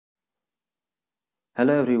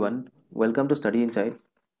Hello everyone, welcome to Study Insight.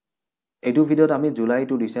 এইটো ভিডিঅ'ত আমি July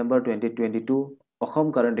two December 2022 Assam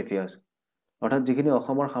current affairs অৰ্থাৎ যিখিনি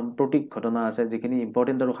অসমৰ সাম্প্ৰতিক ঘটনা আছে যিখিনি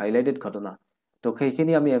ইম্পৰ্টেণ্ট আৰু হাইলাইটেড ঘটনা তো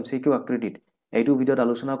সেইখিনি আমি MCQ আকৃতিত এইটো ভিডিঅ'ত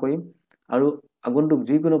আলোচনা কৰিম আৰু আগন্তুক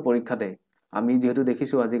যিকোনো পৰীক্ষাতে আমি যেহেতু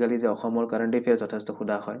দেখিছোঁ আজিকালি যে অসমৰ কাৰেণ্ট এফেয়াৰ্ছ যথেষ্ট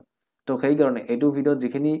সোধা হয় তো সেইকাৰণে এইটো ভিডিঅ'ত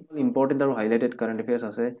যিখিনি ইম্পৰ্টেণ্ট আৰু হাইলাইটেড কাৰেণ্ট এফেয়াৰ্ছ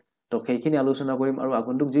আছে তো সেইখিনি আলোচনা কৰিম আৰু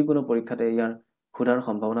আগন্তুক যিকোনো পৰীক্ষাতে ইয়াৰ সোধাৰ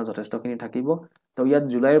সম্ভাৱনা যথেষ্টখিনি থাকিব তো ইয়াত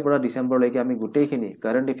জুলাইৰ পৰা ডিচেম্বৰলৈকে আমি গোটেইখিনি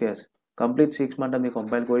কাৰেণ্ট এফেয়াৰ্ছ কমপ্লিট 6 মান্থ আমি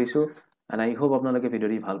কম্পাইল কৰিছোঁ এণ্ড আই হোপ আপোনালোকে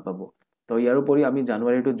ভিডিঅ'টি ভাল পাব তো ইয়াৰ উপৰি আমি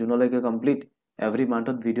জানুৱাৰী টু জুনলৈকে কমপ্লিট এভৰি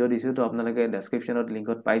মান্থত ভিডিঅ' দিছোঁ তো আপোনালোকে ডেছক্ৰিপশ্যনত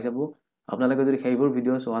লিংকত পাই যাব আপোনালোকে যদি সেইবোৰ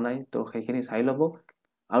ভিডিঅ' চোৱা নাই তো সেইখিনি চাই ল'ব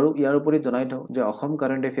আৰু ইয়াৰ উপৰি জনাই থওঁ যে Assam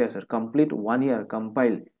current এফেয়াৰ্ছৰ complete 1 year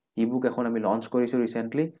compile ebook এখন আমি লঞ্চ কৰিছোঁ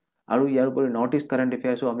ৰিচেণ্টলি আৰু ইয়াৰ উপৰি নৰ্থ ইষ্ট কাৰেণ্ট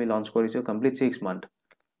এফেয়াৰ্ছো আমি লঞ্চ কৰিছোঁ complete 6 month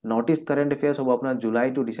north east current affairs হ'ব আপোনাৰ জুলাই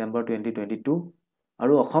টু ডিচেম্বৰ 2022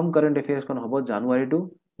 আৰু অসম কাৰেণ্ট এফেয়াৰ্ছখন হ'ব জানুৱাৰী টু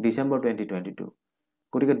ডিচেম্বৰ 2022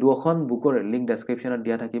 গতিকে দুখন বুকৰ লিংক ডেছক্ৰিপশ্যনত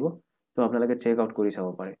দিয়া থাকিব তো আপোনালোকে চেক আউট কৰি চাব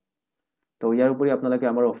পাৰে তো ইয়াৰ উপৰি আপোনালোকে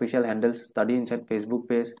আমাৰ official হেণ্ডেলছ study insight Facebook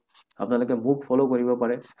page আপোনালোকে মোক ফ'ল' কৰিব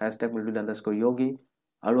পাৰে #yogi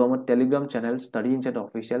আৰু আমাৰ Telegram channel study insight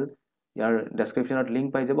official ইয়াৰ ডেছক্ৰিপশ্যনত লিংক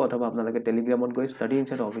পাই যাব অথবা আপোনালোকে টেলিগ্ৰামত গৈ ষ্টাডি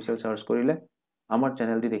ইনচাইট অফিচিয়েল চাৰ্চ কৰিলে আমাৰ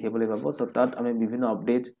চেনেলটি দেখিবলৈ পাব তো তাত আমি বিভিন্ন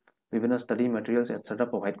আপডেটছ বিভিন্ন ষ্টাডি মেটেৰিয়েলছ এটচেট্ৰা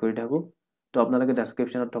প্ৰভাইড কৰি থাকোঁ তো আপোনালোকে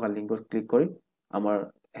ডেছক্ৰিপশ্যনত থকা লিংকত ক্লিক কৰি আমাৰ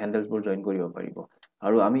হেণ্ডেলছবোৰ জইন কৰিব পাৰিব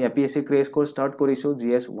আৰু আমি Apsc ক্ৰেছ কোৰ্চ ষ্টাৰ্ট কৰিছোঁ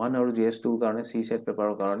GS1 আৰু GS2 কাৰণে CSET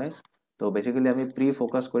পেপাৰৰ কাৰণে তো বেচিকেলি আমি প্ৰি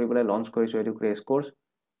ফ'কাছ কৰি পেলাই লঞ্চ কৰিছোঁ এইটো ক্ৰেছ কোৰ্চ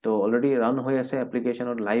তো অলৰেডি ৰান হৈ আছে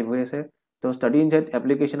এপ্লিকেশ্যনত লাইভ হৈ আছে তো ষ্টাডি ইনচাইট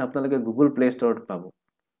এপ্লিকেশ্যন আপোনালোকে গুগল প্লে ষ্ট'ৰত পাব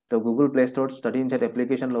তো Google play ষ্ট'ৰত study insight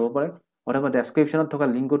application ল'ব পাৰে অথবা ডেছক্ৰিপশ্যনত থকা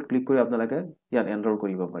লিংকত ক্লিক কৰি আপোনালোকে ইয়াত এনৰোল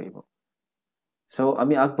কৰিব পাৰিব চ'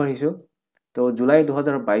 আমি আগবাঢ়িছোঁ তো জুলাই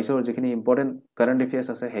 2022 যিখিনি ইম্পৰ্টেণ্ট কাৰেণ্ট এফেয়াৰ্ছ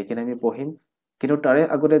আছে সেইখিনি আমি পঢ়িম কিন্তু তাৰে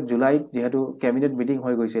আগতে জুলাইত যিহেতু কেবিনেট মিটিং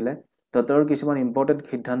হৈ গৈছিলে তো তাৰ কিছুমান ইম্পৰ্টেণ্ট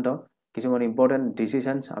সিদ্ধান্ত কিছুমান ইম্পৰ্টেণ্ট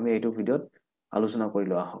ডিচিশ্যনছ আমি এইটো ভিডিঅ'ত আলোচনা কৰি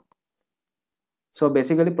লোৱা হওক চ'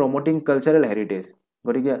 বেচিকেলি প্ৰমোটিং কালচাৰেল হেৰিটেজ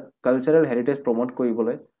গতিকে কালচাৰেল হেৰিটেজ প্ৰমোট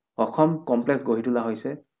কৰিবলৈ অসম কমপ্লেক্স গঢ়ি তোলা হৈছে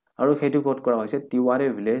আৰু সেইটো ক'ত কৰা হৈছে Tiware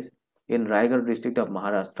village in Raigarh district of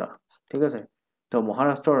Maharashtra ঠিক আছে তো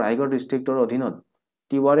মহাৰাষ্ট্ৰৰ ৰায়গড় ডিষ্ট্ৰিক্টৰ অধীনত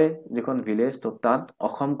তিৱাৰে যিখন ভিলেজ তো তাত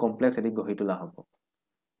অসম কমপ্লেক্স এটি গঢ়ি তোলা হ'ব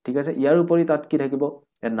ঠিক আছে ইয়াৰ উপৰি তাত কি থাকিব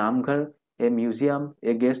এ নামঘৰ এ museum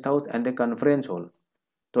A guest house and A conference হল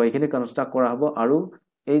তো এইখিনি কনষ্ট্ৰাক্ট কৰা হ'ব আৰু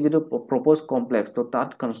এই যিটো প্ৰপ'জ কমপ্লেক্স তো তাত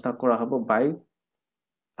কনষ্ট্ৰাক্ট কৰা হ'ব বাই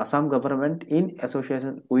Assam government in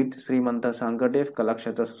association with Srimanta Sankardev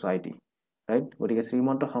Kalakshetra society right গতিকে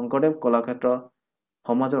শ্ৰীমন্ত শংকৰদেৱ কলাক্ষেত্ৰ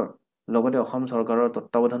সমাজৰ লগতে অসম চৰকাৰৰ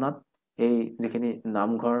তত্ত্বাৱধানত এই যিখিনি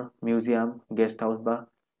নামঘৰ মিউজিয়াম গেষ্ট হাউচ বা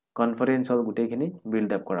কনফাৰেন্স হল গোটেইখিনি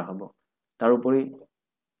বিল্ড আপ কৰা হ'ব তাৰোপৰি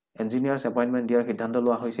ইঞ্জিনিয়াৰ্ছ এপইণ্টমেণ্ট দিয়াৰ সিদ্ধান্ত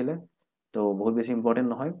লোৱা হৈছিলে তো বহুত বেছি ইম্পৰ্টেণ্ট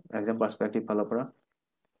নহয় এক্সাম পাৰ্চপেক্টিভ ফালৰ পৰা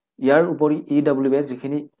ইয়াৰ উপৰি EWS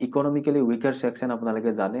যিখিনি ইকনমিকেলি উইকাৰ ছেকশ্যন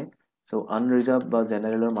আপোনালোকে জানে চ' আনৰিজাৰ্ভ বা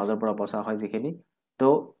জেনেৰেলৰ মাজৰ পৰা বচা হয় যিখিনি তো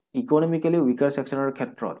ইকনমিকেলি উইকাৰ ছেকশ্যনৰ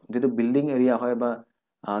ক্ষেত্ৰত যিটো বিল্ডিং এৰিয়া হয় বা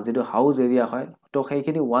যিটো হাউচ এৰিয়া হয় তো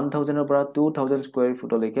সেইখিনি 1000ৰ পৰা 2000 স্কুৱেৰ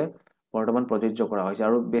ফুটলৈকে বৰ্তমান প্ৰযোজ্য কৰা হৈছে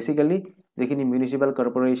আৰু বেচিকেলি যিখিনি মিউনিচিপাল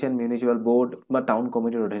কৰ্পৰেশ্যন মিউনিচিপাল বৰ্ড বা টাউন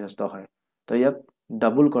কমিটিৰ অধীনস্থ হয় তো ইয়াক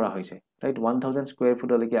ডাবল কৰা হৈছে ৰাইট 1000 স্কুৱেৰ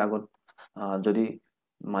ফুটলৈকে আগত যদি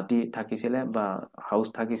মাটি থাকিছিলে বা হাউচ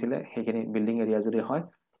থাকিছিলে সেইখিনি বিল্ডিং এৰিয়া যদি হয়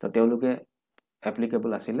তো তেওঁলোকে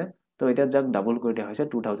এপ্লিকেবল আছিলে তো এতিয়া যাক ডাবল কৰি দিয়া হৈছে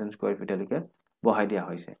 2000 স্কুৱেৰ ফিটলৈকে বঢ়াই দিয়া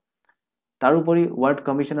হৈছে তাৰোপৰি ৱাৰ্ড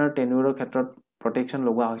কমিশ্যনাৰ টেনিউৰৰ ক্ষেত্ৰত প্ৰটেকশ্যন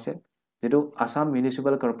লগোৱা হৈছে যেটো Assam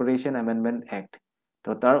municipal corporation amendment act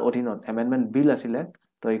তো তাৰ অধীনত এমেণ্ডমেণ্ট বিল আছিলে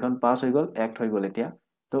তো এইখন পাছ হৈ গ'ল এক্ট হৈ গ'ল এতিয়া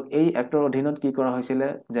তো এই এক্টৰ অধীনত কি কৰা হৈছিলে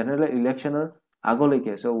জেনেৰেল ইলেকশ্যনৰ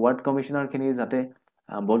আগলৈকে চ' ৱাৰ্ড কমিশ্যনাৰখিনি যাতে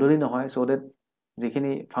বদলি নহয় চ' ডেট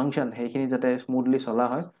যিখিনি ফাংচন সেইখিনি যাতে স্মুথলি চলা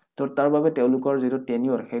হয় তো তাৰ বাবে তেওঁলোকৰ যিটো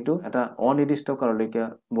টেনিয়ৰ সেইটো এটা অনিৰ্দিষ্ট কাললৈকে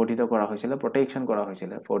বৰ্ধিত কৰা হৈছিলে প্ৰটেকশ্যন কৰা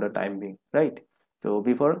হৈছিলে for the time being right তো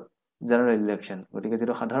বিফৰ জেনেৰেল ইলেকশ্যন গতিকে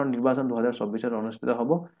যিটো সাধাৰণ নিৰ্বাচন 2024 অনুষ্ঠিত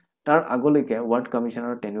হ'ব তাৰ আগলৈকে ৱাৰ্ড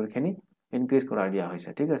কমিশ্যনাৰৰ টেনিয়ৰখিনি ইনক্ৰিজ কৰা দিয়া হৈছে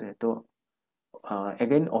ঠিক আছে তো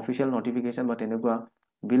এগেইন অফিচিয়েল নটিফিকেশ্যন বা তেনেকুৱা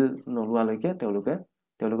বিল নোলোৱালৈকে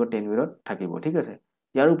তেওঁলোকৰ টেনিয়ৰত থাকিব ঠিক আছে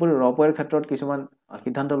ইয়াৰ উপৰি ৰপৱেৰ ক্ষেত্ৰত কিছুমান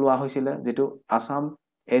সিদ্ধান্ত লোৱা হৈছিলে যেটো আসাম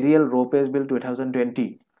এৰিয়েল ৰ'পৱেজ বিল 2020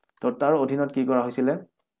 তো তাৰ অধীনত কি কৰা হৈছিলে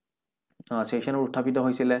সেশনৰ উত্থাপিত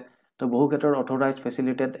হৈছিলে তো বহু ক্ষেত্ৰত authorised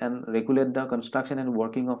ফেচিলিটেট and regulate the construction and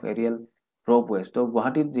working of Ariel ৰ'পৱেজ তো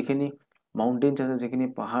গুৱাহাটীত যিখিনি মাউণ্টেইনছ আছে যিখিনি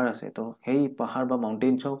পাহাৰ আছে তো সেই পাহাৰ বা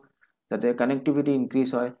মাউণ্টেইনছক যাতে কানেক্টিভিটি ইনক্ৰিজ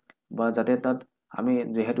হয় বা যাতে তাত আমি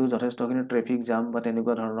যেহেতু যথেষ্টখিনি ট্ৰেফিক জাম বা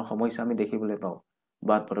তেনেকুৱা ধৰণৰ সমস্যা আমি দেখিবলৈ পাওঁ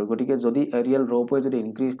বাদ পৰে গতিকে যদি এৰিয়েল ৰ'পৱে যদি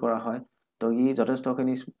ইনক্ৰিজ কৰা হয় তো ই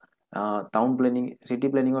যথেষ্টখিনি টাউন প্লেনিং সিটি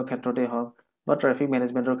প্লেনিঙৰ ক্ষেত্ৰতে হওক বা ট্ৰাফিক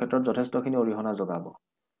মেনেজমেণ্টৰ ক্ষেত্ৰত যথেষ্টখিনি অৰিহণা যোগাব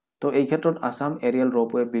তো এই ক্ষেত্ৰত আসাম এৰিয়েল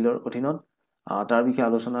ৰ'পৱে বিলৰ অধীনত তাৰ বিষয়ে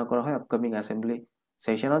আলোচনা কৰা হয় আপকামিং এছেম্বলি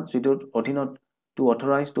সেশনত যিটোৰ অধীনত to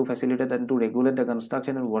authorize to facilitate and to regulate the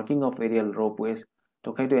construction and working of aerial ropeways তো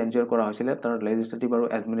সেইটো এনজয় কৰা হৈছিল তাৰ লেজিসলেটিভ আৰু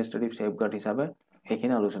এডমিনিষ্ট্ৰেটিভ সেফগাৰ্ড হিচাপে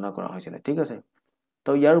এইখিনি আলোচনা কৰা হৈছিল ঠিক আছে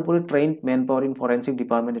তো ইয়াৰ উপৰি trained man power in forensic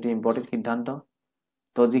department এটি ইম্পৰ্টেণ্ট সিদ্ধান্ত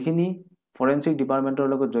তো যিখিনি ফৰেনসিক ডিপাৰ্টমেণ্টৰ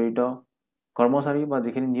লগত জড়িত কৰ্মচাৰী বা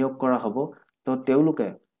যিখিনি নিয়োগ কৰা হ'ব তো তেওঁলোকে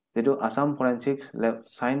যেটো Assam forensic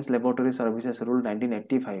science laboratory সাৰ্ভিসেছ rule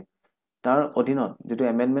 1985 তাৰ অধীনত যেটো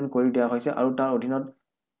এমেন্ডমেন্ট কৰি দিয়া হৈছে আৰু তাৰ অধীনত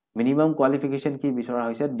মিনিমাম কোৱালিফিকেশন কি বিচৰা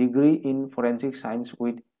হৈছে degree in forensic science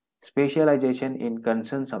with specialisation in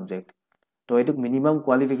concern subject তো এটুক মিনিমাম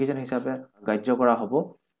কোৱালিফিকেশন হিচাপে গ্ৰাহ্য কৰা হ'ব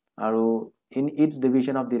আৰু in its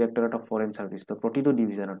division of directorate of foreign service তো প্ৰতিটো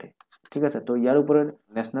ডিভিজনতে ঠিক আছে তো ইয়াৰ ওপৰত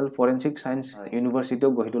ন্যাশনাল ফৰেনসিক সায়েন্স ইউনিভাৰ্সিটিও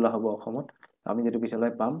গঢ়ি তোলা হ'ব অসমত আমি যেটো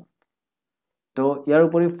পিছলৈ পাম তো ইয়াৰ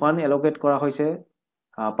উপৰি ফান্ড এলোকেট কৰা হৈছে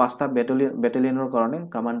পাঁচটা বেটেলিয়নৰ কাৰণে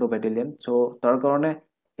কমান্ডো বেটেলিয়ন সো তাৰ কাৰণে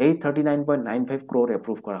 839.95 crore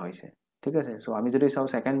এপ্ৰুভ কৰা হৈছে ঠিক আছে সো আমি যদি চাও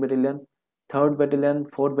second battalion third battalion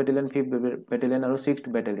fourth battalion fifth battalion আৰু সিক্সথ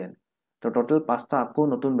বেটেলিয়ন তো টোটাল পাঁচটা আকৌ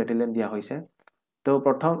নতুন বেটেলিয়ন দিয়া হৈছে তো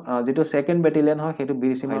প্ৰথম যেটো সেকেন্ড বেটেলিয়ন হয় হেতু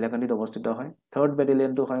বিৰিসিমা ইলাকান্দিত অৱস্থিত হয় থাৰ্ড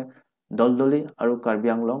বেটেলিয়নটো হয় দলদলি আৰু কাৰ্বি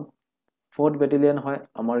আংলং ফোৰ্থ বেটেলিয়ন হয়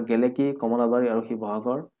আমাৰ গেলেকি কমলাবাৰী আৰু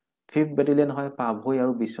শিৱসাগৰ ফিফথ বেটেলিয়ন হয় পাভৈ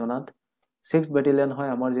আৰু বিশ্বনাথ সিক্সথ বেটেলিয়ন হয়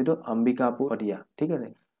আমাৰ যেটো অম্বিকাপুৰ অদিয়া ঠিক আছে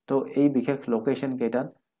তো এই বিশেষ লোকেশন কেইটাত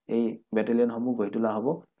এই বেটেলিয়ন সমূহ গঢ়ি তোলা হ'ব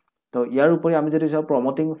তো ইয়াৰ উপৰি আমি যদি চাও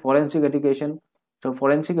প্ৰমোটিং ফৰেনসিক এডুকেশন তো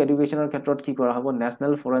ফৰেনসিক এডুকেশনৰ ক্ষেত্ৰত কি কৰা হ'ব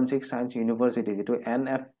ন্যাশনাল ফৰেনসিক সায়েন্স ইউনিভাৰ্সিটি যেটো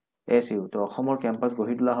NFSU তো অসমৰ ক্যাম্পাস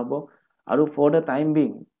গঢ়ি তোলা হ'ব আৰু ফৰ দা টাইম বিং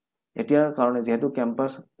এতিয়াৰ কাৰণে যেহেতু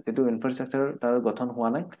ক্যাম্পাস যেটো ইনফ্ৰাষ্ট্ৰাকচাৰ তাৰ গঠন হোৱা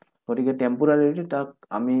নাই গতিকে টেম্পোৰাৰিলি তাক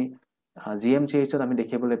আমি GMCH আমি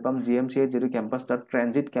দেখিবলৈ পাম GMCH যেটো ক্যাম্পাস তাৰ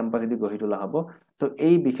ট্ৰানজিট ক্যাম্পাস এটি গঢ়ি তোলা হ'ব তো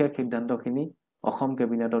এই বিশেষ সিদ্ধান্তখিনি অসম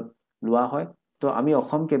কেবিনেটত লোৱা হয় তো আমি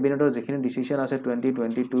অসম কেবিনেটৰ যিখিনি ডিসিশন আছে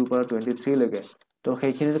 2022 পৰা 23 লৈকে তো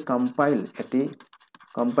সেইখিনি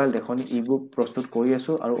কম্পাইল এখন ইবুক প্ৰস্তুত কৰি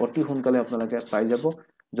আছো আৰু অতি সোনকালে আপোনালোকে পাই যাব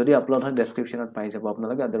যদি আপলোড হয় ডেসক্ৰিপশনত পাই যাব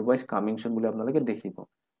আপোনালোকে আদাৰৱাইজ কামিং সুন বুলি আপোনালোকে দেখিব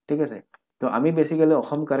ঠিক আছে তো আমি basically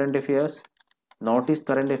Assam current affairs north east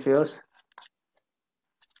current affairs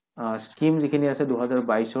scheme যিখিনি আছে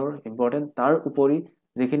 2022 ৰ ইম্পৰ্টেন্ট তাৰ উপৰি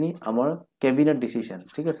যিখিনি আমাৰ ক্যাবিনেট ডিসিশন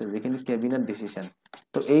ঠিক আছে যিখিনি ক্যাবিনেট ডিসিশন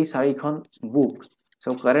তো এই চাৰিখন বুক সো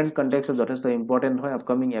কাৰেন্ট কনটেক্সট যথেষ্ট ইম্পৰ্টেন্ট হয়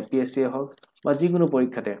আপকামিং APSC হওক বা যিকোনো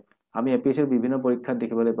পৰীক্ষাতে আমি APSC ৰ বিভিন্ন পৰীক্ষাত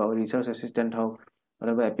দেখিবলৈ পাওঁ ৰিসাৰ্চ এসিস্ট্যান্ট হওক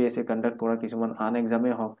অথবা APSC কন্ডাক্ট কৰা কিছুমান আন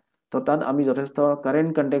এক্সামে হওক তো তাত আমি যথেষ্ট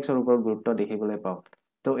কাৰেন্ট কনটেক্সটৰ ওপৰত গুৰুত্ব দেখিবলৈ পাওঁ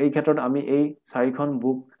তো এই ক্ষেত্ৰত আমি এই চাৰিখন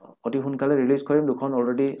বুক অতি সোনকালে ৰিলিজ কৰিম দুখন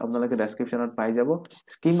অলৰেডি আপোনালোকে ডেসক্ৰিপশনত পাই যাব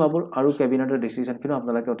স্কিম আৰু ক্যাবিনেটৰ ডিসিশন কিনো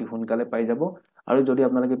আপোনালোকে অতি সোনকালে পাই যাব আৰু যদি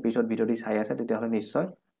আপোনালোকে পিছত ভিডিওটি চাই আছে তেতিয়াহলে নিশ্চয়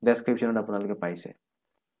ডেসক্ৰিপশনত আপোনালোকে পাইছে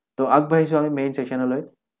তো আগবাঢ়িছো আমি মেইন সেশনলৈ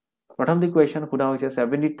প্ৰথমটি কোৱেশ্চন খুদা হৈছে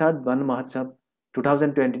 73rd বন মহোৎসৱ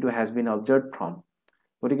 2022 has been observed from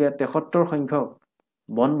গতিকে 73 সংখ্যক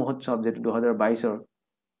বন মহোৎসৱ যেটো 2022 ৰ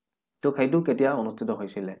তো সেইটো কেতিয়া অনুষ্ঠিত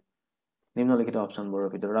হৈছিল নিম্নলিখিত অপশনবোৰৰ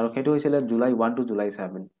ভিতৰত আৰু সেইটো হৈছিল জুলাই 1 to জুলাই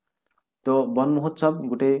 7 তো বন মহোৎসৱ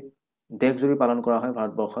গোটেই দেশজুৰি পালন কৰা হয়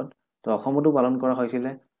ভাৰতবৰ্ষত তো অসমতো পালন কৰা হৈছিল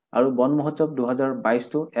আৰু বন মহোৎসৱ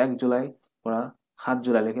 2022 to 1 জুলাই পৰা 7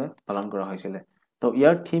 জুলাইলৈকে পালন কৰা হৈছিল তো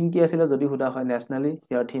ইয়াৰ থিম কি আছিল যদি হুদা হয় ন্যাশনালি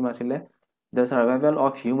ইয়াৰ থিম আছিল the survival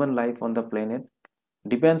of human life on the planet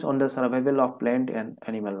depends on the survival of plant and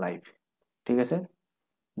animal life ঠিক আছে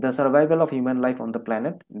the survival of human life on the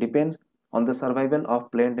planet depends on the survival of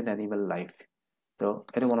plant and animal life তো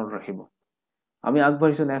এটো মনত ৰাখিব আমি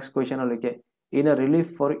আগবাঢ়িছো next কোৱেশ্চনলৈকে in a relief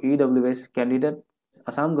for EWS candidate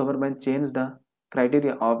Assam government changed the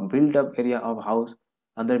criteria of built up area of house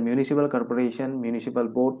under municipal corporation municipal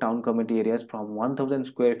board town committee areas from 1000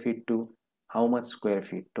 square feet to how much square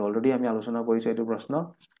feet তো already আমি আলোচনা কৰিছো এটো প্ৰশ্ন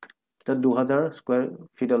তো 2000 square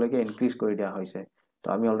ফিটলৈকে increase কৰি দিয়া হৈছে তো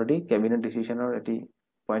আমি অলৰেডি ক্যাবিনেট ডিসিশনৰ এটি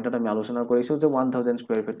পইণ্টত আমি আলোচনা কৰিছো যে 1000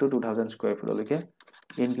 square feet to 2000 square feet লৈকে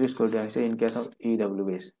ইনক্ৰিজ কৰি দিয়া হৈছে in case of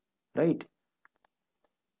EWS right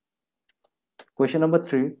question number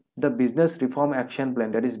 3 the business reform action plan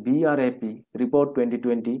that is BRAP report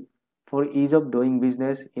 2020 for ease of doing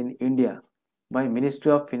business in India by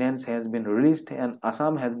Ministry of Finance has been released and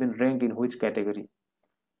Assam has been ranked in which category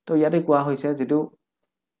তো ইয়াতে কোৱা হৈছে যেটো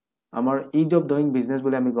আমাৰ ease of doing business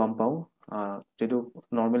বুলি আমি গম পাও যেটো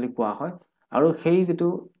নৰমালি কোৱা হয় আৰু সেই যেটো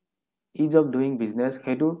ease of doing business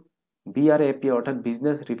হেতু BRAP অৰ্থাৎ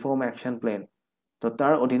business reform action plan তো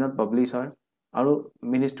তাৰ অধীনত পাবলিশ হয় আৰু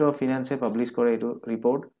মিনিষ্টাৰ অফ ফিনান্সে পাব্লিছ কৰে এইটো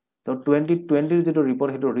ৰিপৰ্ট তো 2020 যেটো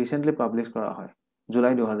ৰিপৰ্ট হেতু ৰিসেন্টলি পাব্লিছ কৰা হয়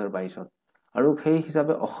জুলাই 2022 আৰু সেই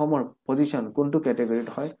হিচাপে অসমৰ পজিশন কোনটো ক্যাটেগৰীত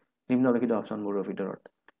হয় নিম্নলিখিত অপশনবোৰৰ ভিতৰত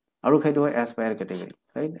আৰু সেইটো হয় এসপায়াৰ ক্যাটেগৰী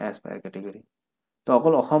ৰাইট এসপায়াৰ ক্যাটেগৰী তো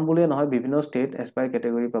অকল অসম বুলিয়ে নহয় বিভিন্ন ষ্টেট এসপায়াৰ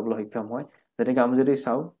ক্যাটেগৰী পাবলৈ সক্ষম হয় যেনেকৈ আমি যদি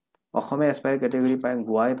চাও অসমে এসপায়াৰ ক্যাটেগৰী পায়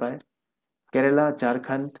গোৱাই পায় কেৰালা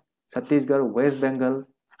ঝাৰখণ্ড ছত্তীশগড় ওয়েস্ট বেংগল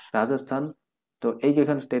ৰাজস্থান তো এই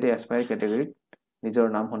কেইখন ষ্টেটে এসপায়াৰ ক্যাটেগৰীত নিজৰ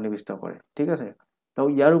নাম সন্নিবিষ্ট কৰে ঠিক আছে তো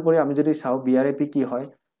ইয়াৰ উপৰি আমি যদি চাও বিআৰএপি কি হয়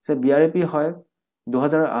সে বিআৰএপি হয়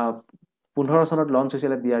 2015 চনত লঞ্চ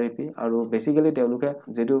হৈছিল বিআৰএপি আৰু বেসিক্যালি তেওঁলোকে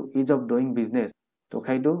যেটো ইজ অফ ডুইং বিজনেস তো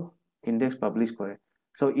খাইটো ইনডেক্স পাব্লিছ কৰে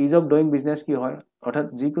so is of doing business কি হয় অৰ্থাৎ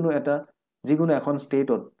যিকোনো এখন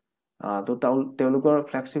ষ্টেটত তো তেওঁলোকৰ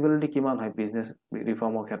ফ্লেক্সিবিলিটি কিমান হয় বিজনেস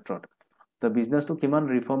ৰিফৰ্মৰ ক্ষেত্ৰত তো বিজনেসটো কিমান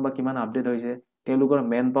ৰিফৰ্ম বা কিমান আপডেট হৈছে তেওঁলোকৰ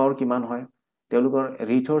মেন পাৱাৰ কিমান হয় তেওঁলোকৰ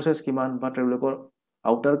ৰিসোৰ্সেস কিমান বা তেওঁলোকৰ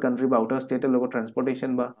আউটাৰ কান্ট্ৰি বা আউটাৰ ষ্টেটৰ লগত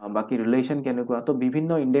ট্ৰান্সপোৰ্টেশন বা বাকি ৰিলেশন কেনেকুৱা তো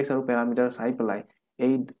বিভিন্ন ইনডেক্স আৰু প্যাৰামিটাৰ চাই পেলাই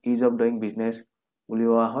এই ইজ অফ ডুইং বিজনেস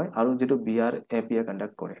উলিওৱা হয় আৰু যেটো বিআৰএপি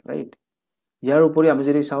কন্ডাক্ট কৰে ৰাইট ইয়াৰ উপৰি আমি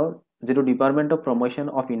যদি চাও যেটো department of promotion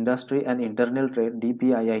of industry and internal trade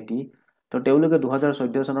DPIIT তো তেওঁলোকে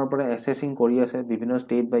 2014 চনৰ পৰা এসেসিং কৰি আছে বিভিন্ন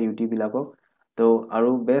ষ্টেট বা ইউটি বিলাকক তো আৰু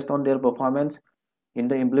based on there পাৰফৰম্যান্স in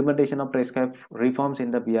the implementation of prescribed reforms in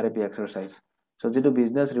the BRAP exercise. So, যেটো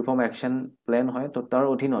business reform action plan হয় তো তাৰ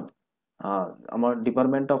অধীনত আমাৰ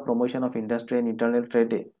department of promotion of industry and internal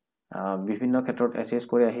ট্ৰেডে বিভিন্ন ক্ষেত্ৰত এসেস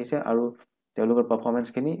কৰি আহিছে আৰু তেওঁলোকৰ পাৰফৰম্যান্স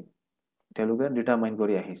খিনি তেওঁলোকে ডিটাৰমাইন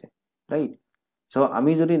কৰি আহিছে ৰাইট সো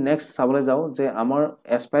আমি যদি নেক্সট চাবলৈ যাও যে আমাৰ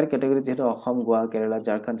এসপায়াৰ ক্যাটেগৰী যেটো অসম গোৱা কেৰালা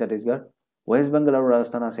ঝাৰখণ্ড ছত্তীশগড় ওয়েস্ট বেংগল আৰু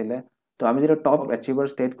ৰাজস্থান আছিল তো আমি যেটো টপ এচিভাৰ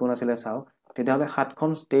ষ্টেট কোন আছিল চাও তেতিয়াহলে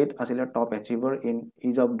 7খন ষ্টেট আছিল top achiever in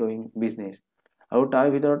is of doing business আৰু তাৰ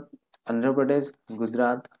ভিতৰত অন্ধ্ৰ প্ৰদেশ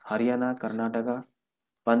গুজৰাট হাৰিয়ানা কৰ্ণাটকা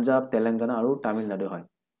পাঞ্জাব তেলেংগানা আৰু তামিলনাডু হয়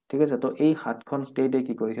ঠিক আছে তো এই 7খন ষ্টেটে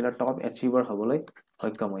কি কৰিছিল টপ এচিভাৰ হ'বলৈ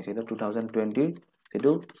সক্ষম হৈছিল 2020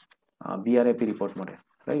 যেটো বিআৰএপি ৰিপৰ্ট মতে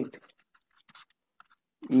right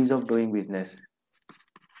ease of doing business.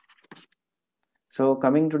 So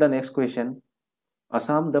coming to the next question,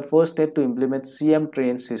 Assam the first state to implement CM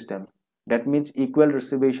train system that means equal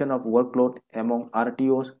distribution of workload among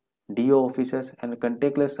RTOs, DO offices and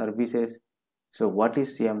contactless services. So what is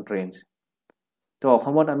CM trains? তো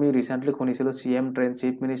অসমত আমি recently শুনিছিলো CM train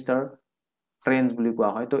chief minister trains বুলি কোৱা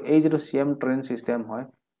হয় তো এই যেটো CM train system হয়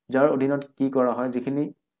যাৰ অধীনত কি কৰা হয় যিখিনি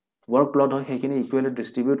workload হয় সেইখিনি ইকুৱেলি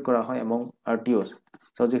ডিস্ট্ৰিবিউট কৰা হয় among RTOs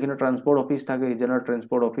so যিখিনি ট্ৰান্সপোৰ্ট অফিস থাকে ৰিজনাল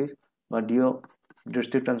ট্ৰান্সপোৰ্ট অফিস বা ডিও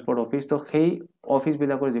ডিস্ট্ৰিক্ট ট্ৰান্সপোৰ্ট অফিস তো সেই অফিস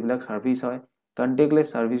বিলাকৰ যিবিলাক সাৰ্ভিস হয় কন্টেক্টলেস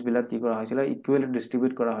সাৰ্ভিস বিলাক কি কৰা হৈছিল ইকুৱেলি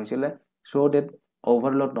ডিস্ট্ৰিবিউট কৰা হৈছিল সো দ্যাট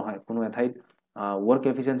ওভাৰলোড নহয় কোনো এঠাইত work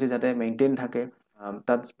efficiency যাতে মেইনটেইন থাকে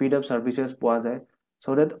তাত স্পীড আপ সাৰ্ভিসেস পোৱা যায় so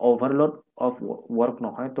that overload of work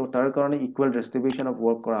নহয় তো তাৰ কাৰণে ইকুৱেল ডিস্ট্ৰিবিউশন অফ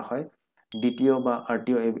work কৰা হয় ডিটিও বা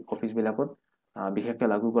আৰটিও অফিস বিলাকত বিশেষকৈ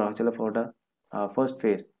লাগু কৰা হৈছিল ফৰ দা ফাৰ্স্ট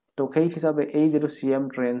ফেজ তো সেই হিচাপে এই যেটো CM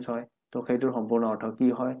ট্ৰেইনছ হয় তো সেইটোৰ সম্পূৰ্ণ অৰ্থ কি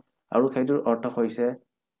হয় আৰু সেইটোৰ অৰ্থ হৈছে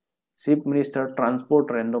chief minister transport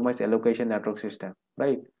ৰেণ্ডমাইজড allocation network system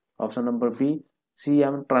right option number B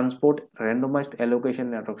CM transport ৰেণ্ডমাইজড allocation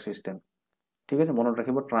network system ঠিক আছে মনত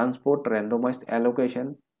ৰাখিব ট্ৰান্সপোৰ্ট ৰেণ্ডমাইজড এলোকেশন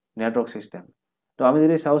নেটৱৰ্ক সিস্টেম তো আমি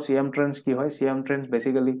যদি চাও CM ট্ৰেইনছ কি হয় CM ট্ৰেইনছ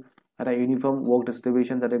বেসিক্যালি এটা ইউনিফৰ্ম ৱৰ্ক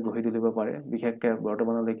ডিস্ট্ৰিবিউশন যাতে গঢ়ি তুলিব পাৰে বিশেষকৈ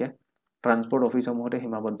বৰ্তমানলৈকে ট্ৰান্সপোৰ্ট অফিস সমূহতে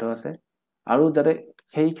সীমাবদ্ধ আছে আৰু যাতে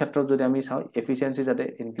সেই ক্ষেত্ৰত যদি আমি চাও এফিচিয়েন্সি যাতে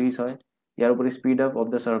ইনক্ৰিজ হয় ইয়াৰ উপৰি স্পীড আপ অফ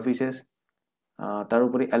দা সাৰ্ভিসেস তাৰ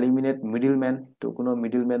উপৰি এলিমিনেট মিডলম্যান তো কোনো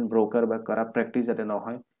মিডলম্যান ব্ৰোকাৰ বা কৰাপ্ট প্ৰেক্টিস যাতে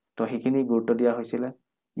নহয় তো সেইখিনি গুৰুত্ব দিয়া হৈছিল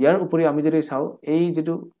ইয়াৰ উপৰি আমি যদি চাও এই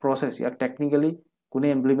যেটো প্ৰসেস ইয়াক টেকনিক্যালি কোনে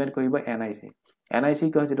ইমপ্লিমেন্ট কৰিব NIC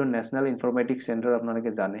কয় যেটো নেশনাল ইনফৰমেটিক্স সেন্টাৰ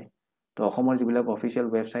আপোনালোকে জানে তো অসমৰ যিবিলাক অফিচিয়েল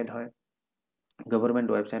ওয়েবসাইট হয় গভৰ্ণমেণ্ট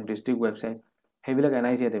ওয়েবসাইট ডিস্ট্ৰিক্ট ওয়েবসাইট সেইবিলাক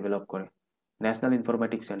NIC ডেভেলপ কৰে নেশনাল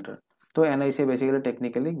ইনফৰমেটিক্স সেন্টাৰ তো NIC বেসিক্যালি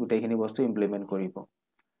টেকনিক্যালি গোটেইখিনি বস্তু ইমপ্লিমেন্ট কৰিব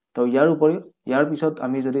তো ইয়াৰ উপৰি ইয়াৰ পিছত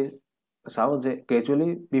আমি যদি চাও যে গ্ৰেজুৱেলি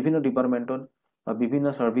বিভিন্ন ডিপাৰ্টমেন্টত বা বিভিন্ন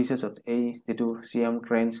সাৰ্ভিসেছত এই যেটো CM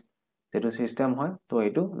ট্ৰেইনছ যেটো সিস্টেম হয় তো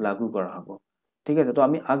এটো লাগু কৰা হ'ব ঠিক আছে তো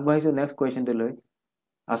আমি আগবাঢ়িছো নেক্সট কোৱেশ্চনটো লৈ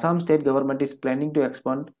Assam state government is planning to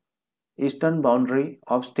expand eastern boundary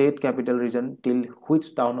of state capital region till which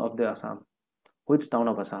town of Assam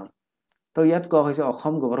তো ইয়াত কোৱা হৈছে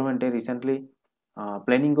অসম গভৰ্ণমেণ্টে ৰিসেন্টলি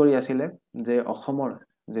প্লেনিং কৰি আছিল যে অসমৰ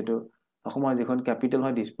যেটো অসমৰ যিখন ক্যাপিটেল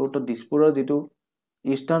হয় দিছপুৰ তো দিছপুৰৰ যেটো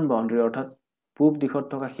ইষ্টাৰ্ণ বাউণ্ডাৰী অৰ্থাৎ পূব দিশত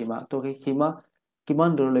থকা সীমা তো সেই সীমা কিমান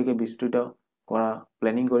দূৰলৈকে বিস্তৃত কৰা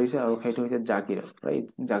প্লেনিং কৰিছে আৰু সেইটো হৈছে জাগিৰত ৰাইট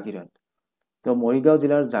জাগিৰত তো মৰিগাঁও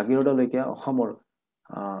জিলাৰ জাগিৰডলৈকে অসমৰ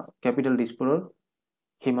ক্যাপিটেল দিছপুৰৰ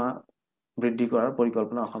সীমা বৃদ্ধি কৰাৰ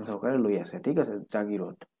পৰিকল্পনা অসম চৰকাৰে লৈ আছে ঠিক আছে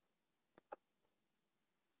Jagiroad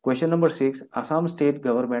Question number 6 Assam State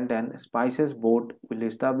Government and Spices Board will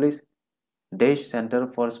establish Dash Center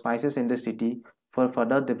for Spices Industry for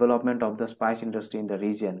further development of the spice industry in the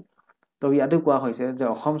region তো ইয়াতে কোৱা হৈছে যে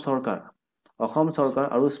অসম চৰকাৰ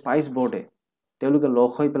আৰু স্পাইচ বোৰ্ডে তেওঁলোকে লগ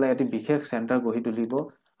হৈ পেলাই এটি বিশেষ চেণ্টাৰ গঢ়ি তুলিব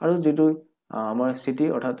আৰু যেটো আমাৰ সিটি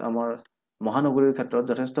অৰ্থাৎ আমাৰ মহানগৰীৰ ক্ষেত্ৰত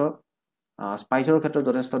যথেষ্ট স্পাইচৰ ক্ষেত্ৰত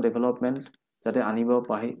যথেষ্ট ডেভেলপমেন্ট যাতে আনিব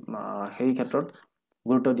পাৰি সেই ক্ষেত্ৰত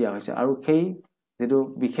গুৰুত্ব দিয়া হৈছে আৰু সেই যেটো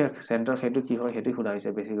বিশেষ চেণ্টাৰ হেতু কি হয় হেতু খোলা হৈছে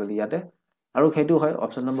বেসিক্যালি ইয়াতে আৰু হেতু হয়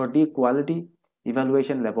option number D quality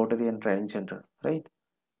evaluation laboratory and training centre right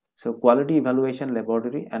so quality evaluation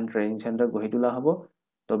laboratory and training centre গঢ়ি তোলা হ'ব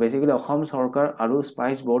তো বেসিক্যালি অসম চৰকাৰ আৰু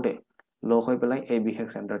স্পাইচ বোৰ্ডে লগ হৈ পেলাই এই বিশেষ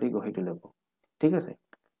চেণ্টাৰটি গঢ়ি তুলিব ঠিক আছে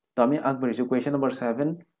তো আমি আগবাঢ়িছো কোৱেশ্চন নম্বৰ 7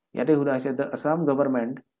 ইয়াতে খোলা হৈছে the Assam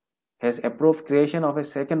government has approved creation of a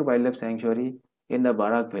second wildlife sanctuary in the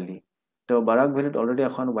Barak Valley তো Barak Valley already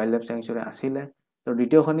এখন wildlife sanctuary আছিল তো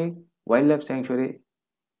দ্বিতীয়খনি wildlife sanctuary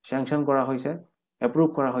sanction কৰা হৈছে এপ্ৰুভ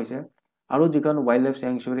কৰা হৈছে আৰু যিখন wildlife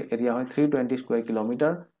sanctuary এৰিয়া হয় 320 স্কয়াৰ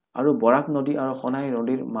কিলোমিটাৰ আৰু বৰাক নদী আৰু খনাই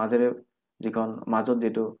নদীৰ মাজেৰে যিখন মাজত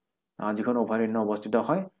যেটো যিখন অভয়াৰণ্য অৱস্থিত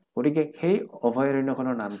হয় গতিকে সেই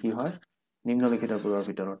অভয়াৰণ্যখনৰ নাম কি হয় নিম্নলিখিতবোৰৰ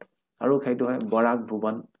ভিতৰত আৰু সেইটো হয় বৰাক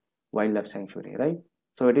Bhuban wildlife sanctuary right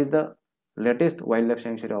so it is the latest wildlife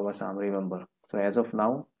sanctuary of Assam remember so as of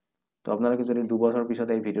now তো আপোনালোকে যদি 2 বছৰ পিছত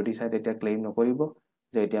এই ভিডিওটি চাই তেতিয়া ক্লেইম নকৰিব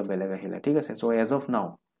যে এতিয়া বেলেগ আহিলে ঠিক আছে so as of now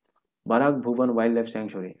Barak Bhuvan Wildlife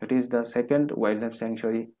Sanctuary it is the second wildlife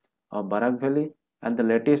sanctuary of Barak Valley and the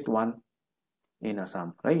latest one in Assam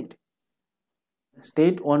right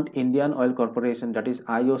state owned Indian Oil Corporation that is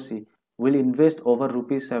IOC will invest over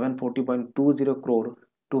rupees 740.20 crore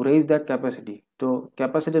to raise that capacity to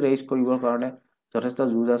capacity raise কৰিবৰ কাৰণে যথেষ্ট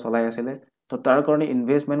যুজা চলাই আছিল তো তাৰ কাৰণে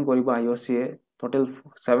investment কৰিব IOC এ total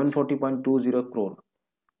 740.20 crore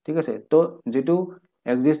ঠিক আছে তো যেটো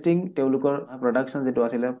existing তেওঁলোকৰ production যেটো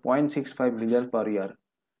আছিল 0.65 million per year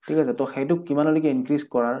ঠিক আছে তো হেতু কিমানলৈকে ইনক্ৰিজ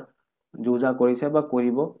কৰাৰ যুজা কৰিছে বা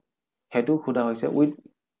কৰিব হেতু খুদা হৈছে উইথ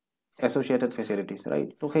associated facilities right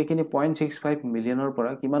তো সেইখিনি 0.65 মিলিয়নৰ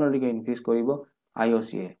পৰা কিমানলৈকে ইনক্ৰিজ কৰিব IOC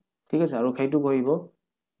এ ঠিক আছে আৰু হেতু কৰিব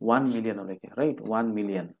 1 মিলিয়নলৈকে right 1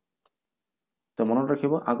 মিলিয়ন তো মনত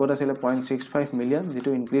ৰাখিব আগত আছিল 0.65 মিলিয়ন যেটো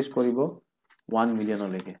ইনক্ৰিজ কৰিব 1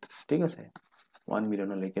 মিলিয়নলৈকে ঠিক আছে 1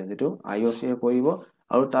 মিলিয়নলৈকে যেটো IOC এ কৰিব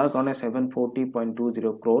আৰু তাৰ কাৰণে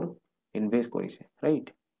 740.20 crore ইনভেষ্ট কৰিছে right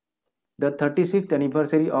the 36th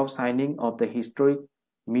anniversary of signing of the historic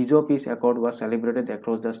Mizo Peace Accord was celebrated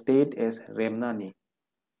across the state as Remnani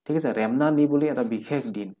ঠিক আছে Remnani বুলি এটা বিশেষ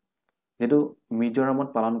দিন যেটো মিজোৰামত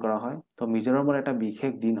পালন কৰা হয় তো মিজোৰামৰ এটা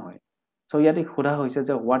বিশেষ দিন হয় সো ইয়াতে খোদা হৈছে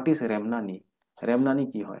যে what is Remnani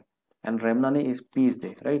কি হয় and Remnani is peace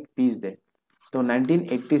day right peace day তো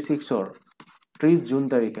 1986 or 30 জুন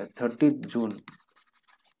তাৰিখে 30 জুন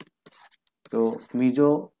তো মিজো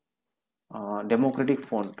ডেমোক্ৰেটিক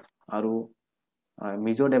ফ্ৰন্ট আৰু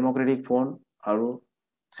মিজো ডেমোক্ৰেটিক ফ্ৰন্ট আৰু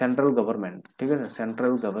সেন্ট্ৰাল গভৰ্নমেন্ট ঠিক আছে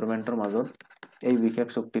সেন্ট্ৰাল গভৰ্নমেন্টৰ মাজত এই বিশেষ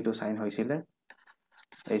চুক্তিটো সাইন হৈছিল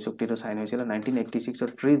এই চুক্তিটো সাইন হৈছিল 1986 ৰ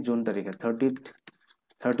 30 জুন তাৰিখে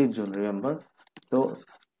 30 জুন ৰিমেম্বৰ তো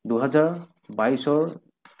 2022 ৰ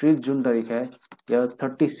 30 জুন তাৰিখে ইয়াৰ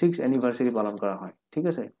 36 এনিভাৰ্সাৰী পালন কৰা হয় ঠিক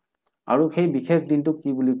আছে আৰু সেই বিশেষ দিনটো কি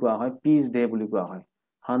বুলি কোৱা হয় পিস ডে বুলি কোৱা হয়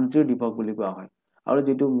শান্তি দিৱস বুলি কোৱা হয় আৰু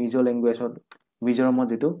যেটো মিজো ল্যাঙ্গুৱেজত মিজোৰামত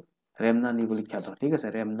যেটো ৰেমনানি বুলি খ্যাত ঠিক আছে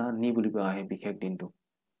ৰেমনানি বুলি কোৱা হয় বিশেষ দিনটো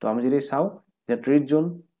তো আমি যদি চাও যে 30 জুন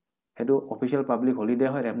হেতু অফিশিয়াল পাবলিক হলিডে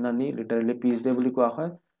হয় ৰেমনানি লিটাৰেলি পিস ডে বুলি কোৱা হয়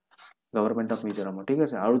গভৰ্নমেন্ট অফ মিজোৰাম ঠিক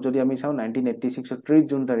আছে আৰু যদি আমি চাও 1986 ৰ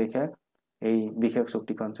 30 জুন তাৰিখে এই বিশেষ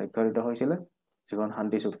চুক্তিখন স্বাক্ষৰিত হৈছিল যিখন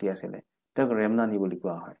শান্তি চুক্তি আছিল তাক ৰেমনানি বুলি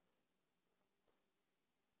কোৱা হয়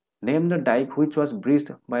name the dike which was breached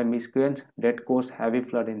by miscreants that caused heavy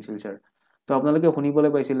flood in Silchar তো আপোনালোকে শুনিবলৈ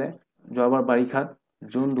পাইছিলে যোৱাবাৰ বাৰিখাত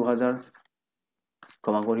জুন 2000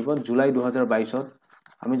 কমা কৰিব জুলাই 2022 ত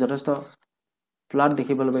আমি যথেষ্ট ফ্লাড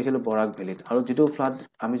দেখিবলৈ পাইছিল বৰাক ভেলিত আৰু যেটো ফ্লাড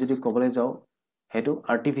আমি যদি কবলৈ যাও হেতু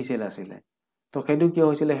আৰ্টিফিশিয়াল আছিল তো হেতু কি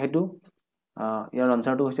হৈছিল হেতু ইয়াৰ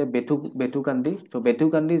আনসাৰটো হৈছে বেথুকান্দি তো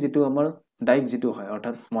বেথুকান্দি যেটো আমাৰ ডাইক যেটো হয়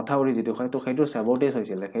অৰ্থাৎ মথাউৰি যেটো হয় তো হেতু সাবটেজ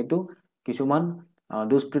হৈছিল হেতু কিছুমান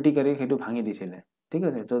দুষ্কৃতিকাৰী হেতু ভাঙি দিছিল ঠিক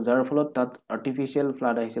আছে তো যাৰ ফলত তাত আৰ্টিফিশিয়াল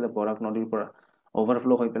ফ্লাড আহিছিল বৰাক নদীৰ পৰা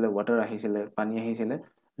ওভাৰফ্লো হৈ পেলে ওয়াটাৰ আহিছিল পানী আহিছিল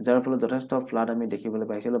যাৰ ফলত যথেষ্ট ফ্লাড আমি দেখিবলৈ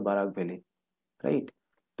পাইছিল বাৰাক ভেলি ৰাইট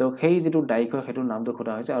তো সেই যেটো ডাইক হয় হেতু নামটো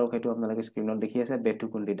খোদা হৈছে আৰু হেতু আপোনালোকে স্ক্ৰিনত দেখি আছে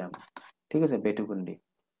বেথুকুন্দি ডাম ঠিক আছে বেথুকুন্দি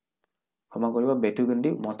ক্ষমা কৰিব বেথুকুন্দি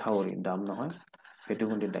মথাউৰি ডাম নহয়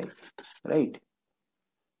বেথুকুন্দি dyke right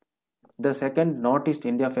The second Northeast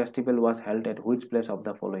India Festival was held at which place of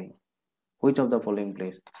the following which of the following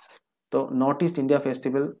place তো নৰ্থ ইষ্ট ইণ্ডিয়া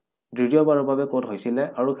ফেষ্টিভেল দ্বিতীয়বাৰৰ বাবে ক'ত হৈছিলে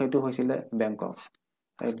আৰু সেইটো হৈছিলে বেংকক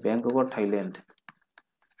ৰাইট বেংককৰ থাইলেণ্ড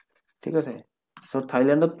ঠিক আছে সো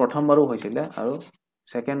থাইলেণ্ডত প্ৰথমবাৰো হৈছিলে আৰু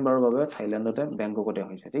সেকেন্ড বাৰৰ বাবে থাইলেণ্ডতে বেংককতে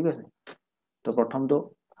হৈছে ঠিক আছে তো প্ৰথমটো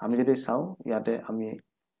আমি যদি চাও ইয়াতে আমি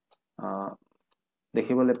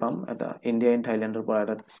দেখিবলৈ পাম এটা ইণ্ডিয়া ইন থাইলেণ্ডৰ পৰা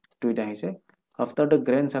এটা টুইট আহিছে after the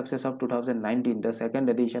grand success of 2019 the second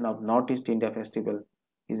edition of Northeast India Festival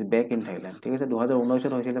is back in Thailand ঠিক আছে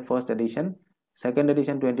 2019 ত হৈছিলে ফাৰ্স্ট এডিশন সেকেন্ড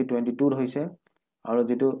এডিশন 2022 ত হৈছে আৰু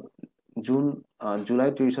যেটো জুন জুলাই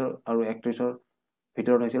 30 আৰু 31 ৰ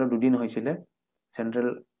ভিতৰত হৈছিল দুদিন হৈছিল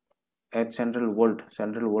সেন্ট্ৰেল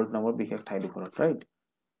ওয়াৰ্ল্ড নামৰ বিশেষ ঠাই দুখনত ৰাইট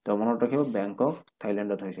তো মনত ৰাখিব বেংকক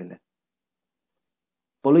থাইলেণ্ডত হৈছিল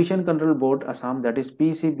Pollution Control Board Assam that is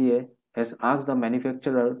PCBA has asked the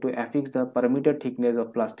manufacturer to affix the permitted thickness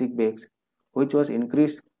of plastic bags which was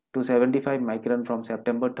increased to 75 micron from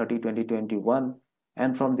September 30 2021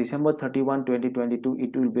 and from December 31 2022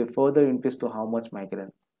 it will be further increased to how much micron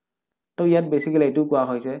তো ইয়াত basically এটু কোৱা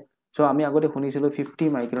হৈছে so আমি আগতে শুনিছিলো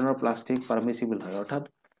 50 মাইক্ৰনৰ plastic পাৰমিসিবল হয় অৰ্থাৎ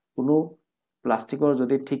কোনো প্লাষ্টিকৰ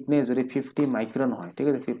যদি থিকনেস যদি 50 মাইক্রন হয় ঠিক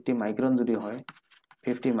আছে 50 মাইক্রন যদি হয়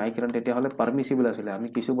 50 মাইক্রন তেতিয়া হলে পারমিসিবল আছিল আমি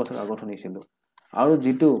কিছু বছৰ আগত শুনিছিলো আৰু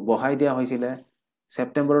যেটো বহাই দিয়া হৈছিল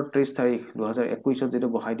সেপ্টেম্বৰ 30 তাৰিখ 2021 ত যেটো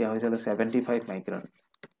বহাই দিয়া হৈছিল 75 মাইক্ৰন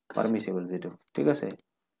পাৰমিসিবল যেটো ঠিক আছে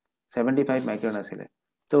 75 মাইক্ৰন আছিল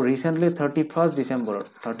তো ৰিসেন্টলি 31st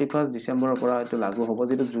ডিসেম্বৰৰ পৰা এটো লাগু হ'ব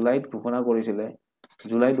যেটো জুলাইত ঘোষণা কৰিছিল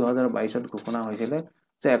জুলাই 2022 ত ঘোষণা হৈছিল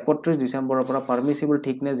যে 31 ডিসেম্বৰৰ পৰা পাৰমিসিবল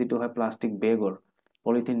থিকনেস যেটো হয় প্লাষ্টিক বেগৰ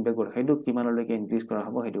পলিথিন বেগৰ হেতু কিমানলৈকে ইনক্ৰিজ কৰা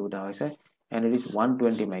হ'ব হেতু উঠা হৈছে and it is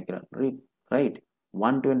 120 micron right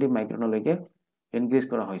 120 micronলৈকে increase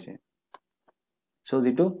কৰা হৈছে সো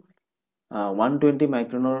যেটো 120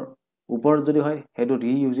 মাইক্ৰনৰ ওপৰত যদি হয় হেতু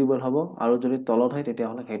ৰিইউজেবল হ'ব আৰু যদি তলত হয় তেতিয়া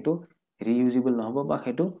হলে হেতু ৰিইউজেবল নহব বা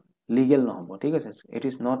হেতু লিগেল নহব ঠিক আছে it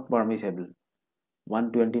is not permissible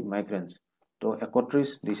 120 microns তো 31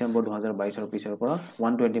 ডিসেম্বৰ 2022 ৰ পিছৰ পৰা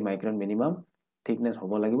 120 মাইক্রন মিনিমাম থিকনেস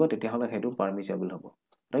হ'ব লাগিব তেতিয়া হলে হেতু পারমিসিবল হ'ব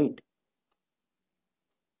right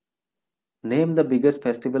Name the biggest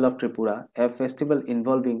festival of Tripura, a festival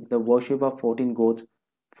involving the worship of 14 gods,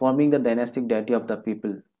 forming the dynastic deity of the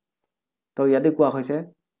people. তো ইয়াতে কোৱা হৈছে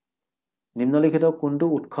নিম্নলিখিত কোনটো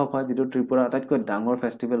উৎসৱ হয় যেটো ত্ৰিপুৰা আটাইতকৈ ডাঙৰ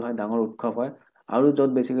ফেষ্টিভেল হয় ডাঙৰ উৎসৱ হয় আৰু যত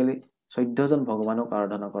বেসিক্যালি 14 জন ভগৱানক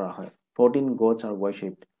আৰাধনা কৰা হয় 14 gods are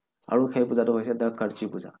worshipped আৰু সেই পূজাটো হৈছে দা খৰ্চি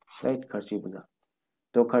পূজা ৰাইট খৰ্চি পূজা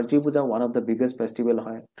তো খৰ্চি পূজা one of the biggest festival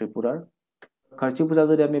হয় ত্ৰিপুৰাৰ খৰ্চি পূজা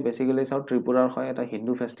যদি আমি বেসিক্যালি চাও ত্ৰিপুৰাৰ হয় এটা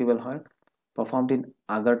হিন্দু ফেষ্টিভেল হয় performed in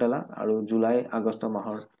Agartala আৰু July August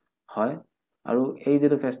mahor হয় আৰু এই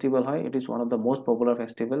যেটো ফেষ্টিভেল হয় it is one of the most popular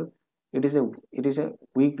festival it is a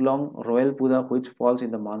week long royal puja which falls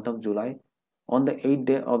in the month of July on the 8th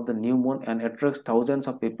day of the new moon and attracts thousands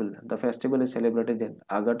of people the festival is celebrated in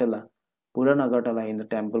Agartala Puran Agartala in the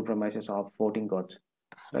temple premises of 14 gods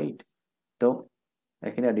right so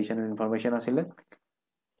এখানে additional information asile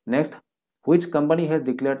next Which company has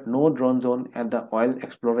declared no drone zone at the oil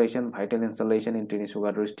exploration vital installation in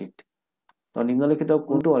Tinisuga district? তো নিম্নলিখিত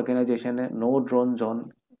কোনটো অৰ্গানাইজেচনে no drone zone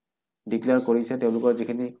declare কৰিছে তেওঁলোকৰ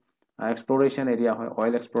যিখিনি এক্সপ্লোৰেশন area হয়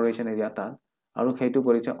oil এক্সপ্লোৰেশন area তাত আৰু সেইটো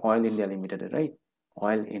কৰিছে oil India limited right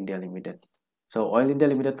oil India limited so oil India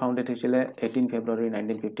limited founded হৈছিল 18 ফেব্ৰুৱাৰী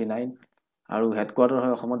 1959 আৰু হেডকোৱাৰ্টাৰ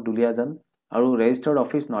হয় অসমত দুলিয়াজান আৰু ৰেজিষ্টাৰ্ড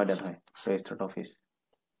অফিস নয়ডাত হয় registered office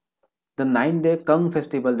The 9-day Kang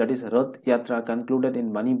festival that is Rath Yatra concluded in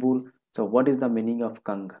Manipur. So what is the meaning of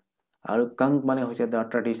Kang? Aru Kang mane hoise the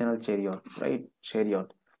traditional chariot, right? Chariot.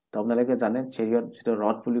 To apnalake jane chariot jeto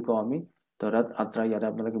Rath buli ko ami to Rath Yatra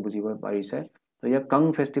yara apnalake bujibo parise. So ya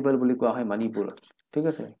Kang festival buli ko hoy Manipur.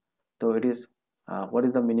 Thik ase? So it is what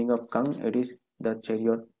is the meaning of Kang? It is the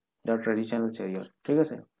chariot, the traditional chariot. Thik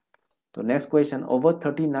ase? So next question, over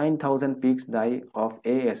 39,000 pigs die of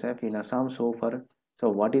ASF in Assam so far. So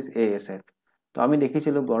what is ASF? তো আমি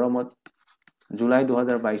দেখিছিলো গৰমত July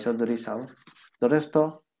 2022 ত যদি চাও যথেষ্ট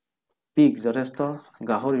পিক যথেষ্ট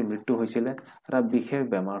গাহৰিৰ মৃত্যু হৈছিল এটা বিশেষ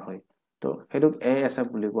বেমাৰ হয় তো হেতু ASF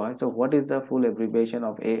বুলি কোৱা হয় so what is the full abbreviation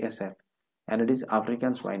of ASF and it is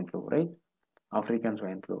African swine flu right African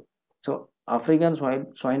swine flu so African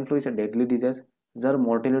swine flu is a deadly disease যাৰ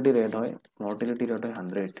mortality rate হয়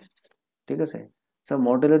 100 ঠিক আছে so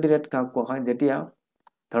mortality rate কাক কোৱা হয় যেতিয়া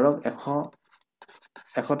ধৰক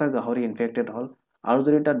 100টা গাহৰি ইনফেক্টেড হল আৰু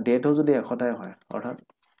যদি তা ডেথ যদি 100টাই হয় অৰ্থাৎ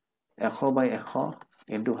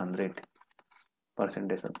 100/100 into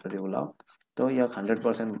 100% যদি ওলাও তো ইয়াক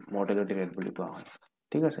 100% mortality rate বুলি কোৱা হয়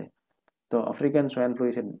ঠিক আছে তো African swine flu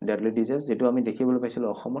is a deadly disease যেটো আমি দেখিবলৈ পাইছিল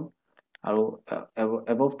অসমত আৰু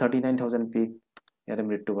above 39,000 pig ইয়াতে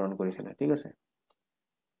মৃত্যুবৰণ কৰিছিল ঠিক আছে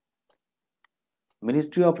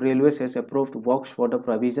Ministry of Railways has approved works for the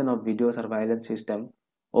provision of video surveillance system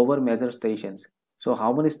over major stations so how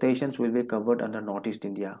many stations will be covered under Northeast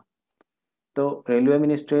India so Railway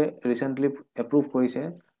Ministry recently approved কৰিছে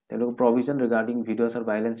তেওঁলোক provision regarding video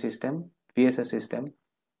surveillance system VSS system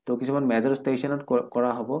তো কিছুমান major ষ্টেচনত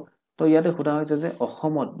কৰা হ'ব তো ইয়াতে খুদা হৈছে যে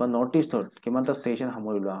অসমত বা নৰ্থ ইষ্টত কিমানটা ষ্টেচন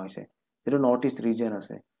সামৰি লোৱা হৈছে যেটো নৰ্থ ইষ্ট ৰিজন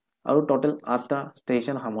আছে আৰু টোটাল 8টা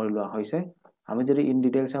ষ্টেচন সামৰি লোৱা হৈছে আমি যদি ইন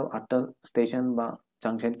ডিটেইলছ চাও 8টা ষ্টেচন বা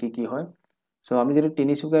জাংশন কি হয় সো আমি যদি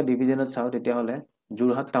তিনিচুকীয়া ডিভিজনত চাও তেতিয়া হলে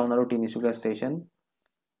জুৰহাট টাউন আৰু তিনিচুকীয়া ষ্টেচন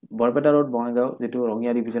বৰপেটা ৰোড বঙাইগাঁও যেটো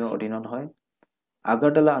ৰঙিয়া ডিভিজনৰ অধীনত হয়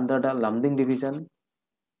Agartala under da Lumding division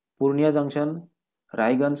Purnia junction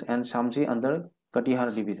Raiganj and Samsi under কটিহাৰ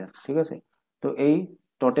division ঠিক আছে তো এই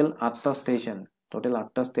টোটাল 8টা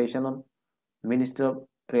ষ্টেচনত মিনিষ্ট্ৰি অফ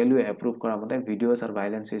ৰেলৱে এপ্ৰুভ কৰা মতে ভিডিও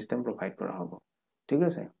সাৰ্ভাইলেন্স সিস্টেম প্ৰভাইড কৰা হ'ব ঠিক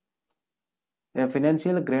আছে A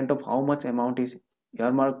financial grant of how much amount is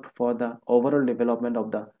earmarked for the overall development of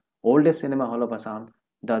the oldest cinema hall of Assam,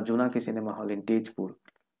 the Junaki Cinema Hall in Tejpur.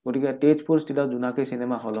 গতিকে তেজপুৰ স্থিত জোনাকী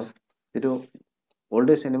cinema হলত যেটো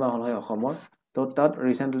oldest cinema hall হয় অসমৰ তো তাত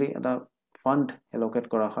ৰিসেন্টলি এটা fund এলোকেট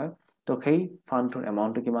কৰা হয় তো সেই ফান্ডৰ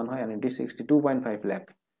এমাউন্ট কিমান হয় and it is 62.5 lakh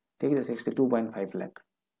ঠিক আছে 62.5 lakh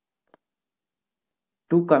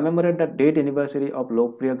to commemorate the date anniversary of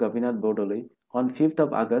Lokpriya Gopinath Bordoloi on 5th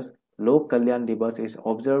of August Lok Kalyan Divas is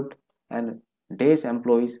observed and day's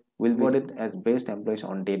employees will be awarded as best employees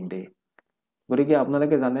on date day. গতিকে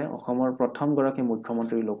আপোনালোকে জানে অসমৰ প্ৰথম গৰাকী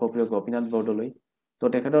মুখ্যমন্ত্ৰী লোকপ্ৰিয় গোপীনাথ বৰদলৈ তো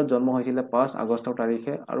তেখেতৰ জন্ম হৈছিল 5 আগষ্ট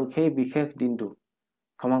তাৰিখে আৰু সেই বিশেষ দিনটো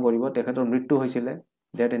ক্ষমা কৰিব তেখেতৰ মৃত্যু হৈছিল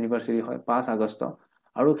ডেট এনিভাৰ্সাৰী হয় 5 আগষ্ট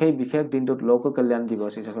আৰু সেই বিশেষ দিনটোত লোক কল্যাণ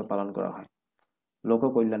দিৱস হিচাপে পালন কৰা হয় লোক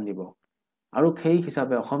কল্যাণ দিৱস আৰু সেই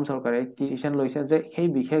হিচাপে অসম চৰকাৰে কি ডিসিশন লৈছে যে সেই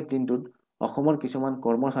বিশেষ দিনটোত অসমৰ কিছুমান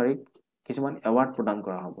কৰ্মচাৰীক কিছুমান এৱাৰ্ড প্ৰদান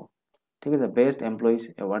কৰা হ'ব ঠিক আছে বেষ্ট এমপ্লয়িজ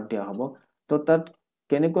এৱাৰ্ড দিয়া হ'ব তো তাত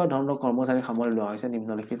কেনেকুৱা ধৰণৰ কৰ্মচাৰী সামৰি লোৱা হৈছে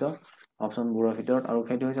নিম্নলিখিত অপচনবোৰৰ ভিতৰত আৰু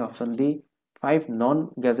সেইটো হৈছে option D 5 non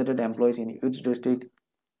gazetted employees in each district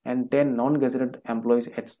and 10 non gazetted employees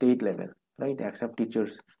at state level right except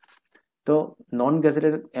teachers তো non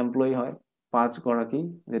gazetted employee হয় 5 গৰাকী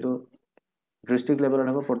যেটো ডিস্ট্ৰিক্ট লেভেলত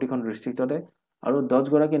হ'ব প্ৰতিখন ডিস্ট্ৰিক্টতে আৰু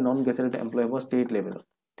 10 গৰাকী non gazetted employee হ'ব ষ্টেট লেভেলত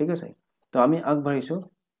ঠিক আছে তো আমি আগবাঢ়িছো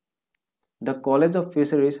The College of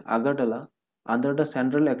Fisheries Agartala under the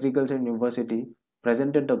Central Agriculture University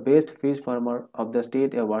presented the best fish farmer of the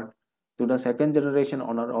state award to the second generation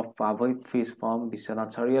owner of Pavoi Fish Farm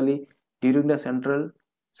Vishwanath Sariali during the central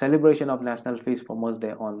celebration of National Fish Farmers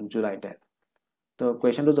Day on July 10. So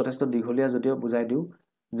question to যথেষ্ট দীঘলীয়া যদিও বুজাই দিও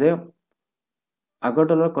যে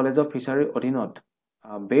আগৰতলাৰ college of fishery অধীনত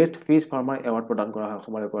best fish farmer award প্ৰদান কৰা হয়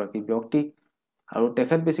অসমৰ এগৰাকী ব্যক্তিক আৰু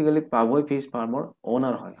তেখেত বেসিক্যালি পাভৈ ফিশ ফাৰ্মৰ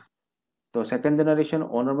ওনাৰ হয় তো সেকেন্ড জেনাৰেশন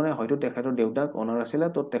ওনাৰ মানে হয়তো তেখেতৰ দেউতাক ওনাৰ আছিল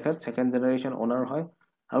তো তেখেত সেকেন্ড জেনাৰেশন ওনাৰ হয়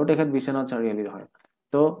আৰু তেখেত বিশ্বনাথ চাৰিআলিৰ হয়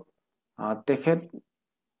তো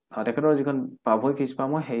তেখেতৰ যিখন পাভৈ ফিশ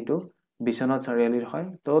ফাৰ্ম হয় সেইটো বিশ্বনাথ চাৰিআলিৰ হয়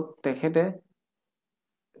তো তেখেতে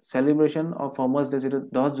সেলিব্ৰেশন অফ ফাৰ্মাৰ্স ডে যেটো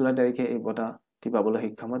 10 জুলাই তাৰিখে এই বঁটা পাবলৈ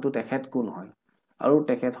সক্ষম হয় তো তেখেত কোন হয় আৰু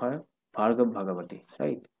তেখেত হয় ভাৰ্গৱ ভাগৱতী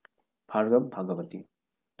ৰাইট ভাৰ্গৱ ভাগৱতী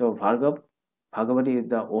তো Bhargav Bhagavati is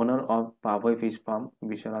the owner of Pavoi Fish Farm,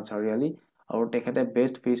 Vishwanath Sariali. Our tekhete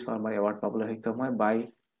best fish farmer award পাবলৈ সক্ষম হয় by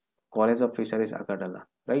College of Fisheries Agartala,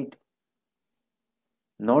 right?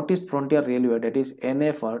 Northeast Frontier Railway, that is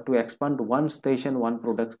NFR, to expand one station, one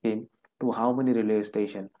product scheme to how many railway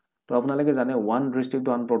station? তো আপোনালোকে জানে one district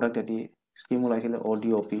one product এটি scheme ওলাইছিল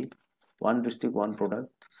ODOP, one district one product.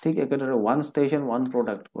 ঠিক একেদৰে one station one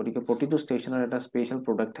product, গতিকে প্ৰতিটো ষ্টেচনৰ এটা স্পেশাল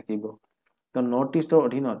প্ৰডাক্ট থাকিব। তো নৰ্থ ইষ্টৰ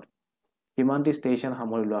অধীনত কিমানটি ষ্টেচন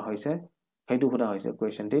সামৰি লোৱা হৈছে সেইটো খুদা হৈছে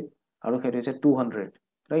কোৱেশ্চনটিত আৰু সেইটো হৈছে 200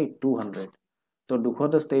 ৰাইট 200 তো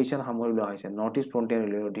 200টা ষ্টেচন সামৰি লোৱা হৈছে নৰ্থ ইষ্ট ফ্ৰন্টিয়াৰ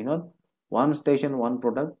ৰেলৱেৰ অধীনত ওৱান ষ্টেচন ওৱান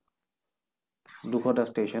প্ৰডাক্ট 200টা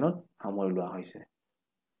ষ্টেচনত সামৰি লোৱা হৈছে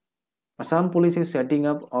Assam Police is setting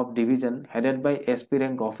up of division headed by SP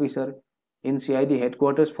rank officer in CID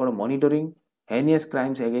headquarters for monitoring heinous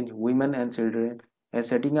crimes against women and children and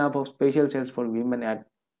setting up of special cells for women at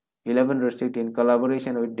 11 district in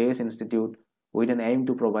collaboration with DACE Institute with an aim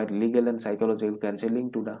to provide legal and psychological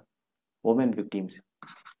counseling to the women victims.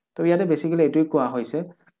 So ইয়াতে basically এটুই কোৱা হৈছে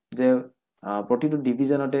যে প্ৰতিটো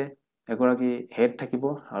ডিভিজনতে এগৰাকী head থাকিব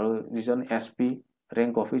আৰু যিজন SP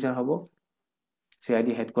rank officer হ'ব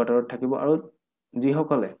সিআইডি হেডকোয়াৰ্টাৰত থাকিব আৰু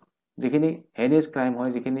যিসকলে যিখিনি হেনিয়াস ক্ৰাইম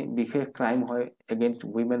হয় যিখিনি বিশেষ ক্ৰাইম হয় এগেইনষ্ট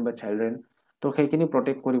উইমেন বা চিলড্ৰেন তো সেইখিনি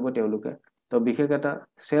প্ৰটেক্ট কৰিব তেওঁলোকে তো বিশেষ এটা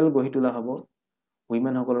সেল গঢ়ি তোলা হ'ব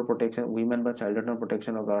উইমেন সকলৰ প্ৰটেকশন উইমেন বা চাইল্ডৰ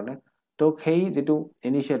প্ৰটেকশনৰ কাৰণে তো সেই যেটো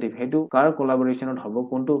ইনিশিয়েটিভ হেতু কাৰ কোলাবোৰেশনত হ'ব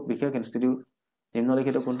কোনটো বিশেষ ইনষ্টিটিউট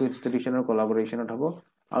নিম্নলিখিত কোনটো ইনষ্টিটিউচনৰ কোলাবোৰেশনত হ'ব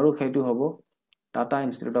আৰু সেইটো হ'ব Tata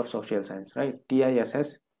institute of social science right TISS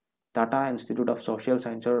Tata institute of social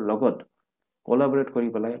সায়েন্সৰ লগত কোলাবোৰেট কৰি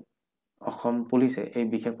পেলাই অসম পুলিচে এই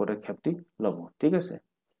বিশেষ পদক্ষেপটি ল'ব ঠিক আছে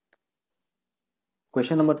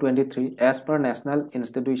Question number 23 as per National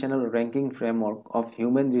Institutional Ranking Framework of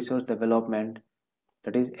Human Resource Development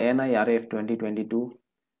that is NIRF 2022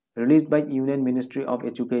 released by Union Ministry of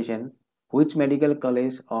Education which medical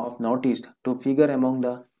college of Northeast to figure among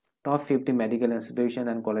the top 50 medical institutions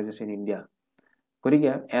and colleges in India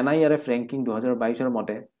গতিকে NIRF ranking 2022 ৰ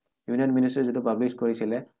মতে union ministry যেটো publish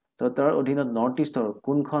কৰিছিলে তো তাৰ অধীনত north ইষ্টৰ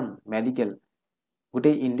কোনখন মেডিকেল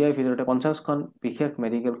গোটেই ইণ্ডিয়াৰ ভিতৰতে 50 খন বিশেষ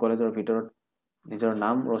মেডিকেল কলেজৰ ভিতৰত নিজৰ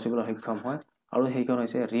নাম ৰচিবলৈ সক্ষম হয় আৰু সেইখন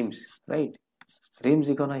হৈছে ৰিমছ ৰাইট ৰিমছ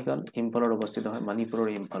যিখন সেইখন ইম্ফলত অৱস্থিত হয় মণিপুৰৰ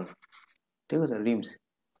ইম্ফল ঠিক আছে RIMS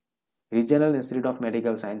ৰিজনাল institute of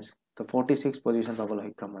medical science তো 46 পজিশন পাবলৈ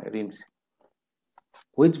সক্ষম হয় RIMS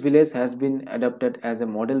Which village has been adopted as a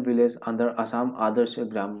model village under Assam Adarsh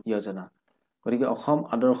Gram Yojana? গতিকে অসম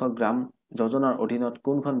আদৰ্শ গ্ৰাম যোজনাৰ অধীনত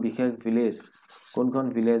কোনখন বিশেষ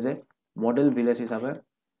ভিলেজে মডেল ভিলেজ হিচাপে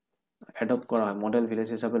এডপ্ট কৰা হয় মডেল ভিলেজ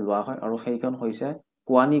হিচাপে লোৱা হয় আৰু সেইখন হৈছে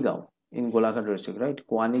কোৱানি গাঁও ইন গোলাঘাট ডিস্ট্ৰিক্ট ৰাইট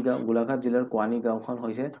কোৱানি গাঁও গোলাঘাট জিলাৰ কোৱানি গাঁওখন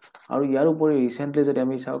হৈছে আৰু ইয়াৰ উপৰি ৰিসেন্টলি যদি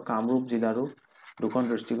আমি চাও কামৰূপ জিলাৰো দুখন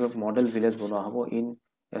ডিস্ট্ৰিক্টক মডেল ভিলেজ বনোৱা হ'ব in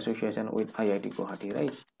association with IIT Guwahati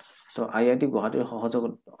right তো IIT গুৱাহাটীৰ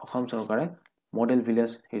সহযোগত অসম চৰকাৰে মডেল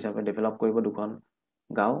ভিলেজ হিচাপে ডেভেলপ কৰিব দুখন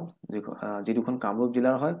গাঁও যি দুখন কামৰূপ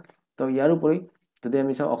জিলাৰ হয় তো ইয়াৰ উপৰি যদি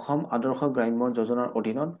আমি চাও অসম আদৰ্শ গ্ৰাম্য যোজনাৰ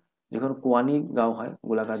অধীনত যিখন কোৱানি গাঁও হয়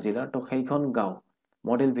গোলাঘাট জিলাৰ তো সেইখন গাঁও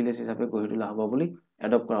মডেল ভিলেজ হিচাপে গঢ়ি তোলা হ'ব বুলি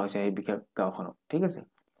এডপ্ট কৰা হৈছে এই বিশেষ গাঁওখনক ঠিক আছে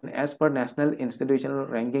as per national institutional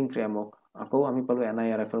ranking framework আকৌ আমি পালো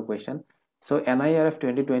NIRF ৰ কোৱেশ্চন সো NIRF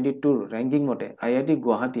 2022 ranking মতে IIT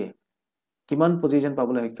গুৱাহাটীয়ে কিমান পজিশন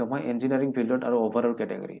পাবলৈ সক্ষম হয় ইঞ্জিনিয়াৰিং ফিল্ডত আৰু ওভাৰঅল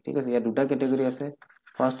ক্যাটাগৰী ঠিক আছে ইয়াৰ দুটা ক্যাটাগৰী আছে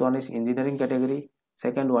first one is engineering category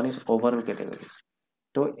second one is overall category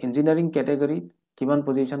তো ইঞ্জিনিয়াৰিং ক্যাটাগৰী কিমান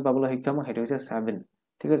পজিশন পাবলৈ সক্ষম হয় হেতু হৈছে 7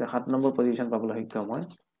 ঠিক আছে 7 নম্বৰ পজিশন পাবলৈ সক্ষম হয়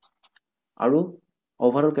আৰু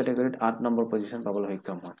ওভাৰঅল ক্যাটাগৰীত 8 নম্বৰ পজিশন পাবলৈ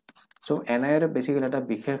সক্ষম হয় সো NIRF বেসিক্যালি এটা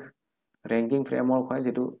বিশেষ ৰেংকিং ফ্ৰেমৱৰ্ক হয়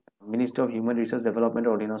যেটো মিনিষ্ট্ৰি অফ হিউম্যান ৰিসোৰ্স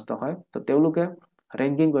ডেভেলপমেন্টৰ অধীনস্থ হয় তো তেওঁলোকে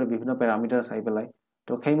ৰেংকিং কৰে বিভিন্ন প্যাৰামিটাৰ চাই পেলাই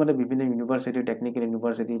তো সেইমতে বিভিন্ন ইউনিভাৰ্সিটি টেকনিক্যাল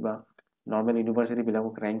ইউনিভাৰ্সিটি বা নৰ্মেল ইউনিভাৰ্সিটি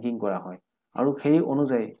বিলাকক ৰেংকিং কৰা হয় আৰু সেই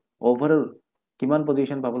অনুযায়ী ওভাৰঅল কিমান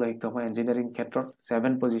পজিশন পাবলৈ সক্ষম হয় ইঞ্জিনিয়াৰিং ক্ষেত্ৰত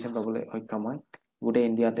 7 পজিশন পাবলৈ সক্ষম হয় গোটেই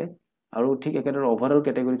ইণ্ডিয়াতে আৰু ঠিক একেদৰে ওভাৰঅল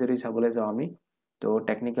ক্যাটাগৰী যদি চাবলৈ যাওঁ আমি তো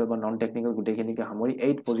টেকনিক্যাল বা নন টেকনিক্যাল গোটেইখিনিকে সামৰি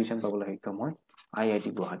 8 পজিশন পাবলৈ সক্ষম হয় IIT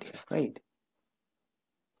Guwahati right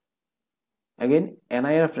Again,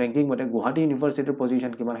 NIRF ranking মতে গুৱাহাটী ইউনিভাৰ্সিটিৰ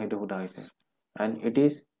পজিশন কিমান হেতু হোটা হৈছে and it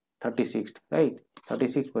is 36th right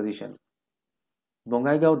 36th position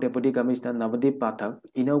Bongaigaon Deputy Commissioner Navdeep Pathak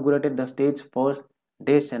inaugurated the state's first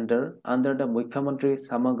day center under the Mukhyamantri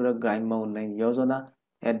Samagra Gramya Unnayan Yojana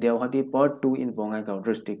at Dewhati Part 2 in Bongaigaon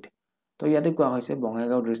district তো ইয়াতে কোৱা হৈছে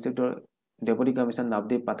Bongaigaon ডিস্ট্ৰিক্টৰ deputy commissioner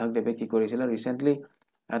Navdeep পাঠক দেৱে কি কৰিছিল recently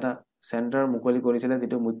এটা centre মুকলি কৰিছিল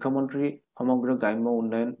যেটো মুখ্যমন্ত্ৰী সমগ্ৰ গ্ৰাম্য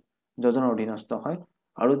উন্নয়ন যোজনাৰ অধীনস্থ হয়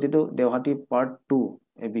আৰু যেটো দেওহাটি পাৰ্ট 2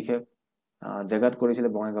 এই বিশেষ জাগাত কৰিছিল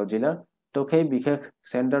বঙাইগাঁও জিলাৰ তো সেই বিশেষ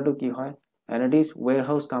সেন্টাৰটো কি হয় and it is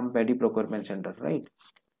warehouse cum paddy procurement center right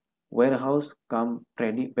warehouse cum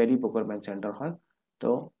paddy procurement center হয়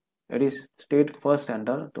তো it is state first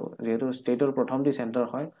center তো যেহেতু স্টেটৰ প্ৰথমটি সেন্টাৰ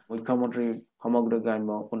হয় মুখ্যমন্ত্ৰী সমগ্ৰ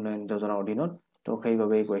গ্ৰাম্য উন্নয়ন যোজনাৰ অধীনত তো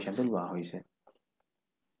সেইভাবে এই কোৱেশ্চনটো লোৱা হৈছে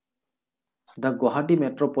The Guwahati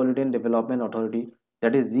Metropolitan Development Authority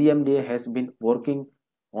that is GMDA has been working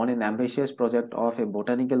on an ambitious project of a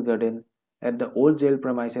botanical garden at the old jail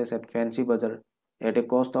premises at Fancy Bazaar at a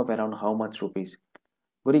cost of around how much rupees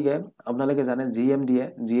গৰিকে আপোনালোকে জানে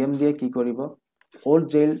GMDA কি কৰিব old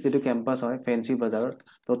jail যেটো campus হয় fancy বাজাৰ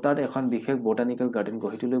তো তাত এখন বিশেষ বটানিক্যাল গাৰ্ডেন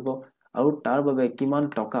গঢ়ি তুলিব আৰু তাৰ বাবে কিমান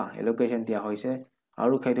টকা এলোকেশন দিয়া হৈছে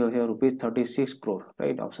আৰু খাইতে হৈছে rupees 36 crore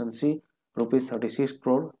right option C rupees 36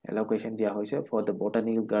 crore allocation dia hoise for the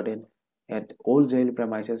botanical garden at old jail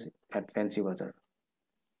premises at Fancy Bazaar.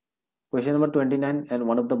 Question number 29 and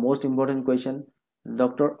one of the most important question.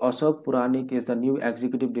 Dr. Ashok Puranik is the new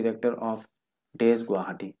executive director of DAS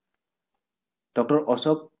Guwahati. Dr.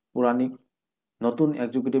 Ashok Puranik নতুন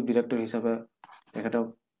executive director হিসাবে তেখেতক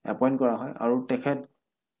appoint কৰা হয় আৰু তেখেত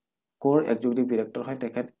core executive director হয়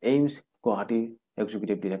তেখেত AIMS Guwahati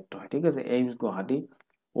executive director হয় ঠিক আছে AIMS Guwahati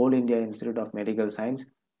All India Institute of Medical Science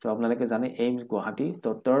তো আপোনালোকে জানে AIMS গুৱাহাটী তো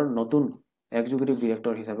তাৰ নতুন এক্সিকিউটিভ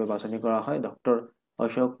ডিৰেক্টৰ হিচাপে বাছনি কৰা হয় doctor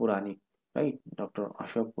Ashok পুৰাণিক right doctor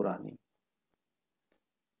Ashok পুৰাণিক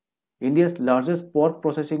India's largest pork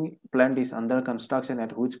processing plant is under construction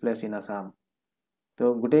at which place in Assam? তো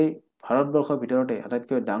গোটেই ভাৰতবৰ্ষৰ ভিতৰতে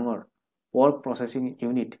আটাইতকৈ ডাঙৰ পৰ্ক প্ৰসেছিং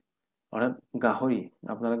ইউনিট অৰ্থাৎ গাহৰি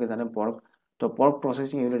আপোনালোকে জানে পৰ্ক তো পৰ্ক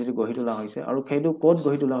প্ৰসেছিং ইউনিট গঢ়ি তোলা হৈছে আৰু সেইটো ক'ত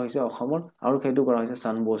গঢ়ি তোলা হৈছে অসমৰ আৰু সেইটো কৰা হৈছে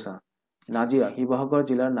চানবোছা নাজিৰা শিৱসাগৰ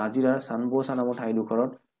জিলাৰ নাজিৰাৰ চানবোছা নামৰ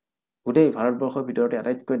ঠাইডোখৰত গোটেই ভাৰতবৰ্ষৰ ভিতৰতে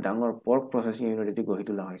আটাইতকৈ ডাঙৰ পৰ্ক প্ৰসেছিং ইউনিট গঢ়ি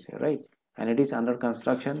তোলা হৈছে right and it is under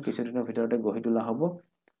construction কিছুদিনৰ ভিতৰতে গঢ়ি তোলা হ'ব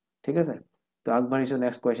ঠিক আছে তো আগবাঢ়িছোঁ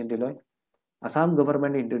নেক্সট কুৱেশ্যনটি লৈ Assam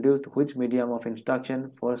government introduced which medium of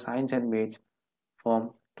instruction for science and maths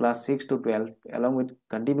from class 6 to 12 along with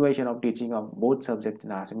continuation of teaching of both subjects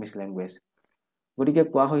in Assamese language. গতিকে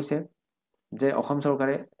কোৱা হৈছে যে অসম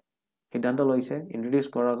চৰকাৰে সিদ্ধান্ত লৈছে ইন্ট্ৰোডিউস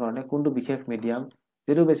কৰাৰ কাৰণে কোনটো বিশেষ মিডিয়াম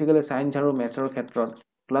যেটো বেসিক্যালি সায়েন্স আৰু ম্যাথছৰ ক্ষেত্ৰত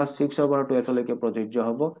ক্লাস 6 পৰা 12 লৈকে প্ৰযোজ্য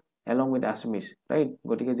হ'ব along with Assamese right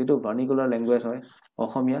গতিকে যেটো ভাৰ্নিকুলাৰ ল্যাঙ্গুৱেজ হয়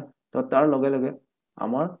অসমীয়া তো তাৰ লগে লগে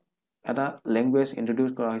আমাৰ এটা ল্যাঙ্গুৱেজ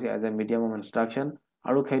ইন্ট্ৰোডিউস কৰা হৈছে as a medium of instruction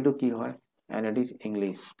আৰু সেইটো কি হয় and it is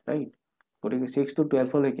English right গতিকে 6 to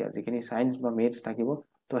 12 লৈকে যিখিনি সায়েন্স বা ম্যাথছ থাকিব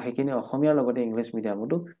তো সেইখিনি অসমীয়াৰ লগতে ইংলিছ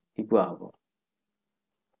মিডিয়ামতো শিকোৱা হ'ব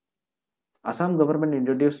Assam government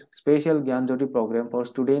introduced special Gyan Jyoti program for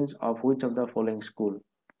students of which of the following school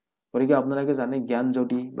গতিকে আপোনালোকে জানে জ্ঞান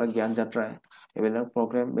জ্যোতি বা জ্ঞান যাত্ৰা এবিলাক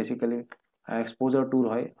প্ৰগ্ৰাম বেসিক্যালি এক্সপোজাৰ টুৰ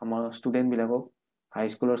হয় আমাৰ ষ্টুডেন্ট বিলাকক হাই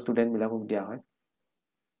স্কুলৰ ষ্টুডেন্ট বিলাকক দিয়া হয়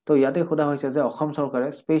তো ইয়াতে খোদা হৈছে যে অসম চৰকাৰে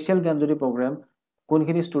স্পেশাল জ্ঞান জ্যোতি প্ৰগ্ৰাম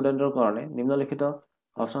কোনখিনি ষ্টুডেন্টৰ কাৰণে নিম্নলিখিত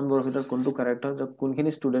অপশনবোৰ ভিতৰত কোনটো কাৰেক্ট হয় যে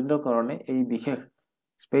কোনখিনি ষ্টুডেন্টৰ কাৰণে এই বিশেষ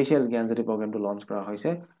স্পেশাল জ্ঞান জ্যোতি প্ৰগ্ৰামটো লঞ্চ কৰা হৈছে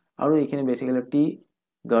আৰু এইখিনি বেসিক্যালি টি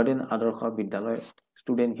গাৰ্ডেন আদৰ্শ বিদ্যালয়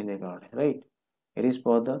ষ্টুডেন্ট খিনিৰ কাৰণে right it is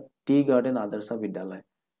for the tea garden আদৰ্শ বিদ্যালয়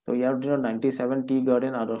তো ইয়াৰ দিনৰ 97 টি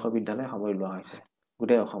গাৰ্ডেন আদৰ্শ বিদ্যালয় সামৰি লোৱা হৈছে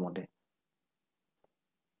গোটেই অসমতে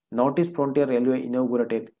north east frontier railway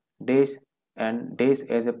ইনঅগুৰেটেড days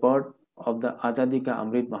as a part of the Azadi Ka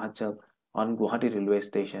Amrit Mahotsav on Guwahati Railway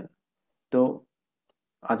Station. তো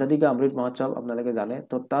Azadi Ka Amrit Mahotsav আপোনালোকে জানে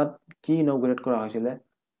তো তাত কি ইনঅগুৰেট কৰা হৈছিল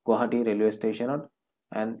গুৱাহাটী ৰেলৱে ষ্টেচনত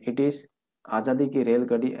and it is Azadi Ki Rail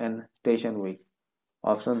Gadi and Station Week.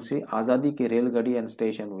 Option C Azadi Ki Rail Gadi and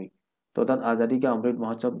Station Week. তো তাত Azadi Ka Amrit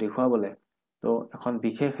Mahotsav দেখুৱাবলে তো এখন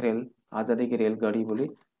বিশেষ rail Azadi Ki Rail Gadi বুলি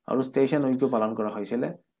আৰু ষ্টেচন উইকো পালন কৰা হৈছিল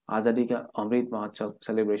Azadi Ka Amrit Mahotsav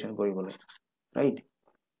celebration koribole right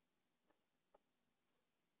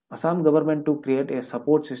Assam government to create a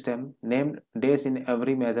support system named days in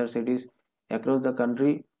every major cities across the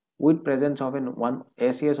country with presence of one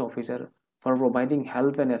ACS officer for providing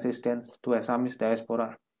help and assistance to Assamese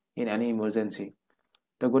diaspora in any emergency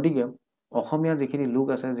to godige অসমীয়া যিখিনি লোক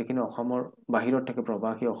আছে যিখিনি অসমৰ বাহিৰত থাকে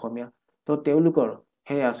প্ৰবাসী অসমীয়া তো তেওঁলোকৰ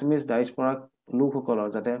হে Assamese diaspora লোকসকলৰ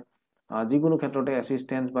যাতে যিকোনো ক্ষেত্ৰতে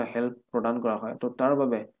অ্যাসিস্ট্যান্স বা হেল্প প্ৰদান কৰা হয় তো তাৰ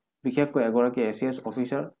বাবে বিশেষকৈ এগৰাকী এসিএস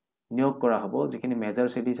অফিচাৰ নিয়োগ কৰা হ'ব যিখিনি মেজৰ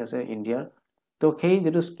সিটিজ আছে ইণ্ডিয়াৰ তো সেই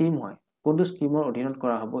যেটো স্কিম হয় কোনটো স্কিমৰ অধীনত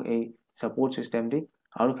কৰা হ'ব এই সাপোৰ্ট সিস্টেমটি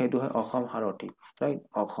আৰু সেইটো হয় Assam হাৰতি right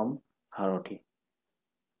Assam হাৰতি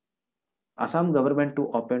Assam government to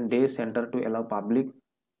open day center to allow public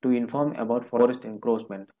to inform about forest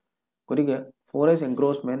encroachment গতিকে ফৰেষ্ট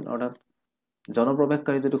এনক্ৰোচমেন্ট অৰ্থাৎ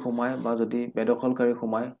জনপ্ৰৱেশকাৰী যদি সোমায় বা যদি বেদখলকাৰী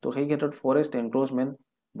সোমায় তো সেই ক্ষেত্ৰত ফৰেষ্ট এনক্ৰোচমেন্ট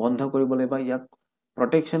বন্ধ কৰিবলৈ বা ইয়াক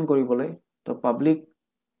প্ৰটেকচন কৰিবলৈ তো পাব্লিক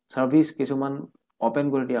সাৰ্ভিস কিছুমান ওপেন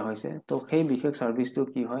কৰি দিয়া হৈছে তো সেই বিশেষ সাৰ্ভিসটো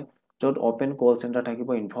কি হয় যত ওপেন কল সেন্টাৰ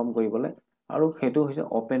থাকিব ইনফৰ্ম কৰিবলৈ আৰু সেইটো হৈছে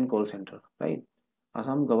open call centre right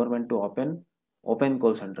Assam government to open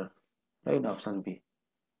call center right option B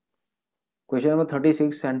question number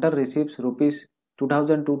 36 center receives rupees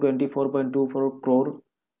 2224.24 crore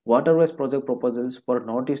waterways project proposals for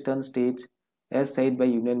northeastern states as said by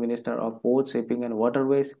Union Minister of Ports, Shipping and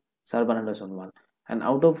Waterways Sarbananda Sonowal and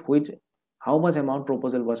out of which how much amount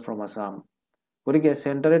proposal was from Assam গতিকে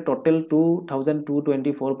সেন্টারে total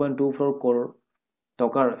 2224.24 crore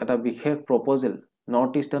টকাৰ এটা বিশেষ প্ৰপোজাল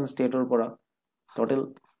north eastern ষ্টেটৰ পৰা total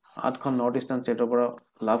 8খন north eastern ষ্টেটৰ পৰা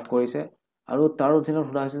লাভ কৰিছে আৰু তাৰ অধীনত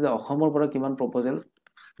হোৱা হৈছে যে অসমৰ পৰা কিমান প্ৰপোজাল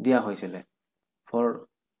দিয়া হৈছিল ফৰ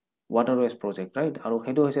waterways project right আৰু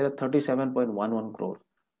সেইটো হৈছে 37.11 crore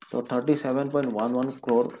so 37.11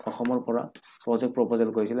 crore অসমৰ পৰা project proposal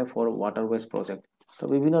কৰিছিল for waterways project তো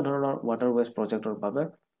বিভিন্ন ধৰণৰ waterways projectৰ বাবে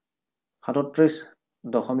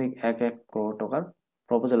 37.11 crore টকাৰ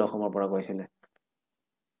proposal অসমৰ পৰা গৈছিল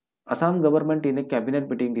Assam government in a cabinet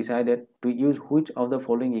meeting decided to use which of the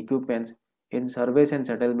following equipments in surveys and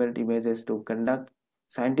settlement images to conduct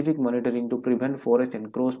scientific monitoring to prevent forest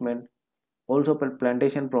encroachment also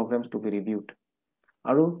plantation programs to be reviewed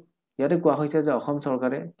আৰু ইয়াতে কোৱা হৈছে যে অসম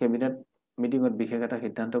চৰকাৰে cabinet মিটিংত বিশেষ এটা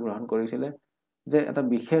সিদ্ধান্ত গ্ৰহণ কৰিছিল যে এটা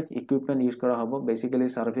বিশেষ ইকুইপমেন্ট ইউজ কৰা হ'ব বেসিক্যালি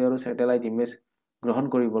সাৰ্ভে আৰু স্যাটেলাইট ইমেজ গ্ৰহণ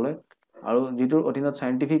কৰিবলৈ আৰু যিটোৰ অধীনত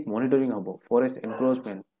সাইন্টিফিক মনিটৰিং হ'ব ফৰেষ্ট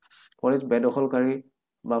এনক্ৰোচমেন্ট ফৰেষ্ট বেদখলকাৰী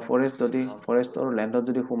বা ফৰেষ্ট যদি ফৰেষ্টৰ ল্যান্ডত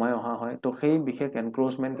যদি সোমাই অহা হয় তো সেই বিশেষ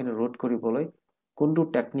এনক্ৰোচমেন্ট খিনি ৰোধ কৰিবলৈ কোনটো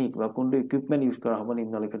টেকনিক বা কোনটো ইকুইপমেন্ট ইউজ কৰা হ'ব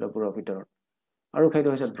নিম্নলিখিতবোৰৰ ভিতৰত আৰু সেইটো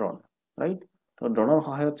হৈছে ড্ৰোন ৰাইট তো ড্ৰোনৰ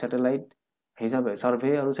সহায়ত স্যাটেলাইট হিচাপে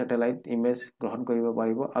সাৰ্ভে আৰু স্যাটেলাইট ইমেজ গ্ৰহণ কৰিব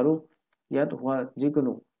পাৰিব আৰু ইয়াত হোৱা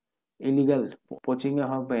যিকোনো ইলিগাল পোচিং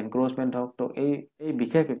হওক বা এনক্ৰোচমেন্ট হওক তো এই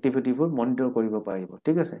বিশেষ এক্টিভিটিবোৰ মনিটৰ কৰিব পাৰিব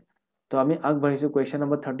ঠিক আছে তো আমি আগবাঢ়িছো কোৱেশ্চন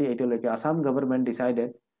নম্বৰ 38 লৈকে Assam government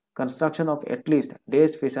decided construction of at least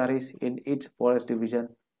days fisheries in its forest division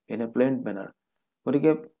in a planned manner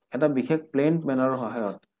গতিকে এটা বিশেষ প্লেন্ড মেনাৰৰ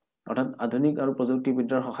সহায়ত অৰ্থাৎ আধুনিক আৰু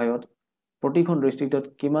প্ৰযুক্তিবিদ্যাৰ সহায়ত প্ৰতিখন ডিস্ট্ৰিক্টত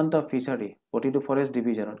কিমানটা ফিচাৰী প্ৰতিটো ফৰেষ্ট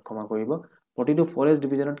ডিভিজনত ক্ষমা কৰিব প্ৰতিটো ফৰেষ্ট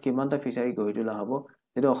ডিভিজনত কিমানটা ফিচাৰী গঢ়ি তোলা হ'ব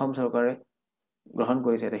যেটো অসম চৰকাৰে গ্ৰহণ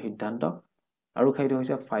কৰিছে এটা সিদ্ধান্ত আৰু সেইটো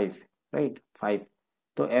হৈছে 5 ৰাইট 5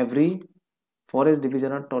 তো এভৰি ফৰেষ্ট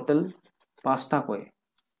ডিভিজনৰ টোটাল 5টা কৈ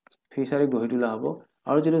ফিচাৰী গঢ়ি তোলা হ'ব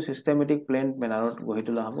আৰু যেটো সিস্টেমেটিক প্লেন্ড মেনাৰত গঢ়ি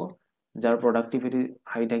তোলা হ'ব যাৰ প্ৰডাক্টিভিটি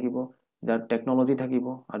হাই থাকিব যাৰ টেকনলজি থাকিব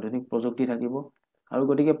আধুনিক প্ৰযুক্তি থাকিব আৰু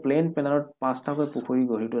গতিকে প্লেন্ড মেনাৰত 5টা কৈ পুখুৰী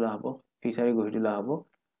গঢ়ি তোলা হ'ব ফিচাৰী গঢ়ি তোলা হ'ব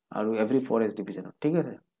আৰু এভৰি ফৰেষ্ট ডিভিজনত ঠিক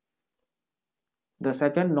আছে The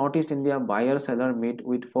second Northeast India buyer-seller meet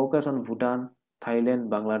with focus on Bhutan, Thailand,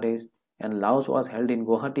 Bangladesh, and Laos was held in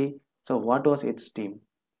Guwahati. So, what was its theme?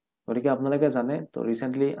 গতিকে আপোনালোকে জানে তো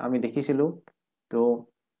ৰিসেন্টলি আমি দেখিছিলো তো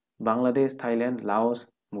বাংলাদেশ থাইল্যান্ড লাওস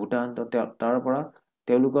ভুটান তো তাৰ পৰা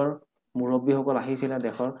তেওঁলোকৰ মুৰব্বীসকল আহিছিল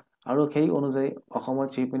দেশৰ আৰু সেই অনুযায়ী অসমৰ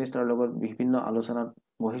চিফ মিনিষ্টাৰৰ লগত বিভিন্ন আলোচনাত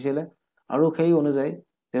বহিছিলে আৰু সেই অনুযায়ী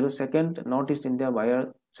যেটো second north east India বায়াৰ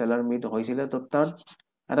সেলাৰ meat হৈছিল তো তাৰ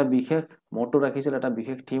এটা বিশেষ মটো ৰাখিছিল এটা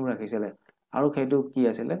বিশেষ থিম ৰাখিছিল আৰু সেইটো কি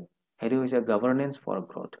আছিল হেৰি হৈছে governance for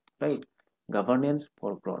growth right governance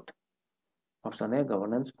for growth option A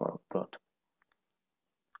governance for growth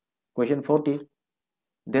Question 40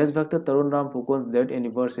 Deshbhakti Tarun Ram Fukon's death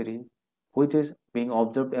anniversary which is being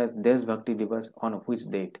observed as Deshbhakti Divas on which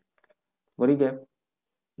date গৰিকে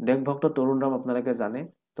দেশভক্ত তৰুণ ৰাম আপোনালোকে জানে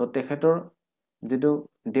তো তেখেতৰ যেটো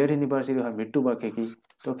ডেথ এনিভাৰ্সাৰী হয় মৃত্যু বাৰ্ষিকী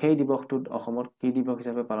তো সেই দিৱসটোত অসমত কি দিৱস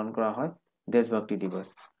হিচাপে পালন কৰা হয় দেশভক্তি দিৱস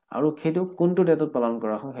আৰু সেইটো কোনটো ডেটত পালন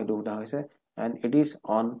কৰা হয় সেইটো উঠা হৈছে and it is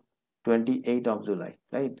on 28th of July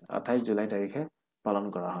right 28 July তাৰিখে পালন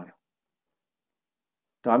কৰা হয়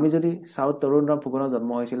তো আমি যদি সাউথ তৰুণ ৰাম ফুকনৰ জন্ম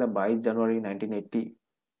হৈছিল 22 জানুৱাৰী 1980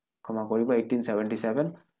 ক্ষমা কৰিব 1877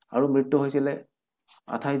 আৰু মৃত্যু হৈছিল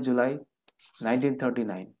 28 জুলাই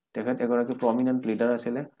 1939 তেখেত এগৰাকী প্ৰমিনেন্ট লিডাৰ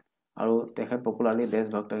আছিল আৰু তেখেত পপুলাৰলি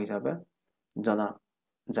দেশভক্ত হিচাপে জনা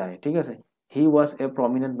যায় ঠিক আছে হি ওয়াজ এ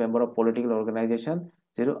প্ৰমিনেন্ট মেম্বাৰ অফ পলিটিক্যাল অৰ্গানাইজেশ্যন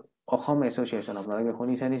যেটো অসম এছ'চিয়েশ্যন আপোনালোকে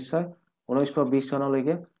শুনিছে নিশ্চয় 1920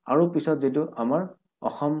 চনলৈকে আৰু পিছত যেটো আমাৰ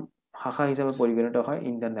অসম শাখা হিচাপে পৰিগণিত হয়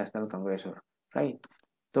ইণ্ডিয়ান নেশ্যনেল কংগ্ৰেছৰ ৰাইট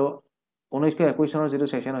তো 1921 চনৰ যেটো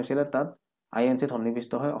সেশন হৈছিল তাত আইএনসি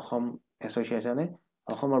সন্নিবিষ্ট হয় অসম এছ'চিয়েশ্যনে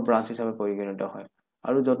অসমৰ ব্ৰাঞ্চ হিচাপে পৰিগণিত হয়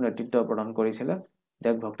আৰু যত নেতৃত্ব প্ৰদান কৰিছিল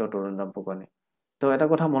দেশভক্ত তৰুণ ৰাম ফুকনে তো এটা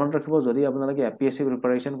কথা মনত ৰাখিব যদি আপোনালোকে এপিএসসি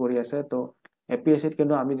প্ৰিপাৰেচন কৰি আছে তো এপিএসসিত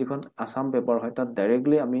কিন্তু আমি যিখন আসাম পেপাৰ হয় তাত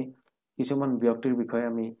ডাইৰেক্টলি আমি কিছুমান ব্যক্তিৰ বিষয়ে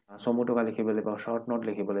আমি সমুটকা লিখিবলৈ পাওঁ শৰ্ট নোট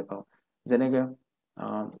লিখিবলৈ পাওঁ যেনেকৈ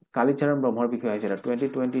কালিচৰণ ব্ৰহ্মৰ বিষয়ে আহিছিল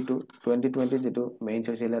 2020 যেটো মেইনছ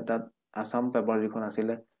হৈছিল তাত আসাম পেপাৰ যিখন আছিল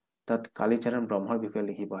তাত কালিচৰণ ব্ৰহ্মৰ বিষয়ে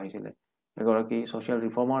লিখিব আহিছিল এগৰাকী সোশ্যাল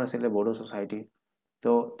ৰিফৰ্মাৰ আছিল বড়ো সোসাইটি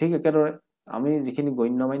তো ঠিক একেদৰে আমি যিখিনি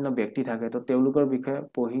গণ্যমান্য ব্যক্তি থাকে তো তেওঁলোকৰ বিষয়ে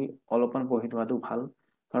পঢ়ি অলপমান পঢ়ি থোৱাটো ভাল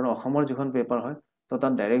কাৰণ অসমৰ যিখন পেপাৰ হয় তো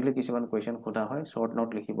তাত ডাইৰেক্টলি কিছুমান কোৱেশ্চন সোধা হয় শৰ্ট নোট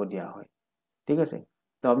লিখিব দিয়া হয় ঠিক আছে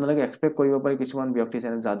তো আপোনালোকে এক্সপেক্ট কৰিব পাৰি কিছুমান ব্যক্তি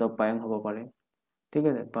যেনে যাদৱ পায়ং হ'ব পাৰে ঠিক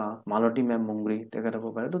আছে বা মালতী মেম মুংগ্ৰী তেখেত হ'ব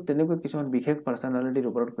পাৰে তো তেনেকৈ কিছুমান বিশেষ পাৰ্সোনালিটিৰ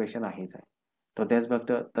ওপৰত কোৱেশ্চন আহি যায় তো দেশভক্ত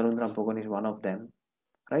তৰুণ Ram Phukan is one of them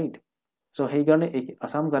right so সেইকাৰণে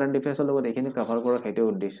আসাম কাৰেণ্ট এফেয়াৰ্ছৰ লগত এইখিনি কভাৰ কৰাৰ সেইটো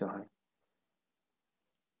উদ্দেশ্য হয়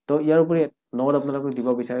তো ইয়াৰ উপৰি নোট আপোনালোকক দিব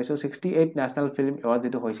বিচাৰিছো 68 নেশ্যনেল ফিল্ম এৱাৰ্ড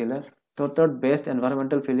যেটো হৈছিল তো তাত বেষ্ট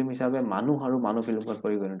এনভাইৰনমেন্টাল ফিল্ম হিচাপে মানুহ আৰু মানুহ ফিল্মত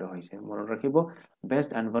পৰিগণিত হৈছে মনত ৰাখিব বেষ্ট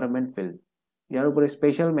এনভাইৰনমেন্ট ফিল্ম ইয়াৰ উপৰি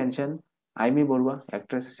স্পেশাল মেনশন আইমি বৰুৱা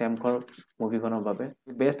এক্ট্ৰেছ শ্যামখৰ মুভিখনৰ বাবে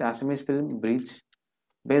best Assamese film bridge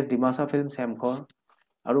best Dimasa film শ্যামখৰ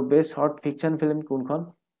আৰু বেষ্ট শৰ্ট ফিকশন ফিল্ম কোনখন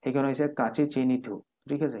সেইখন হৈছে কাচি চিনি থু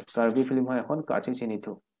ঠিক আছে কাৰ্বি ফিল্ম হয় এখন কাচি চিনি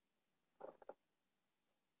থু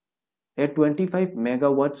A 25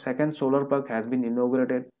 megawatt second solar park has been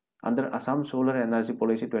inaugurated under Assam Solar Energy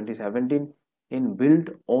Policy 2017 in build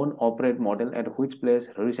own operate model at which place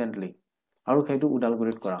recently আৰু সেইটো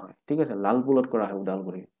উদালগুৰিত কৰা হয় ঠিক আছে লালপুৰত কৰা হয়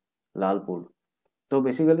উদালগুৰি লালপুৰ তো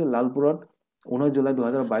বেসিক্যালি লালপুৰত 19 জুলাই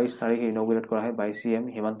 2022 তাৰিখে ইনঅগ্ৰেট কৰা হয় বাই সিএম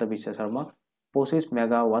হিমন্ত বিশ্ব শৰ্মা 25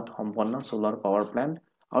 মেগাৱাট সম্পন্ন সোলাৰ পাৱাৰ প্লান্ট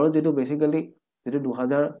আৰু যেটো বেসিক্যালি যেটো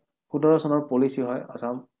 2017 চনৰ পলিচি হয়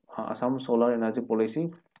Assam solar energy policy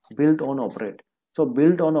build on operate so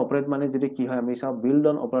build on operate মানে যেটো কি হয় আমি চাও বিল্ড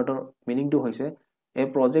অন অপাৰেটৰ মিনিংটো হৈছে a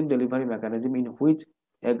project delivery mechanism in which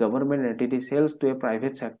a government entity sells to a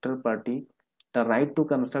private sector party the right to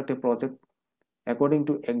construct a project according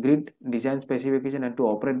to agreed design specification and to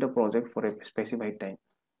operate the project for a specified time.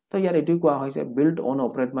 So ইয়াৰ এটো কোৱা হৈছে build on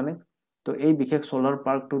operate মানে তো এই বিশেষ solar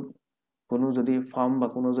পাৰ্কটো কোনো যদি farm বা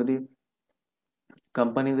কোনো যদি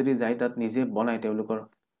কোম্পানী যদি যায় তাত নিজে বনায় তেওঁলোকৰ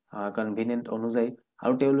কনভিনিয়েন্ট অনুযায়ী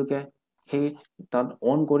আৰু তেওঁলোকে সেই তাত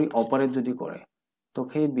অন কৰি অপাৰেট যদি কৰে তো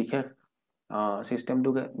সেই বিশেষ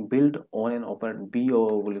সিস্টেমটোকে build on and operate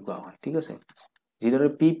BOO বুলি কোৱা হয় ঠিক আছে যিদৰে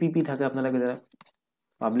PPP থাকে আপোনালোকে জানে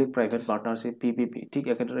পাব্লিক প্ৰাইভেট পাৰ্টনাৰশ্বিপ PPP ঠিক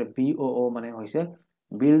একেদৰে BOO মানে হৈছে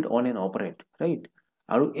build on and operate right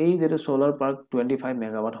আৰু এই যেটো সোলাৰ পাৰ্ক 25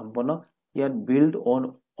 মেগাৱাট সম্পন্ন ইয়াত বিল্ড অন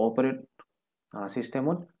অপাৰেট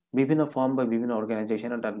সিস্টেমত বিভিন্ন ফাৰ্ম বা বিভিন্ন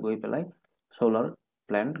অৰ্গানাইজেশন তাত গৈ পেলাই সোলাৰ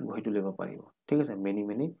প্ল্যান্ট গঢ়ি তুলিব পাৰিব ঠিক আছে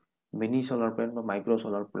মিনি সোলাৰ প্ল্যান্ট বা মাইক্ৰো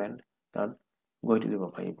সোলাৰ প্ল্যান্ট তাত গঢ়ি তুলিব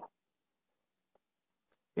পাৰিব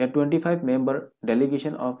A 25-member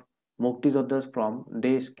delegation of Mukti Yoddhas from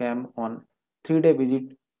Desh came on 3-day visit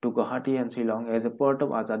to Guwahati and Shillong as a part of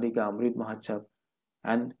Azadi Ka Amrit Mahotsav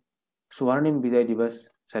and Swarnim Vijay Divas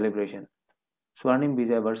celebration. Swarnim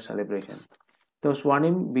Vijay Vars celebration. So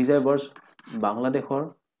Swarnim Vijay Vars Bangladeshor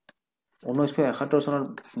 1971 চনত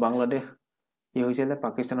বাংলাদেশ কি হৈছিল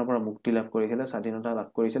পাকিস্তানৰ পৰা মুক্তি লাভ কৰিছিল স্বাধীনতা লাভ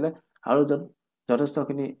কৰিছিল আৰু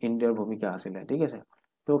যথেষ্টখিনি ইণ্ডিয়াৰ ভূমিকা আছিল ঠিক আছে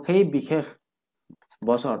তো সেই বিশেষ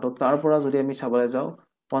বছৰ তো তাৰ পৰা যদি আমি চাবলৈ যাও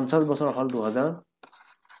 50 বছৰ হল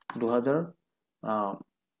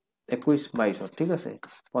 2021-22 ঠিক আছে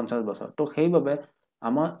 50 বছৰ তো সেইভাবে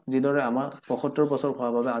আমাৰ যিদৰে আমাৰ 75 বছৰ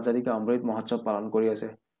হোৱাৰ বাবে আজাদী কা অমৃত মহোৎসৱ পালন কৰি আছে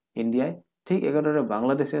ইণ্ডিয়াই ঠিক একেদৰে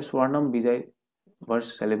বাংলাদেশে স্বৰ্ণম বিজয় বৰ্ষ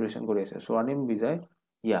সেলিব্ৰেশন কৰি আছে স্বৰ্ণিম বিজয়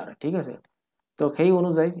ইয়াৰ ঠিক আছে তো সেই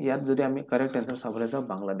অনুযায়ী ইয়াত যদি আমি কারেক্ট আনসার চাবলৈ যাও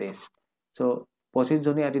বাংলাদেশ সো 25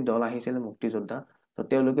 জনী আদি দল আহিছিল মুক্তি যোদ্ধা তো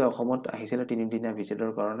তেওঁলোকে অসমত আহিছিল 3 দিনীয়া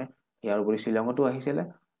ভিজিটৰ কাৰণে ইয়াৰ উপৰি শ্ৰীলংকাতো আহিছিল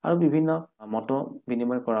আৰু বিভিন্ন মত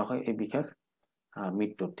বিনিময় কৰা হয় এই বিশেষ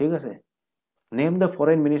মিটটো ঠিক আছে Name the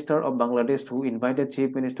foreign minister of Bangladesh who invited chief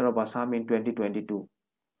minister of Assam in 2022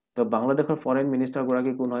 তো বাংলাদেশৰ ফৰেন মিনিষ্টাৰ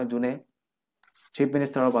গৰাকী কোন হয় যোনে চিফ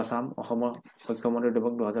মিনিষ্টাৰ অফ আসাম অসমৰ মুখ্যমন্ত্ৰী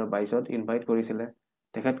দেৱক 2022 ত ইনভাইট কৰিছিল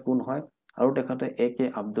তেখেত কোন হয় আৰু তেখেতে AK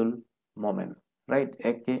Abdul Momen right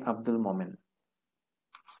AK Abdul Momen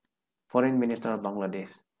foreign minister of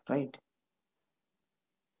Bangladesh right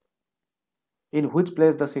in which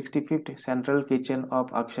place the 65th central kitchen of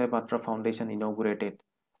Akshay Patra Foundation inaugurated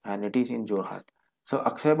and it is in Jorhat so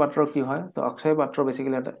Akshay Patra কি হয় তো Akshay Patra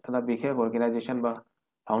basically এটা বিশেষ organisation বা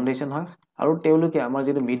foundation হয় আৰু তেওঁলোকে আমাৰ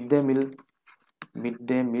যেটো মিড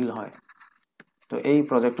ডে মিল হয় তো এই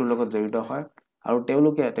প্ৰজেক্টৰ লগত জড়িত হয় আৰু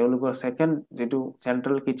তেওঁলোকৰ সেকেন্ড যেটো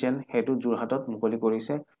সেন্ট্ৰেল কিচেন হেতু জোৰহাটত মুকলি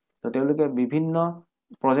কৰিছে তো তেওঁলোকে বিভিন্ন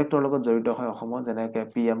প্ৰজেক্টৰ লগত জড়িত হয় অসমত যেনেকৈ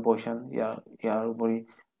PM পোষণ ইয়াৰ উপৰি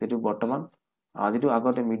যেটো বৰ্তমান যেটো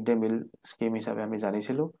আগতে মিড ডে মিল স্কিম হিচাপে আমি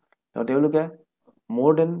জানিছিলো তো তেওঁলোকে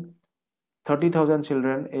more than 30,000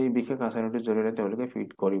 children এই বিশেষ আঁচনিটোৰ জৰিয়তে তেওঁলোকে ফিড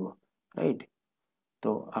কৰিব ৰাইট তো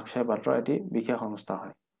অক্ষয় পাত্ৰ এটি বিশেষ সংস্থা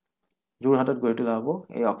হয় জোৰহাটত গৈ তোলা হ'ব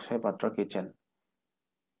এই অক্ষয় পাত্ৰ kitchen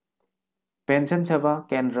Pension Seva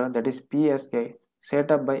Kendra that is PSK set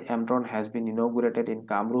up by Amtron has been inaugurated in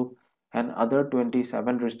Kamrup and other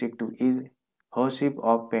 27 districts to ease hardship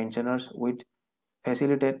of pensioners with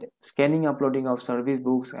facilitate scanning uploading of service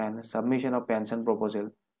books and submission of pension proposal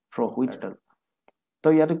for which তো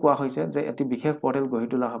ইয়াতে কোৱা হৈছে যে এটি বিশেষ portal গঢ়ি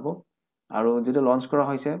তোলা হ'ব আৰু যেটো লঞ্চ কৰা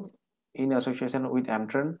হৈছে ইন এছ'চিয়েচন উইথ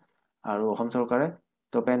এমট্ৰন আৰু অসম চৰকাৰে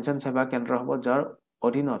তো পেঞ্চন সেৱা কেন্দ্ৰ হ'ব যাৰ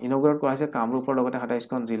অধীনত ইনগ্ৰেট কৰা হৈছে কামৰূপৰ লগতে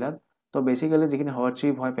 27খন জিলাত তো বেসিক্যালি যিখিনি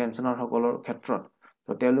হাৰ্ডশিপ হয় পেঞ্চনৰ সকলৰ ক্ষেত্ৰত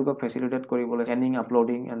তো তেওঁলোকক ফেচিলিটেট কৰিবলৈ scanning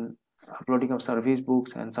uploading of service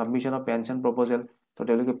books and submission of pension প্ৰপোজাল তো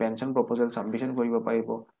তেওঁলোকে পেঞ্চন প্ৰপোজাল সাবমিশন কৰিব পাৰিব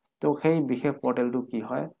তো সেই বিশেষ পৰ্টেলটো কি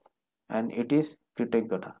হয় এন্ড ইট ইজ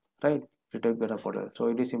কৃতজ্ঞতা ৰাইট কৃতজ্ঞতা portal so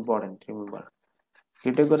it is important remember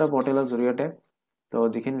কৃতজ্ঞতা পৰ্টেলৰ জৰিয়তে তো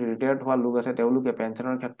যিখিনি ৰিটায়াৰ্ড হোৱা লোক আছে তেওঁলোকে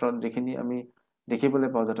পেঞ্চনৰ ক্ষেত্ৰত যিখিনি আমি দেখিবলৈ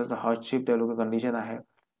পাওঁ যথেষ্ট হাৰ্ডশিপ তেওঁলোকৰ কন্ডিশন আহে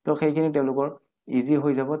তো সেইখিনি তেওঁলোকৰ ইজি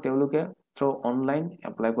হৈ যাব তেওঁলোকে থ্ৰু অনলাইন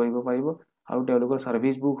এপ্লাই কৰিব পাৰিব আৰু তেওঁলোকৰ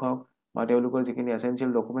সাৰ্ভিস বুক হওক বা তেওঁলোকৰ যিখিনি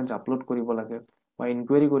এসেনশিয়াল ডকুমেন্টস আপলোড কৰিব লাগে বা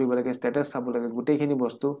ইনকুৱাৰি কৰিব লাগে ষ্টেটাস চাব লাগে গোটেইখিনি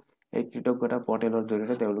বস্তু এই কৃতজ্ঞতা পৰ্টেলৰ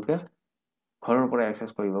জৰিয়তে তেওঁলোকে ঘৰৰ পৰা এক্সেছ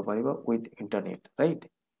কৰিব পাৰিব with internet right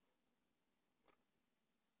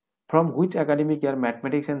From which academic year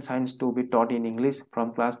mathematics and science to be taught in English from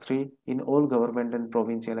class 3 in all government and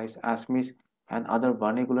provincialized ASMIS and other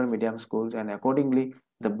vernacular medium schools and accordingly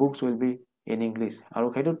the books will be in English আৰু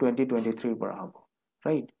সেইটো 2023 পৰা হ'ব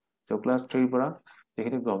right so class 3 পৰা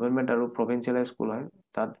যেখিনি government আৰু provincial school হয়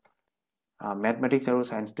তাত mathematics আৰু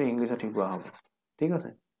science টো ইংলিশত শিকোৱা হ'ব ঠিক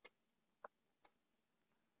আছে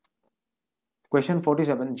Question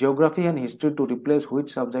 47 Geography and history to replace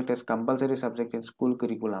which subject as compulsory subject in school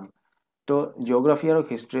curriculum তো geography আৰু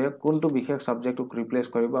history কোনটো বিশেষ সাবজেক্টক ৰিপ্লেস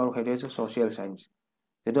কৰিব আৰু হেৰি আছে social science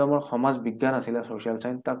যেটো আমাৰ সমাজ বিজ্ঞান আছিল social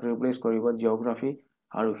science তাক ৰিপ্লেস কৰিব geography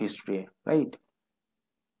আৰু history right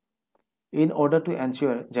In order to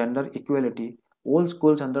ensure gender equality all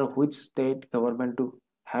schools under which state government to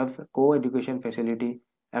have co-education facility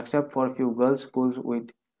except for few girls schools with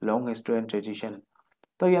long history and tradition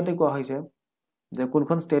তো ইয়াতে কোৱা হৈছে যে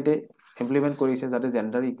কোনখন ষ্টেটে implement কৰিছে যাতে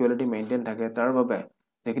জেন্ডাৰ ইকুৱেলিটি মেইনটেইন থাকে তাৰ বাবে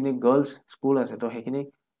যেখিনি গাৰ্লছ স্কুল আছে তো সেইখিনি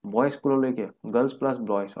বয় স্কুললৈকে গাৰ্লছ প্লাছ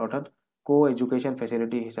বয়জ অৰ্থাৎ কো এডুকেশ্যন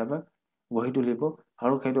ফেচিলিটি হিচাপে গঢ়ি তুলিব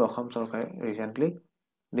আৰু সেইটো অসম চৰকাৰে ৰিসেন্টলি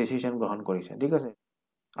ডিসিশন গ্ৰহণ কৰিছে ঠিক আছে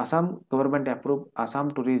Assam government approved Assam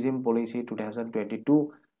tourism policy 2022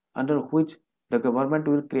 under which the government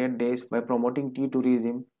will create days by promoting tea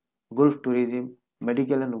tourism gulf tourism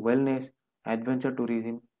medical and wellness adventure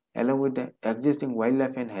tourism along with the existing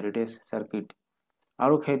wildlife and heritage circuit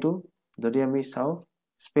আৰু খেটো যদি আমি চাও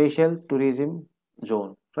special tourism জোন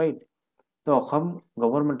right তো Assam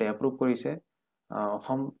গভৰ্ণমেণ্টে approve কৰিছে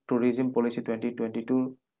Assam tourism policy 2022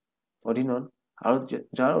 অধীনত আৰু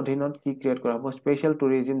যাৰ অধীনত কি ক্ৰিয়েট কৰা হ'ব স্পেশাল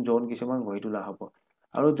টুৰিজম জোন কিছুমান গঢ়ি তোলা হ'ব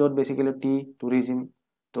আৰু য'ত বেসিক্যালি টি টুৰিজম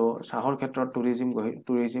তো চাহৰ ক্ষেত্ৰত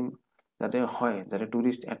টুৰিজম যাতে হয় যাতে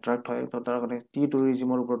টুৰিষ্ট এট্ৰাক্ট হয় তো তাৰ কাৰণে টি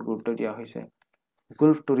টুৰিজমৰ ওপৰত গুৰুত্ব দিয়া হৈছে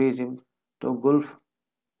Gulf tourism to Gulf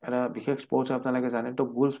এটা বিশেষ স্পৰ্টছ আপোনালোকে জানে তো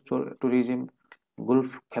Gulf tourism Gulf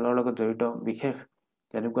খেলৰ লগত জড়িত বিশেষ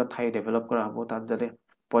তেনেকুৱা ঠাই ডেভেলপ কৰা হ'ব তাত যাতে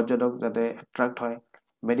পৰ্যটক যাতে এট্ৰাক্ট হয়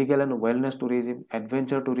medical and wellness tourism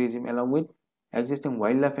adventure tourism along with existing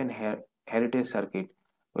wildlife and heritage circuit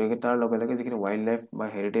গতিকে তাৰ লগে লগে যিখিনি wildlife বা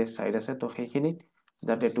heritage site আছে তো সেইখিনি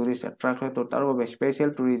যাতে টুৰিষ্ট এট্ৰাক্ট হয় তো তাৰ বাবে স্পেশাল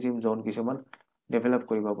টুৰিজম জোন কিছুমান ডেভেলপ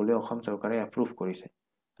কৰিব বুলি অসম চৰকাৰে এপ্ৰুভ কৰিছে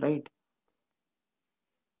right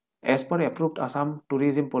As per approved Assam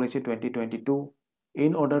Tourism Policy 2022,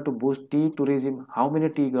 in order to boost tea tourism, how many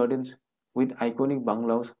tea gardens with iconic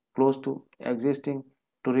bungalows close to existing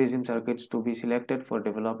tourism circuits to be selected for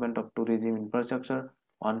development of tourism infrastructure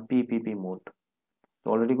on PPP mode?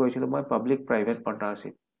 So already কৈছিলো মই public private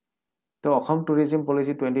partnership. তো Assam Tourism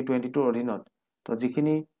Policy 2022 অধীনত তো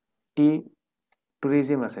যিখিনি T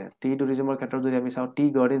tourism আছে T tourismৰ ক্ষেত্ৰত যদি আমি চাও টি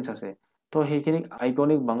gardens আছে তো সেইখিনি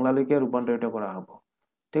আইকনিক বাংলালৈকে ৰূপান্তৰিত কৰা হ'ব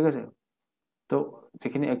ঠিক আছে তো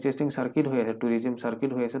যেখিনি এক্সিস্টিং সাৰ্কিট হৈ আছে টুৰিজম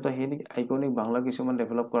সাৰ্কিট হৈ আছে তো হেনি আইকনিক বাংলা কিছুমান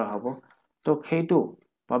ডেভেলপ কৰা হ'ব তো সেইটো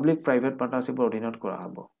পাবলিক প্ৰাইভেট পাৰ্টনাৰশ্বিপৰ অধীনত কৰা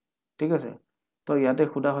হ'ব ঠিক আছে তো ইয়াতে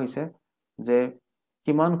খুদা হৈছে যে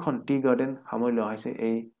কিমানখন টি গাৰ্ডেন সামৰি লোৱা হৈছে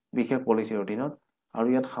এই বিশেষ পলিচিৰ অধীনত আৰু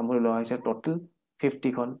ইয়াত সামৰি লোৱা হৈছে টোটাল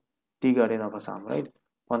 50 খন tea garden of Assam right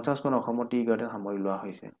 50 খন অসমৰ টি গাৰ্ডেন সামৰি লোৱা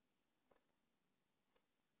হৈছে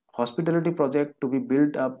Hospitality project to be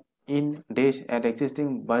built up in days at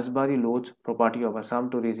existing Basbari Lodge property of Assam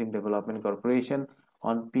Tourism Development Corporation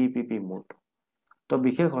on PPP mode. তো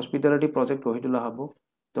বিশেষ hospitality project গঢ়ি তোলা হ'ব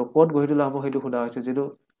তো ক'ত গঢ়ি তোলা হ'ব সেইটো খুদা হৈছে যেটো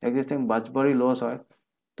existing Basbari Lodge হয়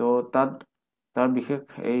তো তাত তাৰ বিশেষ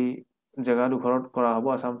এই জায়গা দুখৰত কৰা হ'ব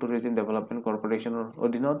Assam Tourism Development Corporation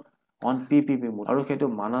অধীনত on PPP mode আৰু সেইটো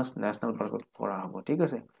মানস ন্যাশনাল পাৰ্কত কৰা হ'ব ঠিক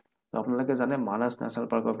আছে তো আপোনালোকে জানে মানস ন্যাশনাল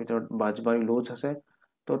পাৰ্কৰ ভিতৰত Basbari Lodge আছে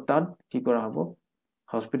তো তাত কি কৰা হ'ব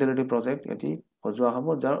হস্পিটেলিটি প্ৰজেক্ট এটি সজোৱা হ'ব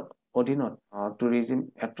যাৰ অধীনত টুৰিজম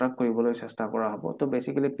এট্ৰাক্ট কৰিবলৈ চেষ্টা কৰা হ'ব তো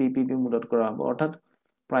বেসিক্যালি পিপিপি মোডত কৰা হ'ব অৰ্থাৎ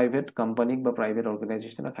প্ৰাইভেট কোম্পানী বা প্ৰাইভেট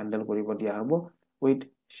অৰ্গানাইজেচনক হ্যান্ডেল কৰিব দিয়া হ'ব with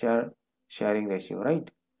sharing ratio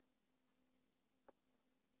right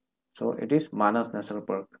so it is Manas National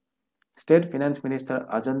Park State Finance Minister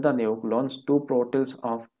Ajanta Neok launched 2 portals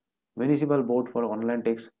of Municipal Board for online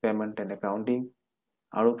tax payment and accounting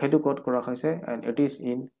আৰু খেটো code কৰা হৈছে and it is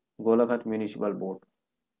in Golaghat Municipal Board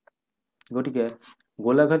গটিকে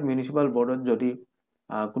Golaghat municipal বোর্ডত যদি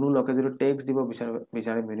কোনো লোকে যদি tax দিব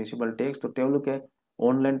বিচাৰে মিউনিসিপাল ট্যাক্স তো তেওঁলোকে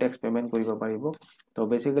অনলাইন ট্যাক্স পেমেন্ট কৰিব পাৰিব তো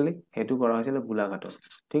বেসিক্যালি হেতু কৰা হৈছিল গোলাঘাটত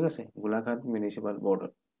ঠিক আছে গোলাঘাট মিউনিসিপাল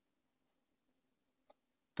বোৰ্ডত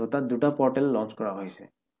তো তাত দুটা পোৰ্টাল লঞ্চ কৰা হৈছে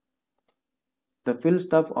The field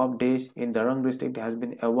staff of days in Darang district has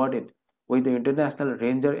been awarded with the International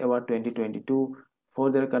Ranger Award 2022 for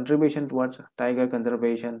their contribution towards tiger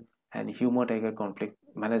conservation and human-tiger conflict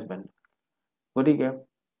management. গতিকে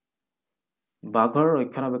বাঘৰ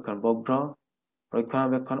ৰক্ষণাবেক্ষণ বগ্ৰ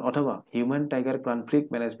ৰক্ষণাবেক্ষণ অথবা হিউম্যান টাইগাৰ কনফ্লিক্ট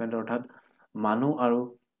ম্যানেজমেন্ট অৰ্থাৎ মানুহ আৰু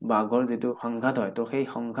বাঘৰ যেটো সংঘাত হয় তো সেই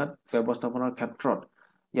সংঘাত ব্যৱস্থাপনাৰ ক্ষেত্ৰত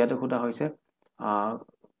ইয়াতে খুদা হৈছে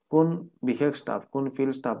কোন বিশেষ ষ্টাফ কোন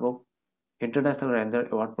ফিল্ড ষ্টাফক ইণ্টাৰনেশ্যনেল ৰেঞ্জাৰ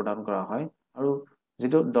এৱাৰ্ড প্ৰদান কৰা হয় আৰু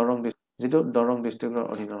যিটো দৰং ডিষ্ট্ৰিক্টৰ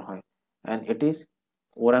অধীনৰ হয় and it is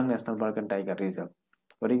Orang national park and tiger reserve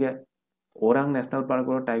গতিকে ওৰাং নেশ্যনেল পাৰ্ক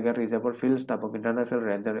আৰু tiger ৰিজাৰ্ভৰ field ষ্টাফক international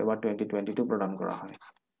ranger award 2022 প্ৰদান কৰা হয়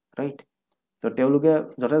ৰাইট তো তেওঁলোকে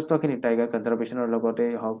যথেষ্টখিনি টাইগাৰ কনজাৰ্ভেশ্যনৰ লগতে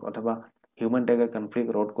হওক অথবা হিউমেন টাইগাৰ কনফ্লিক্ট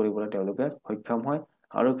ৰোধ কৰিবলৈ তেওঁলোকে সক্ষম হয়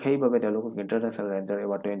আৰু সেইবাবে তেওঁলোকক ইণ্টাৰনেশ্যনেল ৰেঞ্জাৰ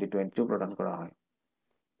এৱাৰ্ড 2022 প্ৰদান কৰা হয়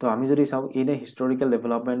তো আমি যদি চাওঁ in a historical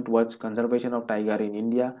development towards conservation of tiger in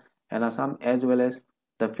India and Assam as well as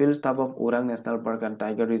the field staff of Orang national park and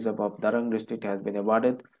tiger reserve of Darrang district has been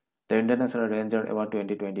awarded the international ranger award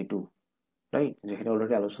 2022 right যিখিনি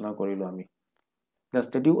already আলোচনা কৰিলোঁ আমি the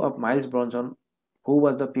ষ্টেটিউ of miles Bronson who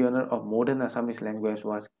was the pioneer of modern Assamese language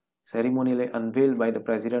was ceremonially unveiled by the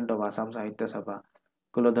president of Assam Sahitya Sabha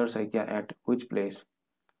Kulodhar Saikia at which place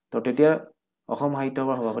তো তেতিয়া অসম সাহিত্য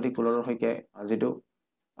সভাৰ সভাপতি কুলধৰ শইকীয়াই যিটো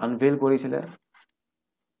আনভেইল কৰিছিলে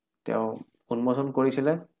তেওঁ উন্মোচন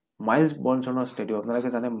কৰিছিলে মাইলছ ব্ৰনছনৰ ষ্টেটিউ আপোনালোকে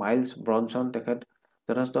জানে মাইলছ ব্ৰনছন তেখেত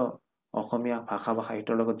যথেষ্ট অসমীয়া ভাষা বা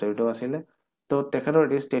সাহিত্যৰ লগত জড়িত আছিলে তো তেখেতৰ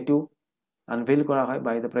এটি ষ্টেটিউ আনভেইল কৰা হয়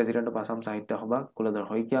বাই দ্য প্ৰেচিডেণ্ট অফ আছাম সাহিত্য সভা কুলধৰ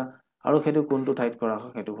শইকীয়া আৰু সেইটো কোনটো ঠাইত কৰা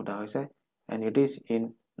হয় সেইটো সোধা হৈছে and it is in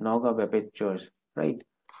Nagaon Baptist search right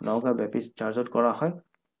Nagaon Baptist চাৰ্চত কৰা হয়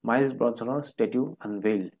miles ব্ৰনছনৰ ষ্টেটিউ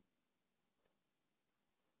আনভেইল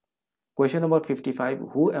Question number 55.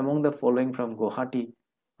 Who among the following from Guwahati,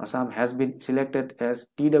 Assam has been selected as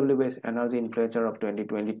TWS Energy Influencer of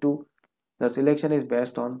 2022? The selection is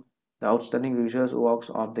based on the outstanding research works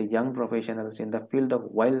of the young professionals in the field of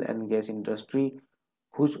oil and gas industry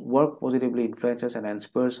whose work positively influences and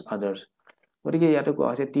inspires others. গতিকে ইয়াতে কোৱা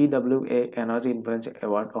হৈছে TWA Energy Influencer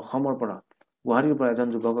Award অসমৰ পৰা গুৱাহাটীৰ পৰা এজন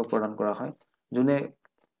যুৱকক প্ৰদান কৰা হয় যোনে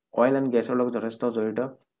অইল এণ্ড গেছৰ লগত যথেষ্ট জড়িত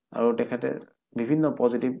আৰু তেখেতে বিভিন্ন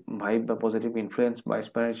পজিটিভ ভাইব বা পজিটিভ ইনফ্লুয়েন্স বা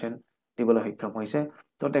ইনস্পিৰেশ্যন দিবলৈ সক্ষম হৈছে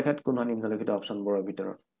তো তেখেত কোন নিম্নলিখিত অপশ্যনবোৰৰ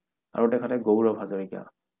ভিতৰত আৰু তেখেতে গৌৰৱ হাজৰিকা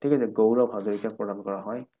ঠিক আছে গৌৰৱ হাজৰিকাক প্ৰদান কৰা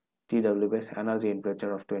হয় TWS Energy Influencer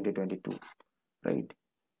of 2022 right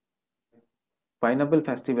Pineapple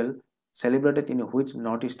Festival celebrated in which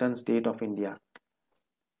northeastern state of India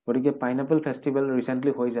গতিকে পাইনাপল ফেষ্টিভেল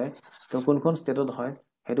ৰিসেন্টলি হৈ যায় তো কোনখন ষ্টেটত হয়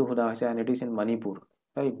হেতু সোধা হৈছে and it is in Manipur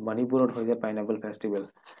right মণিপুৰত হৈ যায় পাইনাপল ফেষ্টিভেল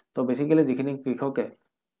তো বেসিক্যালি যিখিনি কৃষকে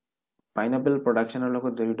পাইনাপল প্ৰডাকশ্যনৰ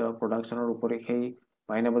লগত জড়িত প্ৰডাকশ্যনৰ উপৰি সেই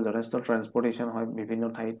পাইনাপল যথেষ্ট ট্ৰান্সপৰ্টেশ্যন হয় বিভিন্ন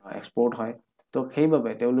ঠাইত এক্সপোৰ্ট হয় তো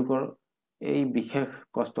সেইবাবে তেওঁলোকৰ এই বিশেষ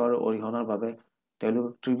কষ্ট আৰু অৰিহণাৰ বাবে তেওঁলোক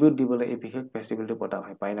ট্ৰিবিউট দিবলৈ এই বিশেষ ফেষ্টিভেলটো পতা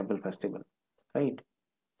হয় pineapple festival right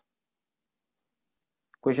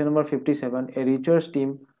Question number 57. A research team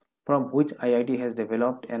from which IIT has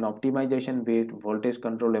developed an optimization-based voltage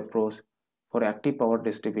control approach for active power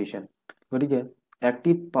distribution. গতিকে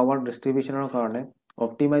active power distributionৰ কাৰণে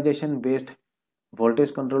optimization-based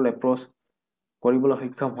voltage control approach কৰিবলৈ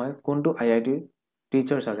সক্ষম হয় কোনটো IIT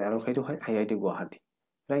টিচাৰ্ছ আছে আৰু সেইটো হয় IIT Guwahati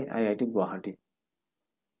right IIT Guwahati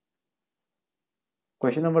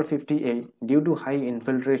Question number 58. Due to high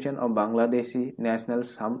infiltration of Bangladeshi nationals,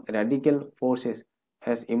 some radical forces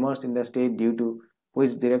has emerged in the state due to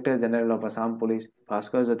which Director General of Assam Police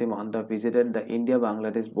Bhaskar Jyoti Mahanta visited the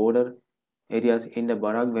India-Bangladesh border areas in the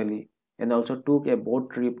Barak Valley and also took a boat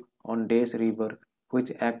trip on Des River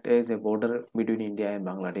which act as a border between India and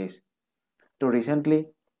Bangladesh. So recently,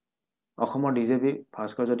 Assamor DJP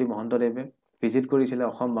Bhaskar Jyoti Mahanta Deve visit কৰিছিলে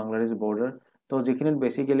Assam Bangladesh border তো যিখিনিত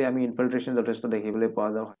basically আমি ইনফিল্ট্ৰেশ্যন যথেষ্ট দেখিবলৈ পোৱা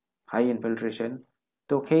যায় হাই ইনফিল্ট্ৰেশ্যন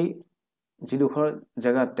তো সেই যিডোখৰ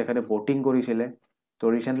জেগাত তেখেতে বটিং কৰিছিলে তো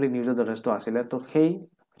ৰিসেন্টলি নিউজত যথেষ্ট আছিলে তো সেই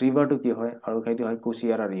ৰিভাৰটো কি হয় আৰু সেইটো হয়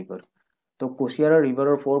কুশিয়াৰা ৰিভাৰ তো কুশিয়াৰা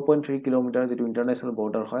ৰিভাৰৰ 4.3 কিলোমিটাৰ যেটো ইন্টাৰনেশ্যনেল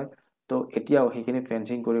বৰ্ডাৰ হয় তো এতিয়াও সেইখিনি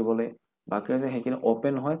ফেন্সিং কৰিবলৈ বাকি আছে সেইখিনি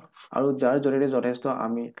ওপেন হয় আৰু যাৰ জৰিয়তে যথেষ্ট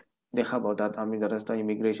আমি দেখা পাওঁ তাত আমি যথেষ্ট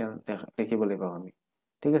ইমিগ্ৰেশ্যন দেখিবলৈ পাওঁ আমি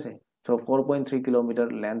ঠিক আছে সো 4.3 কিলোমিটাৰ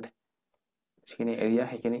লেন্থ যিখিনি এৰিয়া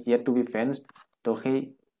সেইখিনি yet to be fenced তো সেই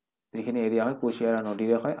যিখিনি এৰিয়া হয় কুশিয়াৰা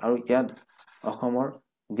নদীৰে হয় আৰু ইয়াত অসমৰ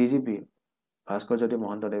ডিজিপি ভাস্কৰ জ্যোতি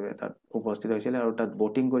মহন্ত দেৱে তাত উপস্থিত হৈছিল আৰু তাত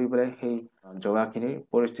বোটিং কৰি পেলাই সেই জগাখিনি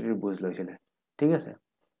পৰিস্থিতিৰ বুজ লৈছিলে ঠিক আছে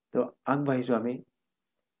তো আগবাঢ়িছো আমি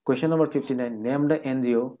Question number 59 Name the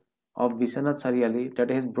NGO of Vishwanath Sariali that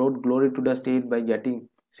has brought glory to the state by getting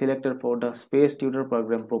selected for the space tutor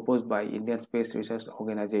program proposed by Indian Space Research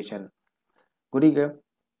Organization গতিকে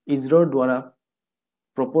ইজৰোৰ দ্বাৰা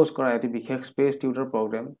প্ৰপ'জ কৰা এটি বিশেষ স্পেচ টিউটৰ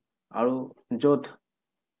প্ৰগ্ৰাম আৰু য'ত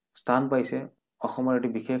স্থান পাইছে অসমৰ এটি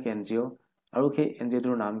বিশেষ এনজিও আৰু সেই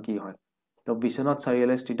এনজিওটোৰ নাম কি হয় তো বিশ্বনাথ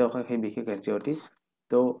চাৰিআলি স্থিত হয় সেই বিশেষ এনজিওটি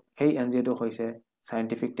তো সেই এনজিওটো হৈছে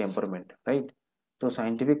সায়েন্টিফিক টেম্পাৰমেন্ট ৰাইট তো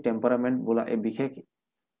সায়েন্টিফিক টেম্পাৰমেন্ট বোলা এই বিশেষ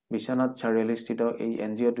বিশ্বনাথ চাৰিআলি স্থিত এই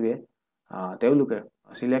এনজিওটোৱে তেওঁলোকে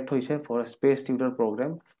সিলেক্ট হৈছে ফৰ স্পেচ টিউটৰ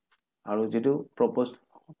প্ৰগ্ৰাম আৰু যেটো প্ৰপ'জ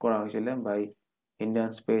কৰা হৈছিল by Indian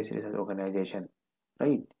Space Research Organization,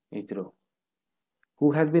 right? ISRO. Who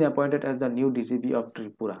has been appointed as the new DCP of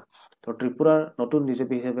Tripura? So Tripura নতুন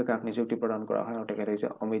DCP হিসেবে কাক নিযুক্তি প্ৰদান কৰা হয় তেখেত হৈছে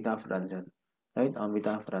Amitabh Ranjan, right?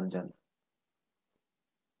 Amitabh Ranjan.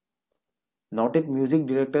 Noted music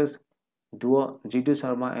directors duo Jitu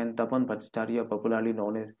Sharma and Tapan Bhattacharya, popularly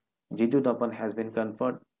known as Jitu Tapan, has been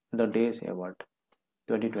conferred the Days Award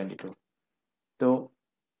 2022. So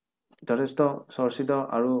যথেষ্ট চৰ্চিত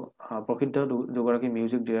আৰু প্ৰসিদ্ধ দুগৰাকী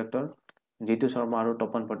মিউজিক ডিৰেক্টৰ জিতু শৰ্মা আৰু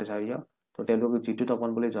তপন ভট্টাচাৰ্য, তো তেওঁলোকক জিতু তপন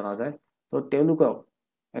বুলি জনা যায়। তো তেওঁলোকক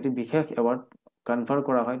এটি বিশেষ এৱাৰ্ড কনফাৰ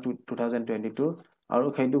কৰা হয় 2022 আৰু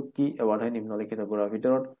সেইটো কি এৱাৰ্ড হয় নিম্নলিখিতবোৰৰ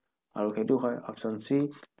ভিতৰত, আৰু সেইটো হয় option C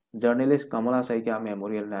journalist Kamala Saikia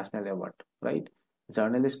memorial national award, right?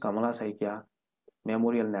 Journalist Kamala Saikia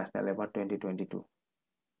memorial national award 2022.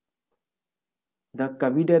 The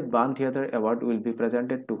Kabidat Ban Theatre Award will be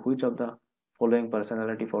presented to which of the following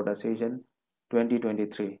personality for the season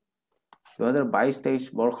 2023? 2022-23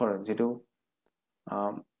 বৰ্ষৰ যেটো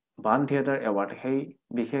বান theatre award সেই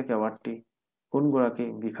বিশেষ এৱাৰ্ডটি কোন গৰাকী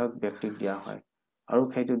বিশেষ ব্যক্তিক দিয়া হয়, আৰু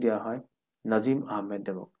সেইটো দিয়া হয় নাজিম আহমেদ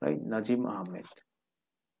দেৱক, right? Nazim Ahmed.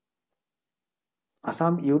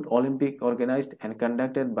 Assam Youth Olympic, organized and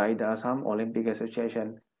conducted by the Assam Olympic Association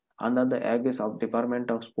under the aegis of Department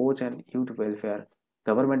of Sports and Youth Welfare,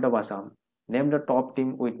 Government of Assam, named the top team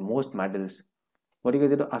with most medals. গতিকে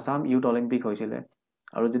যেটো Assam youth Olympic হৈছিলে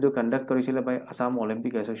আৰু যেটো conduct কৰিছিলে বাই Assam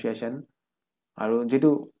Olympic association আৰু যেটো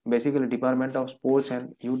basically department of sports and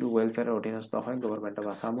youth ৱেলফেয়াৰৰ অধীনস্থ হয় গভৰ্ণমেণ্ট অফ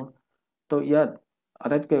আসামৰ। তো ইয়াত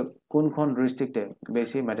আটাইতকৈ কোনখন ডিষ্ট্ৰিক্টে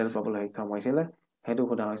বেছি মেডেল পাবলৈ সক্ষম হৈছিলে সেইটো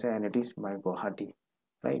সোধা হৈছে, and it is by Guwahati,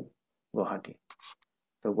 right? Guwahati.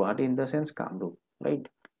 তো Guwahati in the sense Kamrup, right?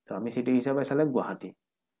 তো আমি সিটি হিচাপে চালে Guwahati.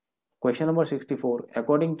 Question number 64.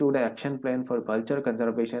 According to the action plan for vulture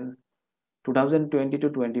conservation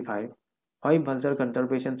 2020-25, 5 vulture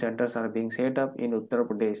conservation centers are being set up in Uttar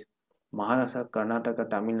Pradesh, Maharashtra, Karnataka,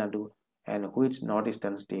 Tamil Nadu, and which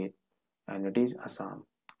northeastern state? And it is Assam,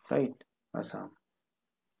 right? Assam.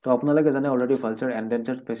 তো আপোনালোকে জানে already ভালচাৰ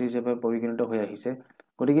এন্ডেঞ্জাৰ্ড species হিচাপে পৰিগণিত হৈ আহিছে,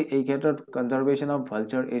 গতিকে এই ক্ষেত্ৰত conservation of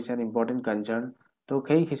ভালচাৰ is an important concerned. তো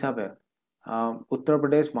সেই হিচাপে উত্তৰ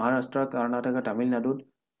প্ৰদেশ, মহাৰাষ্ট্ৰ, কৰ্ণাটক, তামিলনাডুত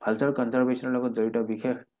ভালচাৰ কনজাৰভেশ্যনৰ লগত জড়িত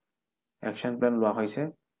বিশেষ একশ্যন প্লেন লোৱা হৈছে।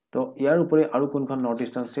 তো ইয়াৰ উপৰি আৰু কোনখন নৰ্থ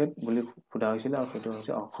ইষ্টাৰ্ণ ষ্টেট বুলি সোধা হৈছিলে, আৰু সেইটো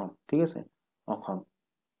হৈছে অসম, ঠিক আছে? Assam.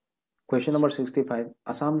 Question number 65.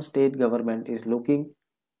 Assam state government is looking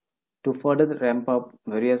to further ramp up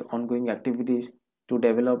various ongoing activities to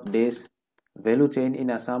develop this value chain in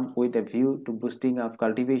Assam with a view to boosting of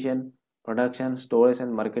cultivation, production, storage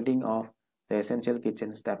and marketing of the essential kitchen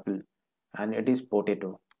staple, and it is potato,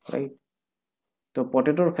 right? তো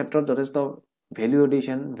পটেটোৰ ক্ষেত্ৰত যথেষ্ট value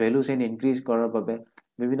edition, value chain increase কৰাৰ বাবে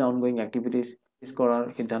বিভিন্ন ongoing activities কৰাৰ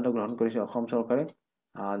সিদ্ধান্ত গ্ৰহণ কৰিছে অসম চৰকাৰে,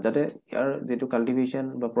 যাতে ইয়াৰ যেটো কাল্টিভেশ্যন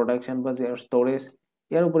বা প্ৰডাকশ্যন বা ষ্ট'ৰেজ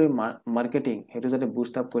ইয়াৰ উপৰি মাৰ্কেটিং সেইটো যাতে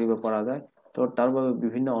বুষ্ট আপ কৰিব পৰা যায়। তো তাৰ বাবে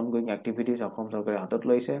বিভিন্ন অনগোয়িং এক্টিভিটিজ অসম চৰকাৰে হাতত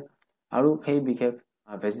লৈছে, আৰু সেই বিশেষ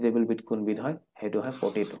ভেজিটেবল বিট কোনবিধ হয় সেইটো হয়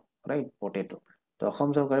পটেটো, ৰাইট? পটেটো. তো অসম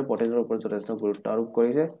চৰকাৰে পটেটোৰ ওপৰত যথেষ্ট গুৰুত্ব আৰোপ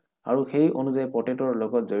কৰিছে, আৰু সেই অনুযায়ী পটেটোৰ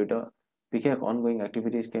লগত জড়িত বিশেষ অনগোয়িং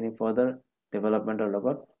এক্টিভিটিজখিনি ফাৰ্ডাৰ ডেভেলপমেণ্টৰ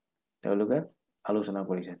লগত তেওঁলোকে আলোচনা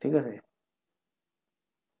কৰিছে, ঠিক আছে?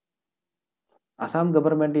 Assam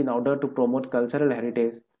government, in order to promote cultural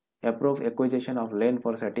heritage, approved acquisition of land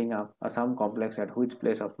for setting up Assam complex at which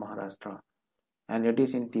place of Maharashtra? And it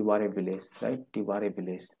is in Tiwari village, right? Tiwari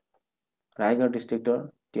village. Raigad district or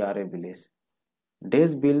Tiwari village.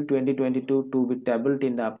 Days Bill 2022 to be tabled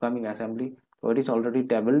in the upcoming assembly. So it is already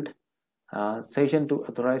tabled. Session to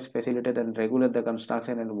authorize, facilitate and regulate the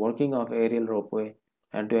construction and working of aerial ropeway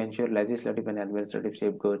and to ensure legislative and administrative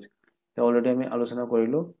safeguards. তো already আমি আলোচনা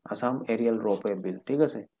কৰিলো Assam Ariel ropeway বিল, ঠিক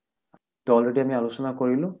আছে? তো already আমি আলোচনা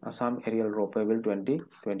কৰিলো আসাম এৰিয়েল ৰোপৱে বিল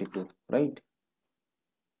 2022, ৰাইট?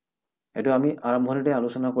 এটো আমি আৰম্ভণিতে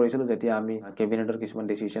আলোচনা কৰিছিলো যেতিয়া আমি কেবিনেটৰ কিছুমান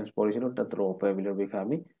ডিসিশনস পঢ়িছিলো, তাত ৰোপৱে বিলৰ বিষয়ে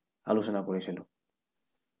আমি আলোচনা কৰিছিলো।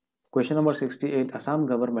 Question number 68. Assam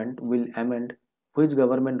government will amend which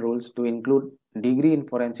government rules to include degree in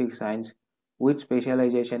forensic science with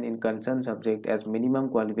specialization in concerned subject as minimum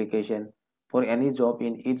qualification for any job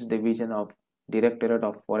in each division of Directorate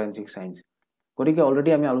of Forensic Science? গতিকে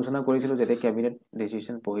already আমি আলোচনা কৰিছিলো যেতিয়া cabinet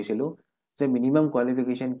decision পঢ়িছিলো যে minimum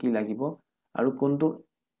qualification কি লাগিব আৰু কোনটো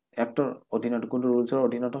এক্টৰ অধীনত কোনটো ৰুলছৰ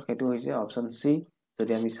অধীনত, সেইটো হৈছে অপশন সি।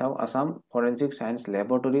 যদি আমি চাও Assam forensic science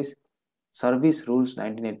ল্যাবৰেটৰিজ service rules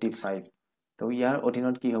 1985, তো ইয়াৰ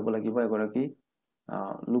অধীনত কি হ'ব লাগিব, এগৰাকী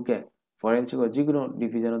লোকে ফৰেনচিকৰ যিকোনো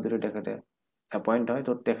ডিভিজনত যদি তেখেতে এপইণ্ট হয়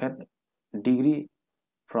তো তেখেত degree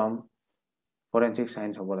from forensic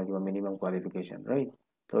science hobo lagibo minimum qualification, right?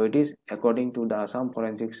 So it is according to the Assam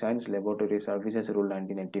Forensic Science Laboratory Services Rule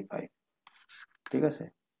 1985. ঠিক আছে,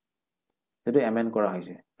 যেটো এমেন্ড কৰা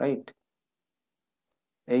হৈছে, ৰাইট?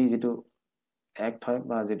 এই যেটো এক্ট হয়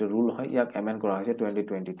বা যেটো ৰুল হয় ইয়াক এমেন্ড কৰা হৈছে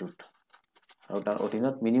 2022 আৰু তাৰ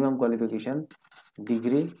অধীনত minimum qualification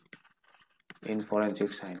degree in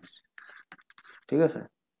forensic science, ঠিক আছে?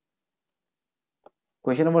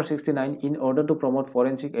 Question number 69. In order to promote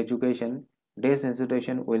forensic education, this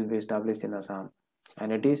institution will be established in Assam, and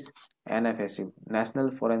it is NFSU, National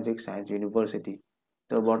Forensic Science University.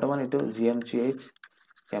 So, bottom one, it is GMCH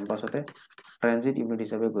campus hote transit unit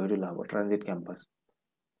hisabe goiru labo transit campus.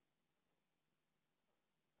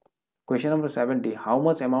 Question number 70. How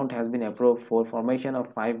much amount has been approved for formation of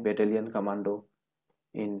 5 battalion commando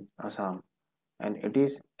in Assam? And it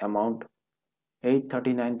is amount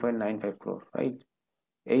 839.95 crore, right?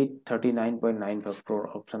 839.95 crore,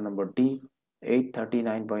 option number D.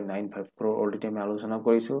 839.95 crore already আমি আলোচনা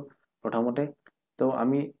কৰিছো প্ৰথমতে। তো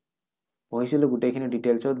আমি পঢ়িছিলো গোটেইখিনি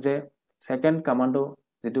ডিটেইলছত যে সেকেন্ড কমান্ডো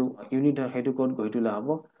যেটো ইউনিট হেতু কোড গহিতুলা হ'ব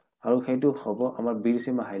আৰু হেতু হ'ব আমাৰ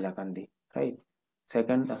বীৰসীমা Hailakandi, right?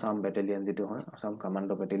 Second Assam battalion যেটো হয় আসাম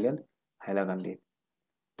কমান্ডো ব্যাটালিয়ন হাইলাকান্দি।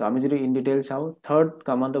 তো আমি যদি ইন ডিটেইল চাও থার্ড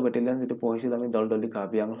কমান্ডো ব্যাটালিয়ন যেটো পঢ়িছিলো আমি দলদলি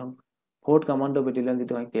Karbi Anglong, fourth commando battalion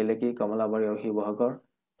যেটো হয় কেলেকি কমলাবাৰী আৰু শিৱসাগৰ,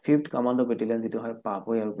 ফিফথ কমান্ডো ব্যাটালিয়ন যেটো হয়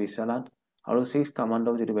পাভৈ আৰু বিশ্বনাথ, আৰু সিক্সথ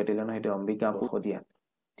কমান্ডো যেটো ব্যাটালিয়ন হয় Ambika বখদিয়া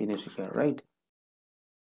Tinsukia, right?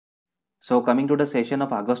 So coming to the session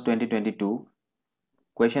of August 2022,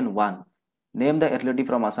 question 1. Name the athlete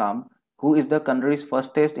from Assam who is the country's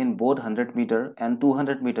fastest in both 100 meter and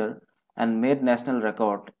 200 meter and made national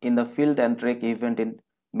record in the field and track event in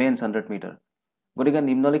men's 100 meter. গতিকে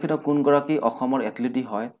নিম্নলিখিত কোন গৰাকী অসমৰ এথলেটি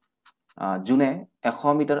হয় জুনে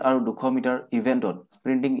 100 metre আৰু 200 metre ইভেন্টত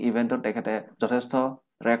স্প্ৰিন্টিং ইভেন্টত তেখেতে যথেষ্ট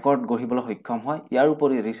ৰেকৰ্ড গঢ়িবলৈ সক্ষম হয়। ইয়াৰ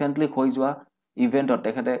উপৰি ৰিসেন্টলি হৈ যোৱা ইভেন্টত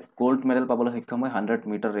তেখেতে গোল্ড মেডেল পাবলৈ সক্ষম হয় 100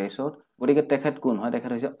 মিটাৰ ৰেচত। গতিকে তেখেত কোন হয়?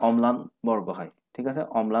 তেখেত হৈছে অম্লান বৰগোহাঁই, ঠিক আছে?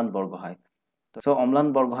 অম্লান বৰগোহাঁই। সো অম্লান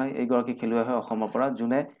বৰগোহাঁই এই গৰাকী খেলুৱৈ হয় অসমৰ পৰা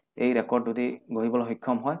জুনে এই ৰেকৰ্ড দুটি গঢ়িবলৈ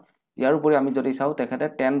সক্ষম হয়। ইয়াৰ উপৰি আমি যদি চাও তেখেতে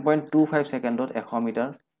 10.25 সেকেন্ডত 100 মিটাৰ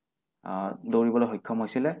দৌৰিবলৈ সক্ষম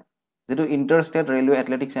হৈছিল। যেটো ইন্টাৰ ষ্টেট ৰেলৱে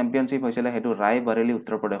এথলেটিক চেম্পিয়নশিপ হৈছিল হেতু ৰায় বৰেলি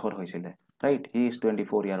উত্তৰ প্ৰদেশত হৈছিল, right? He is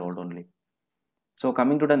 24 year old only. So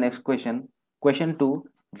coming to the next question. Question 2.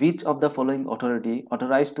 Which of the following authority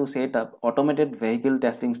authorized to set up automated vehicle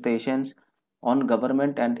testing stations on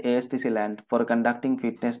government and ASTC land for conducting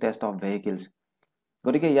fitness test of vehicles?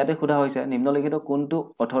 গতিকে ইয়াতে খুদা হৈছে নিম্নলিখিত কোনটো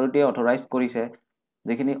অথৰিটিয়ে authorise কৰিছে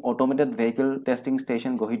যেখিনি automated vehicle testing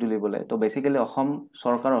station গঢ়ি তুলিবলৈ। তো বেসিক্যালি অসম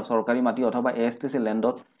চৰকাৰৰ চৰকাৰী মাটি অথবা ASTC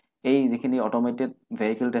ল্যান্ডত এই যিখিনি অটোমেটেড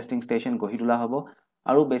ভেহিকল টেস্টিং ষ্টেচন গঢ়ি তোলা হ'ব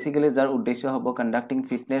আৰু বেসিক্যালি যাৰ উদ্দেশ্য হ'ব conducting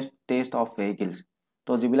fitness taste of vehicles.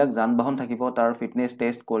 তো যিবিলাক যান বাহন থাকিব তাৰ ফিটনেস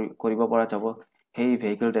টেষ্ট কৰিব পৰা যাব সেই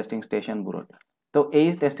ভেহিকল টেস্টিং ষ্টেচনবোৰত। তো এই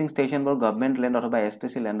টেস্টিং ষ্টেচনবোৰ গভৰ্নমেন্ট ল্যান্ড অথবা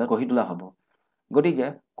ASTC ল্যান্ডত গঢ়ি তোলা হ'ব। গতিকে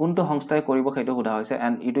কোনটো সংস্থাই কৰিব সেইটো সোধা হৈছে,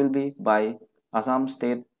 and it will be by Assam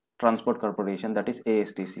State Transport Corporation, that is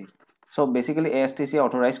ASTC. So basically ASTC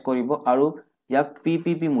authorized কৰিব আৰু ইয়াক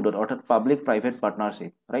PPP মোডত অৰ্থাৎ পাবলিক প্ৰাইভেট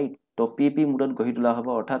পাৰ্টনাৰশ্বিপ, ৰাইট? তো PP মোডত গঢ়ি তোলা হ'ব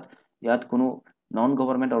অৰ্থাৎ ইয়াত কোনো নন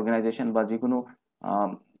গভৰ্নমেন্ট অৰ্গানাইজেশ্যন বা যিকোনো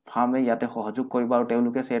ফাৰ্মে ইয়াতে সহযোগ কৰিব আৰু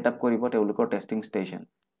তেওঁলোকে সেট আপ কৰিব তেওঁলোকৰ টেস্টিং ষ্টেচন,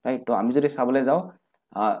 ৰাইট? তো আমি যদি চাবলৈ যাওঁ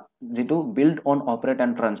যেটো build on operate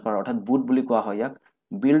and transfer অৰ্থাৎ বুট বুলি কোৱা হয় ইয়াক,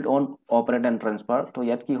 build on operate and transfer. তো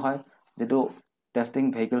ইয়াত কি হয় যেটো টেস্টিং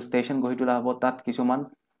ভেহিকল ষ্টেচন গঢ়ি তোলা হ'ব তাত কিছুমান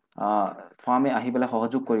ফাৰ্মে আহি পেলাই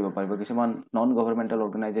সহযোগ কৰিব পাৰিব, কিছুমান নন গভৰ্নমেন্টাল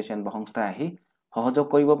অৰ্গানাইজেশ্যন বা সংস্থা আহি সহযোগ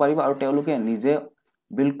কৰিব পাৰিব আৰু তেওঁলোকে নিজে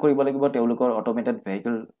বিল্ড কৰিব লাগিব তেওঁলোকৰ অটোমেটেড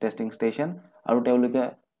ভেহিকল টেস্টিং ষ্টেচন আৰু তেওঁলোকে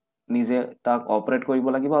নিজে তাক অপাৰেট কৰিব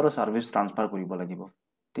লাগিব আৰু সাৰ্ভিস ট্ৰান্সফাৰ কৰিব লাগিব,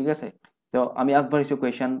 ঠিক আছে? তো আমি আগবাঢ়িছো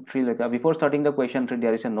question 3 লৈকে। বিফোৰ starting the question 3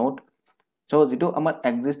 there is a note. So যেটো আমাৰ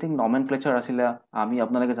এক্সিস্টিং নমেনক্লেচাৰ আছিল আমি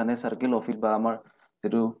আপোনালোকে জানে সাৰ্কেল অফিস বা আমাৰ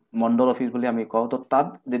যেটো মণ্ডল অফিস বুলি আমি কওঁ। তো তাত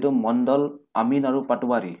যেটো মণ্ডল আমিন আৰু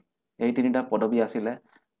পাটৱাৰী এই তিনিটা পদবী আছিল।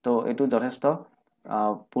 তো এটো যথেষ্ট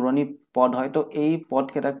পুৰণি পদ হয়। তো এই পদ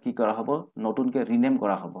কেটা কি কৰা হ'ব নতুনকে ৰিনেম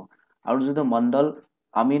কৰা হ'ব আৰু যেটো মণ্ডল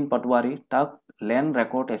আমিন পাটৱাৰী তাক ল্যান্ড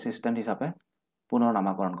ৰেকৰ্ড এসিস্ট্যান্ট হিচাপে পুনৰ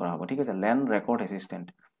নামকৰণ কৰা হ'ব, ঠিক আছে? Land record assistant.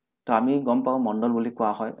 তো আমি গম পাওঁ মণ্ডল বুলি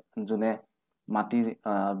কোৱা হয় যোনে মাটি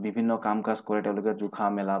বিভিন্ন কাম কাজ কৰে, তেওঁলোকে জুখা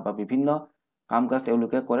মেলা বা বিভিন্ন কাম কাজ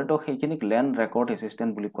তেওঁলোকে কৰে। তো সেইখিনিক ল্যান্ড ৰেকৰ্ড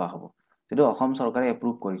এসিস্ট্যান্ট বুলি কোৱা হ'ব, যেটো অসম চৰকাৰে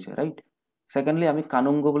এপ্ৰুভ কৰিছে, ৰাইট? সেকেন্ডলি আমি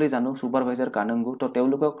কানুংগো বুলি জানো, সুপাৰভাইজাৰ কানুংগো। তো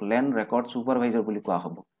তেওঁলোকক ল্যান্ড ৰেকৰ্ড সুপাৰভাইজাৰ বুলি কোৱা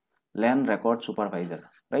হ'ব, land record সুপাৰভাইজাৰ,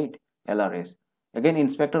 right? LRS। Again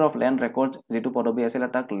inspector of land record যেটো পদবী আছিল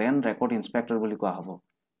তাক ল্যান্ড ৰেকৰ্ড ইন্সপেক্টৰ বুলি কোৱা হ'ব,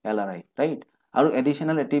 LRI, ৰাইট? আৰু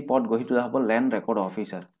এডিশনাল এটি পদ গঢ়ি তোলা হ'ব land record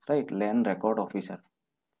officer right land record officer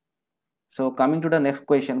So coming to the next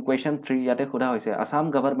question 3 ইয়াতে খোদা হৈছে Assam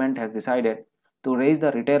government has decided to raise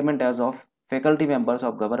the retirement age of faculty members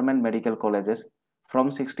of government medical colleges from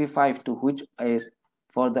 65 to which age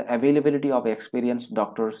for the availability of experienced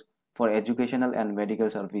doctors for educational and medical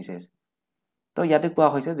services তো ইয়াতে কোৱা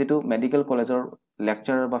হৈছে যেটো medical কলেজৰ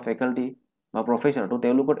lecturer বা faculty বা professor তো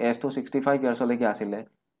তেওঁলোকৰ এজ তো 65 ইয়াৰ্স লৈকে আছিল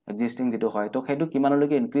এক্সিস্টিং যেটো হয় তো সেইটো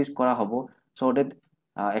কিমানলৈকে ইনক্ৰিজ কৰা হ'ব so that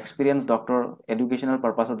experience doctor educational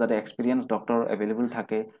পাৰপাসত যাতে এক্সপেৰিয়েন্স ডক্টৰ এভেইলেবল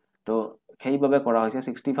থাকে তো সেইভাবে কৰা হৈছে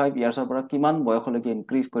 65 ইয়াৰ্সৰ পৰা কিমান বয়সলৈকে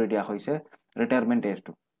ইনক্ৰিজ কৰি দিয়া হৈছে retirement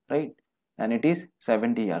এজটো right and it is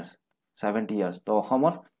 70 years তো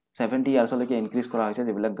অসমত 70 ইয়াৰ্সলৈকে ইনক্ৰিজ কৰা হৈছে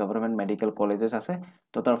যেবিলাক গভৰ্ণমেণ্ট মেডিকেল কলেজেছ আছে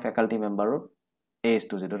তো তাৰ faculty মেম্বাৰৰ as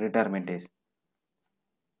to the retirement age.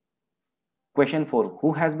 Question 4. Who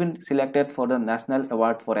has been selected for the National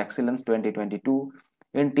Award for Excellence 2022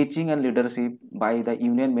 in Teaching and Leadership by the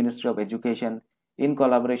Union Ministry of Education in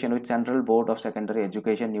collaboration with Central Board of Secondary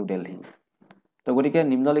Education, New Delhi? তো গতিকে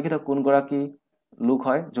নিম্নলিখিত কোন গৰাকী লোক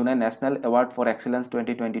হয় যোনে national award for excellence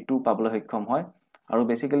 2022 পাবলৈ সক্ষম হয় আৰু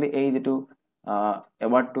বেসিক্যালি এই যেটো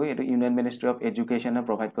এৱাৰ্ডটো এটো ইউনিয়ন মিনিষ্ট্ৰি অফ এডুকেশনে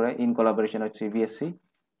প্ৰভাইড কৰে ইন কোলাবৰেচন উইথ CBSE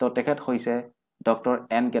তো তেখেত হৈছে Dr.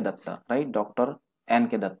 N.K. Datta, right? Dr.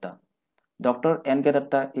 N.K. Datta. Dr. N.K.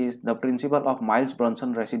 Datta is the principal of Miles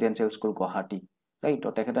Bronson Residential School, Guwahati, right?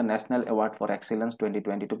 So, take a National Award for Excellence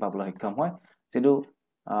 2022 Pablo Hikam hoy. So, do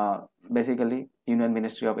basically Union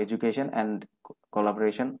Ministry of Education and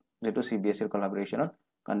collaboration, to CBSE collaboration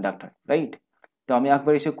conduct, right? So, ami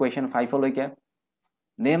akbarisu question 5 loike.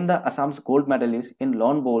 Name the Assam's gold medalist in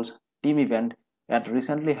lawn bowls team event at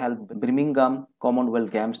recently held Birmingham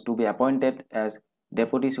Commonwealth Games to be appointed as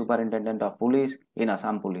Deputy Superintendent of Police in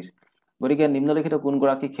Assam Police. গতিকে নিম্নলিখিত কোন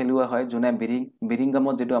গৰাকী খেলুৱৈ হয় যোনে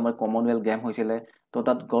বিৰিংগামত যেটো আমাৰ Commonwealth game হৈছিল তো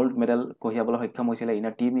তাত গোল্ড মেডেল কঢ়িয়াবলৈ সক্ষম হৈছিল in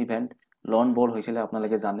a team event lawn বল হৈছিল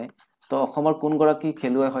আপোনালোকে জানে তো অসমৰ কোন গৰাকী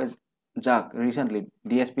খেলুৱৈ হয় যাক ৰিসেন্টলি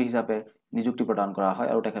ডিএসপি হিচাপে নিযুক্তি প্ৰদান কৰা হয়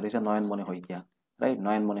আৰু তেখেত হৈছে Nayanmoni Saikia right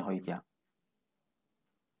Nayanmoni Saikia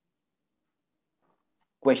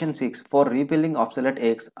Question 6. For repealing obsolete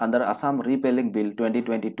acts under Assam Repealing Bill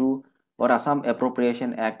 2022 or Assam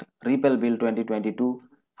Appropriation Act Repeal Bill 2022,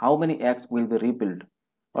 how many acts will be repealed?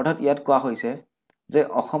 অৰ্থাৎ ইয়াত কোৱা হৈছে যে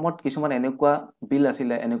অসমত কিছুমান এনেকুৱা বিল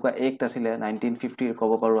আছিল এনেকুৱা এক্ট আছিল 1950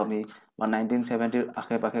 ক'ব পাৰো আমি বা 1970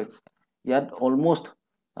 আশে-পাশে ইয়াত অলমোস্ট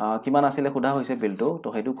কিমান আছিল খুদা হৈছে বিলটো তো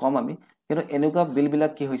হেতু কম আমি কিন্তু এনেকুৱা বিল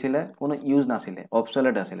বিলাক কি হৈছিল কোনো ইউজ নাছিল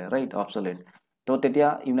অবসলেট আছিল ৰাইট অবসলেট তো তেতিয়া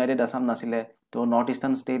ইউনাইটেড আসাম নাছিল তো নৰ্থ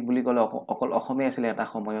ইষ্টাৰ্ণ ষ্টেট বুলি ক'লে অকল অসমে আছিল এটা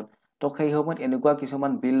সময়ত তো সেই সময়ত এনেকুৱা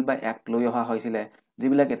কিছুমান বিল বা এক্ট লৈ অহা হৈছিল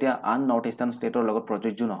যিবিলাক এতিয়া আন নৰ্থ ইষ্টাৰ্ণ ষ্টেটৰ লগত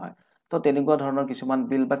প্ৰযোজ্য নহয় তো তেনেকুৱা ধৰণৰ কিছুমান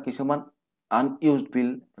বিল বা কিছুমান আনইউজড বিল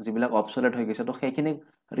যিবিলাক অবসলেট হৈ গৈছে তো সেইখিনি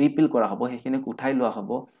ৰিপিল কৰা হ'ব সেইখিনি উঠাই লোৱা হ'ব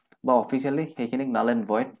বা অফিচিয়ালি সেইখিনি নাল এণ্ড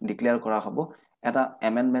ভয়েড ডিক্লেয়াৰ কৰা হ'ব এটা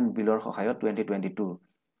এমেন্ডমেন্ট বিলৰ সহায়ত 2022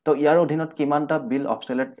 তো ইয়াৰ অধীনত কিমানটা বিল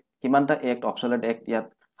অবসলেট কিমানটা এক্ট অবসলেট এক্ট ইয়াত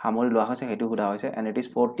সামৰি লোৱা হৈছে হেতু খুদা হৈছে and it is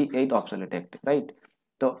 48 obsolete act right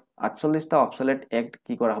তো 48টা obsolete act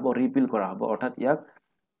কি কৰা হ'ব ৰিপিল কৰা হ'ব অৰ্থাৎ ইয়াক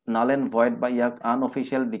null and void বা ইয়াক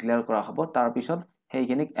unofficial declare কৰা হ'ব তাৰ পিছত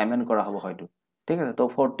হেইখিনিক amend কৰা হ'ব হয়তো ঠিক আছে তো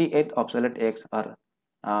 48 obsolete acts are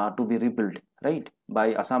to be repealed right by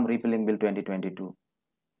Assam Repealing Bill 2022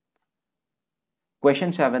 Question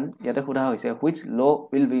 7 ইয়াতে খুদা হৈছে which law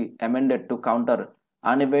will be amended to counter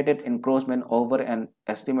unabated encroachment over an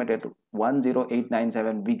estimated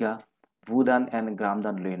 10897 bigha Bhoodan and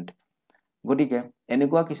গ্ৰামদান land গটিকে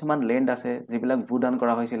এনেকুৱা কিছুমান ল্যান্ড আছে যিবিলাক ভূদান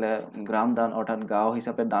কৰা হৈছিল গ্ৰামদান অৰ্থাৎ গাঁও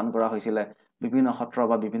হিচাপে দান কৰা হৈছিল বিভিন্ন সত্ৰ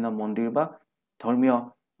বা বিভিন্ন মন্দিৰ বা ধৰ্মীয়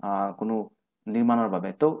কোনো নিৰ্মাণৰ বাবে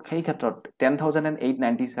তো সেই ক্ষেত্ৰত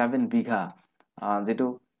 10897 বিঘা যেটো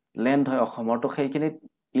ল্যান্ড হয় অসমৰ তো সেইখিনি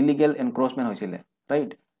ইলিগেল এনক্ৰোচমেন্ট হৈছিল ৰাইট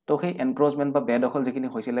তো সেই এনক্ৰোচমেন্ট বা বেদখল যিখিনি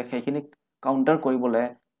হৈছিল সেইখিনি কাউন্টাৰ কৰিবলৈ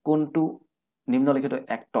কোনটো নিম্নলিখিত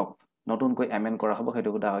এক্টক নতুনকৈ এমেন্ড কৰা হ'ব হেতু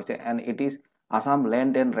কথা হৈছে and it is Assam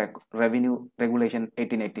Land and Revenue Regulation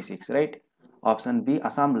 1886 right option B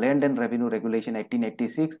Assam Land and Revenue Regulation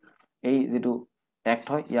 1886 এই যেটো এক্ট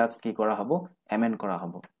হয় ইয়াক কি কৰা হ'ব এমেন্ড কৰা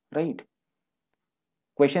হ'ব right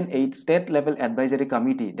Question 8 State Level Advisory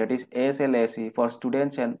Committee that is ASLAC for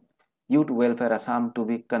Students and Youth Welfare Assam to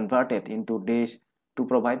be converted into days to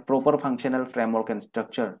provide proper functional framework and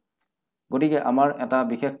structure গটিকে আমাৰ এটা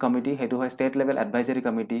বিশেষ কমিটি হেতু হয় state level advisory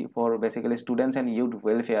committee for basically students and youth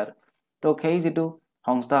welfare তো সেই যেটো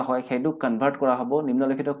সংস্থা হয় হেতু কনভাৰ্ট কৰা হ'ব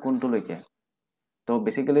নিম্নলিখিত কোনটো লৈকে তো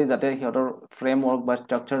বেসিক্যালি যাতে হিয়তৰ ফ্ৰেমৱৰ্ক বা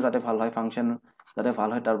স্ট্ৰাকচাৰ যাতে ভাল হয় ফাংশন যাতে ভাল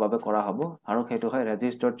হয় তাৰ বাবে কৰা হ'ব আৰু হেতু হয়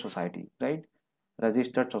ৰেজিস্টাৰ্ড সোসাইটি ৰাইট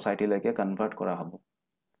ৰেজিস্টাৰ্ড সোসাইটি লৈকে কনভাৰ্ট কৰা হ'ব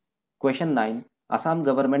Question 9. Assam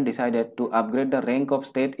government decided to upgrade the rank of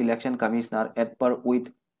state election commissioner at per with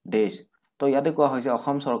days. তো ইয়াতে কোৱা হৈছে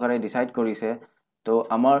অসম চৰকাৰে ডিসাইড কৰিছে তো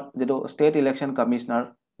আমাৰ যেটো স্টেট ইলেকশন কমিশনাৰ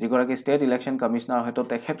যিগৰাকী স্টেট ইলেকশন কমিশনাৰ হয়তো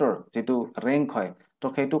তেখেতৰ যেটো ৰেংক হয় তো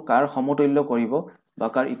সেইটো কাৰ সমতুল্য কৰিব বা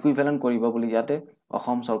কাৰ ইকুইভ্যালেন্ট কৰিব বুলি ইয়াতে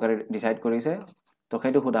অসম চৰকাৰে ডিসাইড কৰিছে তো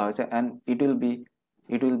সেইটো খুদা হৈছে and it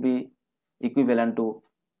will be equivalent to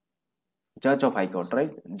judge of high court,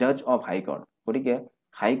 right? Judge of high court. গতিকে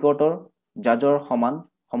হাই কোৰ্টৰ জাজৰ সমান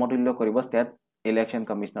সমতুল্য কৰিব স্টেট ইলেকশন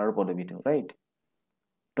কমিশনাৰৰ পদবীটো, ৰাইট?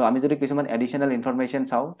 তো আমি যদি কিছুমান এডিশনাল ইনফৰমেশন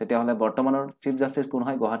চাও তেতিয়া হলে বৰ্তমানৰ চিফ জাস্টিস কোন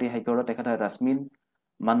হয় গুৱাহাটী হাইকোৰ্টৰ তেখেত হয় ৰাসমিন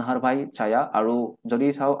মানহাৰভাই ছায়া আৰু যদি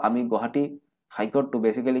চাও আমি গুৱাহাটী হাইকোৰ্টটো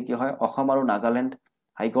বেসিক্যালি কি হয় অসম আৰু Nagaland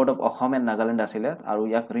high court of Assam and Nagaland আছিল আৰু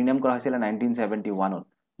ইয়াক ৰিনেম কৰা হৈছিল 1971 ত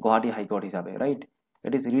গুৱাহাটী হাইকোৰ্ট হিচাপে, right?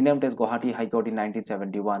 It is renamed as Guwahati High Court in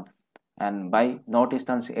 1971 and by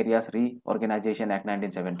Northeastern Areas Reorganization Act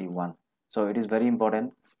 1971. So it is very important.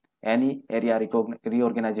 Any area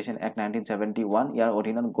reorganization act 1971 ইয়াৰ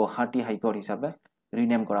অধীনত গুৱাহাটী হাই কোৰ্ট হিচাপে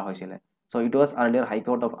ৰিনেম কৰা হৈছিল. So it was earlier High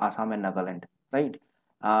Court of Assam and Nagaland, right?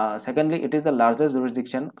 Secondly, it is the largest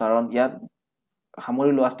jurisdiction কাৰণ ইয়াত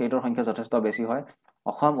সামৰি লোৱা ষ্টেটৰ সংখ্যা যথেষ্ট বেছি হয়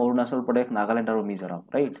অসম অৰুণাচল প্ৰদেশ নাগালেণ্ড আৰু মিজোৰাম,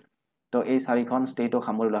 ৰাইট? তো এই চাৰিখন ষ্টেটক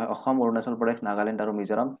সামৰি লোৱা হয় অসম অৰুণাচল প্ৰদেশ নাগালেণ্ড আৰু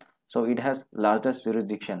Mizoram. So it has largest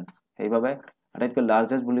jurisdiction. সেইভাবে আটাইতকৈ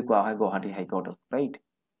লাৰ্জেষ্ট বুলি কোৱা হয় গুৱাহাটী হাই কোৰ্টক, right?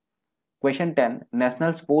 Question 10.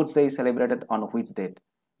 National Sports Day is celebrated on which date?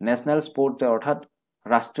 National Sports Day অৰ্থাৎ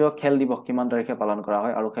ৰাষ্ট্ৰীয় খেল দিৱস কিমান তাৰিখে পালন কৰা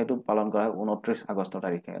হয় আৰু সেইটো পালন কৰা হয় 29 আগষ্ট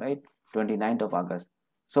তাৰিখে, right? 29th of August.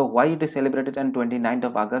 So why it is celebrated on 29th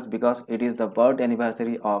of August? Because it is the birth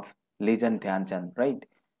anniversary of legend Dhyan Chand, right?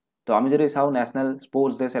 তো আমি যদি চাও National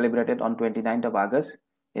Sports Day celebrated on 29th of August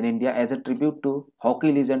in India as a tribute to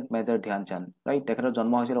hockey legend Major Dhyan Chand, right? তেখেতৰ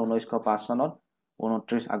জন্ম হৈছিল 1905 চনত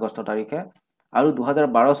 29 আগষ্ট তাৰিখে আৰু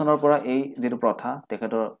 2012 চনৰ পৰা এই যেটো প্ৰথা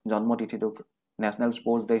তেখেতৰ জন্ম তিথিটো ন্যাশনাল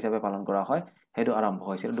স্পোৰ্টস ডে হিচাপে পালন কৰা হয় হেতু আৰম্ভ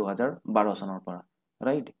হৈছিল 2012 চনৰ পৰা,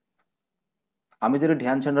 ৰাইট? আমি যদি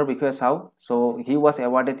ধ্যান চন্দ্ৰৰ বিষয়ে চাও so he was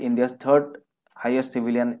awarded ইন্ডিয়া's third highest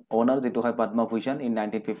civilian honor যেটো হয় পদ্ম ভূষণ in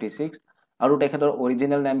 1956 আৰু তেখেতৰ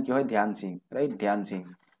অৰিজিনাল নাম কি হয় ধ্যান সিং, ৰাইট? ধ্যান সিং.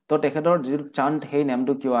 তো তেখেতৰ যেটো চান্দ হেই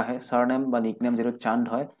নামটো কিয় আহে সাৰনেম বা নিকনেম যেটো চান্দ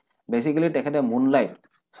হয় বেসিক্যালি তেখেতে মুনলাইট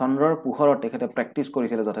চন্দ্ৰৰ পোহৰত তেখেতে প্ৰেক্টিস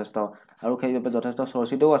কৰিছিল যথেষ্ট আৰু সেইভাবে যথেষ্ট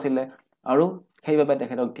চৰ্চিতও আছিল আৰু সেইভাবে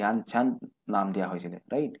তেখেতক ধ্যান চান্দ নাম দিয়া হৈছিল,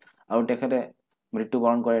 ৰাইট? আৰু তেখেতে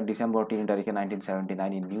মৃত্যুবৰণ কৰে ডিসেম্বৰ 3 তাৰিখে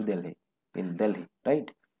 1979 in New Delhi, right?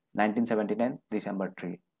 1979 December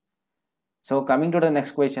 3. So coming to the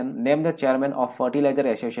next question, name the chairman of Fertilizer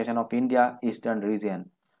Association of India Eastern Region.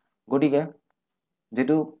 গটিকে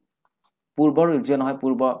যেটো পূৰ্বৰ ৰিজন হয়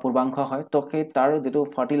পূৰ্বাংশ হয় তো সেই তাৰ যেটো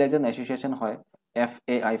ফাৰ্টিলাইজাৰ এসোসিয়েশন হয়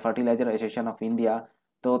FAI Fertilizer Association of India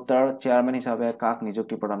তো তাৰ চেয়াৰম্যান হিচাপে কাক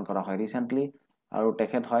নিযুক্তি প্ৰদান কৰা হয় ৰিসেন্টলি আৰু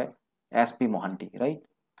তেখেত হয় SP Mohanty, right?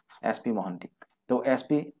 SP Mohanty. তো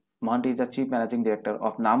SP Mohanty is the Chief Managing Director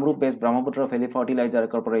of Namrup based Brahmaputra Valley Fertilizer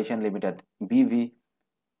Corporation Limited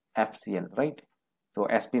BVFCL, right? So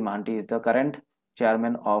SP Mohanty is the current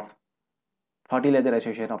chairman of Fertilizer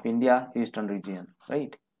Association of India Eastern Region,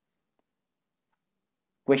 right?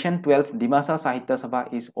 Question 12. Dimasa Sahitya Sabha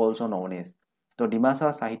is also known as. তো ডিমাসা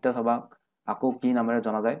সাহিত্য সভা আকো কি নামেৰে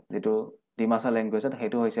জনা যায় যেটো ডিমাসা ল্যাঙ্গুৱেজত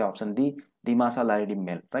হেতু হৈছে অপশন ডি ডিমাসা লাৰিডিম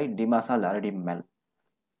মেল, ৰাইট? ডিমাসা লাৰিডিম মেল.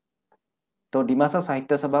 তো ডিমাসা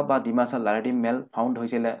সাহিত্য সভা বা ডিমাসা লাৰিডিম মেল ফাউন্ড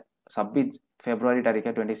হৈছিল 26 ফেব্ৰুৱাৰী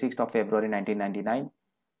তাৰিখে 26th of February 1999.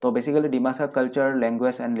 তো basically Dimasa culture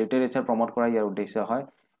language and literature promote কৰা ইয়াৰ উদ্দেশ্য হয়.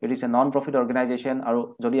 It is a non profit organisation আৰু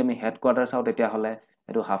যদি আমি হেডকোৱাৰ্টাৰ চাও তেতিয়া হলে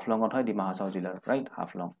এটো হাফলঙত হয় ডিমা হাছাও জিলাৰ, right?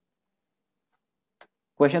 Haflong.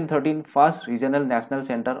 Question 13. First regional national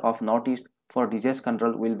center of Northeast for disease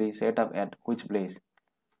control will be set up at which place?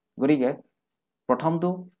 গটিকে প্ৰথমটো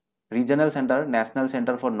regional center national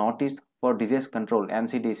center for Northeast for disease control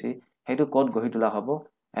NCDC হেতু কোড গঢ়ি তোলা হ'ব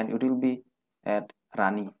and it will be at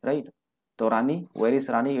Rani, right? তো Rani, where is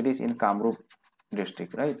Rani? It is in Kamrup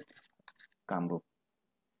district, right? Kamrup.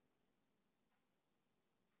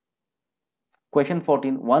 Question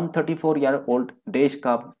 14. 134-year-old Desh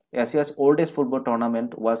Cup, Asia's oldest football tournament,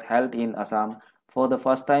 was held in Assam for the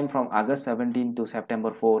first time from August 17 to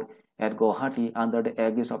September 4 at Guwahati under the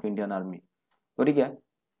aegis of Indian Army. গটিকে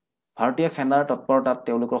ভাৰতীয় সেনাৰ তৎপৰতাত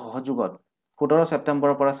তেওঁলোকৰ সহযোগত 17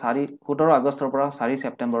 ছেপ্টেম্বৰৰ পৰা 17 আগষ্টৰ পৰা 4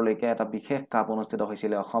 ছেপ্টেম্বৰলৈকে এটা বিশেষ কাপ অনুষ্ঠিত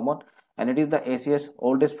হৈছিল অসমত and it is the Asia's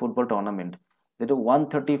oldest football tournament যেটো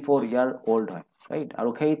 134-year-old হয়, right? আৰু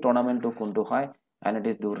সেই টুৰ্নামেন্টটো কোনটো হয় and it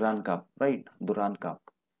is Durand Cup, right? Durand Cup.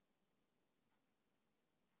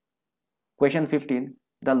 Question 15.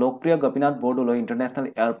 The Lokpriya Gopinath Bordoloi International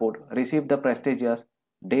Airport received the prestigious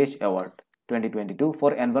Desh Award 2022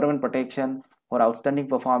 for environment protection for outstanding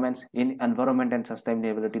performance in environment and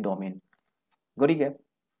sustainability domain. গতিকে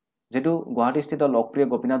যেটো গুৱাহাটী স্থিত লোকপ্ৰিয়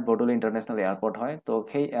Gopinath Bordoloi international airport হয় তো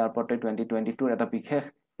সেই এয়াৰপোৰ্টে 2022 এটা বিশেষ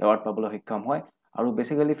award পাবলৈ সক্ষম হয় আৰু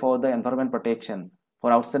basically for the environment protection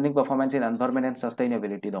for outstanding performance in environment and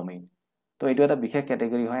sustainability domain তো এইটো এটা বিশেষ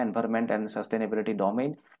ক্যাটেগরি হয় এনভায়রনমেন্ট এন্ড সাস্টেইনেবিলিটি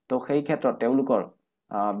ডোমেইন তো সেই ক্ষেত্ৰত তেওঁলোকৰ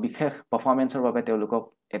বিশেষ পাৰফৰম্যান্সৰ বাবে তেওঁলোকক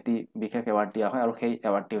এটি বিশেষ এৱাৰ্ড দিয়া হয় আৰু সেই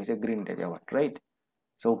এৱাৰ্ডটি হৈছে green tech award right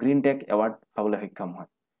so green tech award পাবলৈ সক্ষম হয়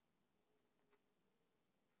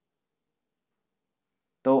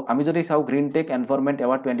তো আমি যদি চাও গ্ৰীণ টেক এনভায়ৰনমেন্ট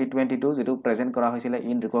এৱাৰ্ড 2022 যেটো প্ৰেজেন্ট কৰা হৈছিল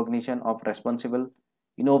in recognition of ৰেসপন্সিবল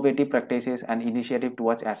innovative practices and initiative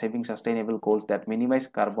towards achieving sustainable goals that minimize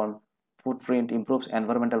carbon footprint, improves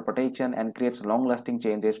environmental protection and creates long lasting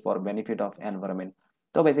changes for benefit of environment.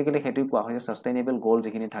 So basically hetu koa hoye sustainable goal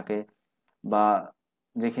jekhini thake ba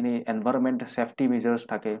jekhini environment safety measures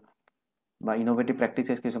thake ba innovative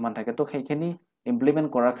practices kisuman thake to heikhini implement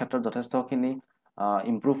korar khetrot jothesto khini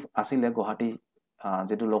improve asile Guwahati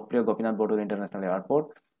jetu lokpriyo Gopinath Bordoloi International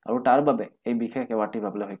Airport aru tar babe ei bikhesh award ti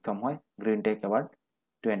pabole hokkom hoy Green Tech Award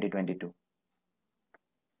 2022.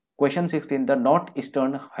 Question 16. The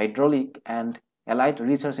Northeastern Hydraulic and Allied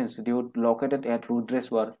Research Institute located at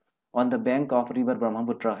Rudreshwar on the bank of River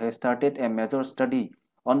Brahmaputra has started a major study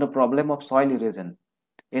on the problem of soil erosion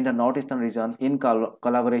in the northeastern region in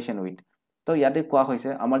collaboration with. So yate koa hoise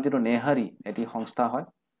amar jeto Nehari eti সংস্থা হয়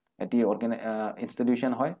eti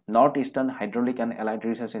institution হয় Northeastern Hydraulic and Allied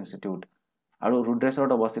Research Institute aru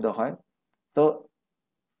Rudreshwarot obostito হয় to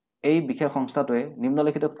এই বিশেষ সংস্থাটোৱে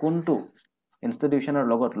নিম্নলিখিত কোনটো ইনষ্টিটিউচনৰ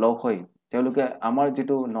লগত লগ হৈ তেওঁলোকে আমাৰ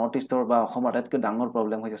যেটো নৰ্থ ইষ্টৰ বা অসমৰ আটাইতকৈ ডাঙৰ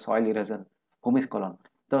প্ৰবলেম হৈছে সয়েল ইৰোজন ভূমিস্খলন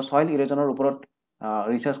তো সয়েল ইৰোজনৰ ওপৰত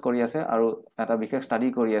ৰিচাৰ্চ কৰি আছে আৰু এটা বিশেষ ষ্টাডি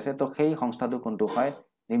কৰি আছে তো সেই সংস্থাটো কোনটো হয়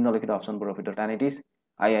নিম্নলিখিত অপচনবোৰৰ ভিতৰত and it is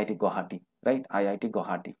IIT Guwahati right IIT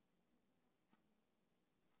Guwahati.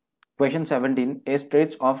 Question 17. A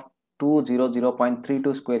stretch of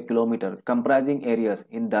 200.32 square kilometer comprising areas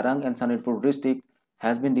in Darang and Sonitpur district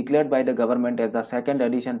has been declared by the government as the second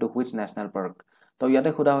addition to which national park. So yate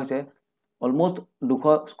khuda hoise almost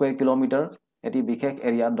 200 square kilometer eti bikhesh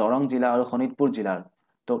area Darang jila aru Sonitpur jilar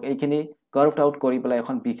to eikhini carved out kori pela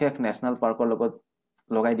ekhon bikhesh national parkor logot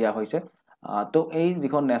logai dia hoise to ei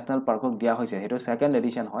jikhon national parkok dia hoise heto second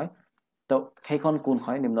edition hoy to heikhon kun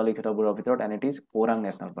hoy nimnolikhito boror bitorot and it is Orang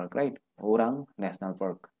National Park right Orang National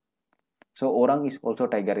Park. So Orang is also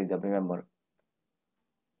tiger reserve remember.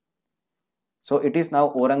 So it is now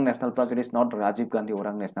Orang National Park. It is not Rajiv Gandhi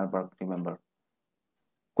Orang National Park. Remember.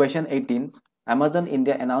 Question 18. Amazon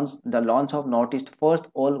India announced the launch of Northeast first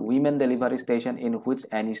all women delivery station in which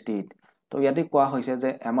any state. So yati koa hoise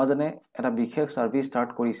je Amazon eta bikhesh service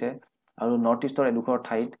start korise aru Northeastor edukhor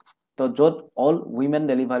thait to jot all women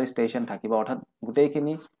delivery station thakiba orthat gutei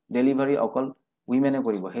khini delivery okol women e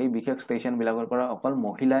koribo hei bikhesh station bilakor pora okol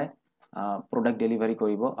mohilai product delivery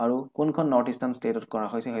koribo aru kunkhon Northeastern state ot kora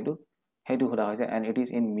hoise hetu hetu hoda hoise and it is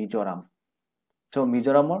in Mizoram. So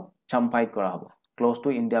Mizoramor Champhai kora hobo close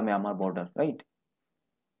to India Myanmar border right.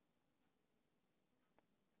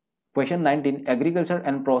 Question 19. Agriculture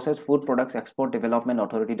and Processed Food Products Export Development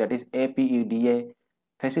Authority that is APEDA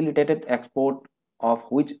facilitated export of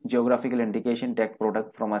which geographical indication tag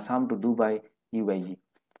product from Assam to Dubai UAE.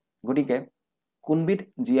 Gotike kunbit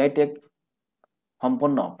GI tag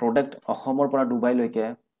সম্পন্ন product অসমৰ পৰা Dubai লৈকে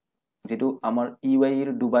যেটো আমাৰ UAE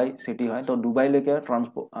Dubai সিটি হয় তো Dubai লৈকে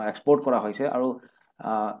export কৰা হৈছে আৰু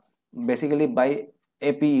বেসিক্যালি বাই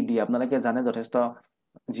APED আপোনালোকে জানে যথেষ্ট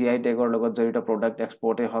GI ট্যাগৰ লগত জড়িত প্ৰডাক্ট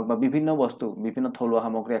এক্সপোৰ্টে হক বা বিভিন্ন বস্তু বিভিন্ন থলুৱা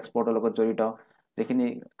সামগ্ৰী এক্সপোৰ্টৰ লগত জড়িত যেখিনি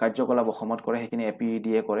কাৰ্যকলাপ অসমত কৰে হেখিনি APED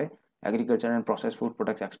কৰে Agriculture and Processed Food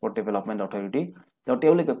Products Export Development Authority তো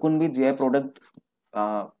তেওঁলোকে কোনবি GI প্ৰডাক্ট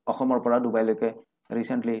অসমৰ পৰা দুবাই লৈকে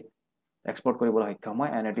recently export koribole hokkom hoy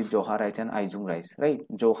and it is Joha rice and Aizung rice right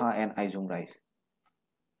Joha and Aizung rice.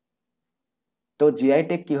 To GI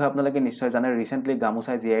tag ki hoy apnaloke nishoy jane recently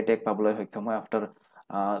Gamusa GI tag pabole hokkom hoy after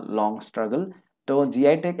long struggle. To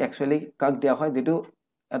GI tag actually kak dia hoy jetu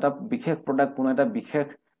eta bikhesh product kuno eta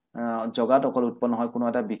bikhesh jogat okol utponno hoy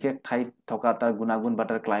kuno eta bikhesh thai thoka tar gunagun ba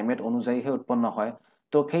tar climate onujai he utponno hoy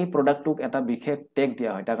to সেই product tuk eta bikhesh tag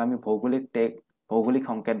dia hoy tak ami bhaugolik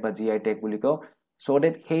সংকেত বা GI tag বুলি কও so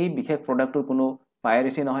that সেই বিশেষ প্ৰডাক্টৰ কোনো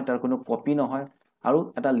পাইৰেসি নহয় তাৰ কোনো কপি নহয় আৰু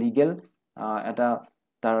এটা লিগেল এটা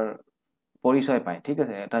তাৰ পৰিচয় পায় ঠিক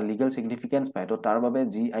আছে এটা লিগেল সিগনিফিকেন্স পায় তো তাৰ বাবে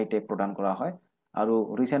GI ট্যাগ প্ৰদান কৰা হয় আৰু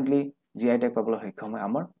ৰিসেন্টলি GI ট্যাগ পাবলৈ সক্ষম হয়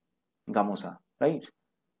আমাৰ গামোচা ৰাইট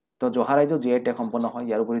তো জহাৰাইজো GI ট্যাগ সম্পন্ন হয়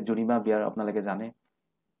ইয়াৰ উপৰি জুৰিমা বিয়াৰ আপোনালোকে জানে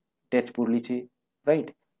তেজপুৰ লিচি right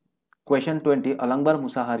Question 20 Alangbar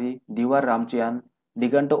Musahari Diwar Ramchian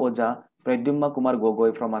Diganto Oja Pradyumna Kumar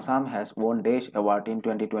Gogoi from Assam has won Desh Award in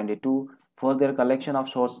 2022 for their collection of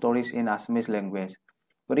short stories in Assamese language.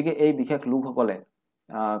 গতিকে এই বিশেষ লোকসকলে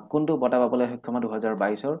কোনটো বঁটা পাবলৈ সক্ষম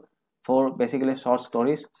 2022 for basically short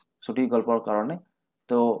stories ছুটি গল্পৰ কাৰণে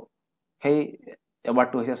তো সেই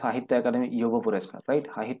এৱাৰ্ডটো হৈছে সাহিত্য একাডেমি যুৱ পুৰস্কাৰ ৰাইট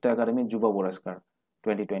সাহিত্য একাডেমি যুৱ পুৰস্কাৰ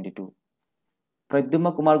 2022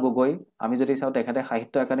 Pradyumna Kumar Gogoi আমি যদি চাও তেখেতে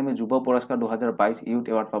সাহিত্য একাডেমি যুৱ পুৰস্কাৰ 2022 ইউথ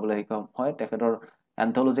এৱাৰ্ড পাবলৈ সক্ষম হয় তেখেতৰ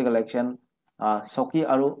anthology collection Soki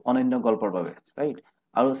আৰু অনন্য গল্পৰ বাবে ৰাইট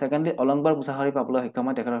আৰু সেকেন্ডলি অলংবাৰ মুছাহাৰী পাবলৈ সক্ষম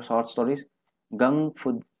হয় তেখেতৰ শৰ্ট ষ্টৰিজ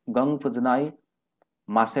গং ফুজনাই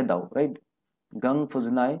মাছে দাও ৰাইট গং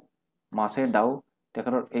ফুজনাই মাছে দাও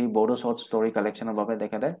তেখেতৰ এই বড়ো শৰ্ট ষ্টৰি কালেকচনৰ বাবে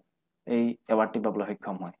তেখেতে এই এৱাৰ্ডটি পাবলৈ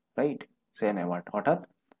সক্ষম হয় ৰাইট সেম এৱাৰ্ড অৰ্থাৎ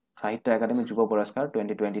সাহিত্য একাডেমি যুৱ পুৰস্কাৰ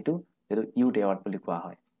 2022 যেটো ইউথ এৱাৰ্ড বুলি কোৱা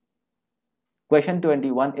হয় Question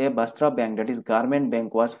 21 A Bastra Bank that is Government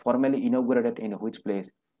Bank was formally inaugurated in which place?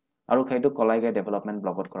 আৰু সেইটো কলাইগাঁও ডেভেলপমেন্ট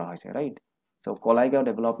ব্লকত কৰা হৈছে right so Kalaigaon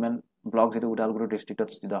development block যেটো উদালগুৰি ডিস্ট্ৰিক্টত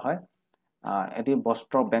স্থিত হয় এটি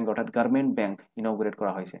বস্ত্ৰ বেংক অৰ্থাৎ গভৰ্নমেন্ট বেংক ইনঅগ্ৰেট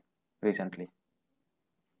কৰা হৈছে recently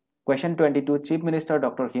Question 22 Chief Minister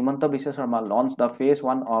Dr. Himanta Biswa Sharma launched the phase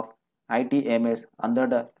 1 of ITMS under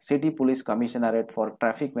the City Police Commissionerate for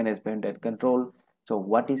Traffic Management and Control. So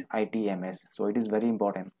what is ITMS? So it is very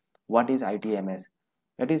important. What is ITMS?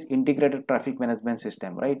 It is Integrated Traffic Management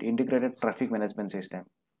System, right? Integrated Traffic Management System.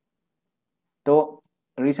 So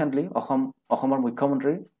recently, Ahomar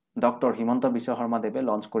Mukhyamantri Dr. Himanta Biswa Sharma Debe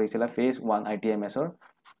launch korisila phase 1 ITMS or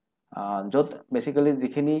jot basically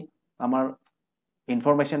jikhini amar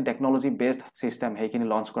information technology based system heikini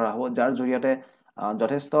launch kora hobo jar joriate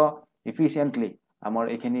jothesto efficiently amar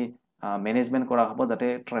ekhini management kora hobo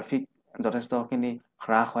jate traffic jothesto khini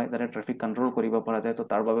khra hoy jate traffic control koribo para jay to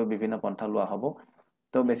tar babe bibhinno pantha lua hobo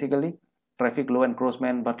to basically traffic law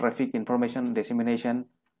enforcement ba traffic information dissemination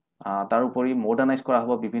tar upori modernize kora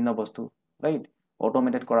hobo bibhinno bostu right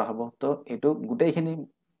automated kora hobo to etu gutei khini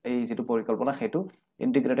ei jitu porikalpona hetu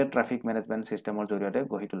integrated traffic management system or joriate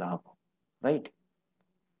gohi tula hobo right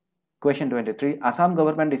Question 23 Assam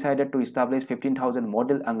government decided to establish 15,000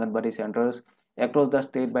 model Anganwadi centers across the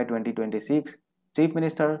state by 2026 Chief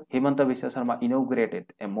Minister Himanta Biswa Sharma inaugurated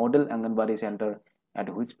a model Anganwadi center at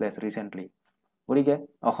which place recently গৰিকে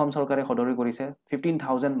Assam চৰকাৰে সদৰি কৰিছে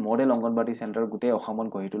 15,000 model anganwadi centre গুটে অসমত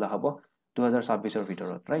গঢ়ি তোলা হ'ব 2026 ৰ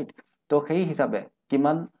ভিতৰত right তো সেই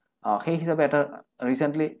হিচাপে এটা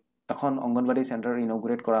ৰিসেন্টলি এখন অংগনবাদী সেন্টাৰ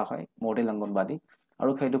ইনঅগ্ৰেট কৰা হয় মডেল অংগনবাদী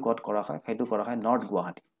আৰু সেইটো কত কৰা হয় নৰ্থ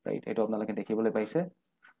গুৱাহাটী ৰাইট এটো আপোনালোকে দেখিবলৈ পাইছে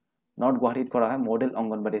নৰ্থ গুৱাহাটীত কৰা হয় মডেল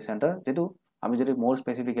অংগনবাদী সেন্টাৰ যেটো আমি যদি মোৰ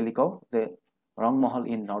স্পেসিফিক্যালি কও যে Rang Mahal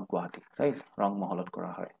in north Guwahati right ৰংমহলত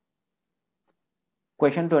কৰা হয়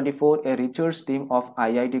Question 24 A research team of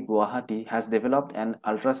IIT Guwahati has developed an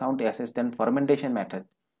ultrasound assisted fermentation method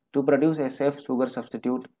to produce a safe sugar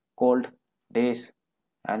substitute called DASE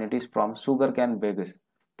and it is from sugarcane bases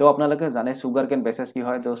তো আপোনালোকে জানে sugarcane bases কি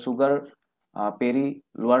হয় তো sugar peri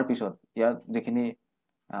লোৱাৰ পিছত ইয়াৰ যেখিনি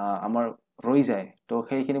আমাৰ ৰৈ যায় তো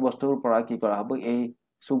সেইখিনি বস্তুৰ পৰা কি কৰা হ'ব এই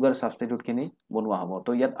sugar substitute খিনি বনোৱা হ'ব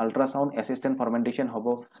তো ইয়াত ultrasound assisted fermentation হ'ব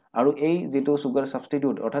আৰু এই যেটো sugar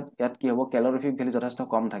substitute অৰ্থাৎ ইয়াত কি হ'ব calorific value যথেষ্ট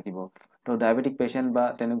কম থাকিব তো ডায়াবেটিক পেশেন্ট বা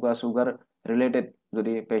তেনেকুৱা sugar related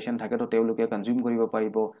যদি পেশেন্ট থাকে তো তেওঁলোকে কনজিউম কৰিব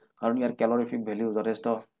পাৰিব কাৰণ ইয়াৰ calorific value যথেষ্ট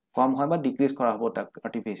কম হয় বা ডিক্ৰিজ কৰা হ'ব তাক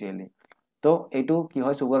আৰ্টিফিশিয়ালি তো এটো কি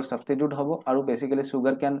হয় sugar substitute হ'ব আৰু বেসিক্যালি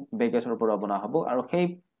sugarcane বেগেছৰ পৰা বনা হ'ব আৰু সেই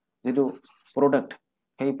যেটো প্ৰডাক্ট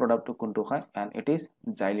সেই প্ৰডাক্টটো কোনটো হয় and it is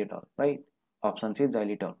xylitol right option C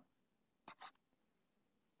xylitol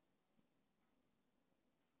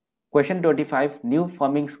Question 25 New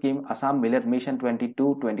farming scheme Assam Millet Mission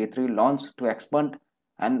 22-23 launched to expand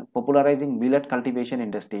and popularizing millet cultivation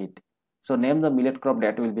in the state so name the millet crop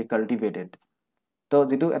that will be cultivated তো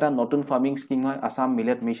যেটো এটা নতুন farming scheme হয় Assam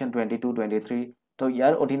millet mission 22-23 তো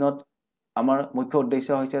ইয়াৰ অধীনত আমাৰ মুখ্য উদ্দেশ্য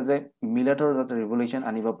হৈছে যে মিলেটৰ যাতে ৰিভলিউশন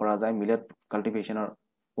আনিব পৰা যায় মিলেট কাল্টিভেশনৰ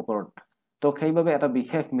ওপৰত তো সেইভাবে এটা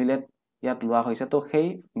বিশেষ মিলেট ইয়াত লোৱা হৈছে তো সেই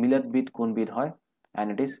মিলেট বিট কোন বিট হয় and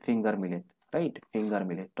it is finger millet right finger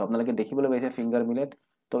millet তো আপোনালোকে দেখিবলৈ পাইছে finger millet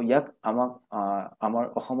তো ইয়াক আমাৰ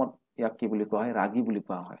অসমত ইয়াক কি বুলি কোৱা হয় ৰাগী বুলি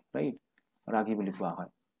কোৱা হয় right ৰাগী বুলি কোৱা হয়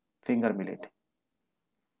finger millet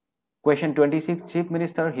Question 26 Chief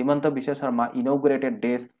Minister Himanta Biswa Sharma inaugurated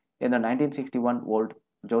DASE in the 1961 World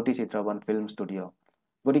Jyoti Chitrapan Film Studio.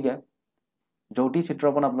 গটিকে Jyoti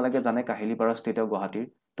Chitrapan আপোনালোকে জানে কাহিলিপাৰা ষ্টেট অফ গুৱাহাটীৰ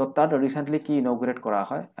তো তাত ৰিসেন্টলি কি ইনঅগ্ৰেট কৰা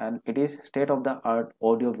হয় and it is state of the art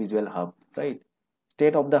audio visual hub right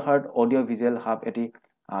state of the art audio visual hub এটি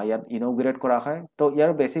ইয়াত ইনঅগ্ৰেট কৰা হয় তো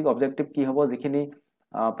ইয়াৰ বেসিক অবজেক্টিভ কি হ'ব যিখিনি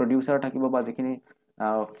প্ৰডিউসাৰ থাকিব বা যিখিনি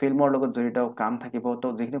ফিল্মৰ লগত জড়িত কাম থাকিব তো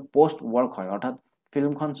যিখিনি পোষ্ট ওয়াৰ্ক হয় অৰ্থাৎ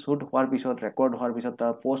ফিল্মখন শ্বুট হোৱাৰ পিছত ৰেকৰ্ড হোৱাৰ পিছত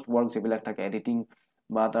তাৰ পোষ্ট ৱৰ্ক যিবিলাক থাকে এডিটিং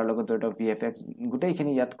বা তাৰ লগত জড়িত VFX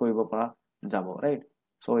গোটেইখিনি ইয়াত কৰিব পৰা যাব right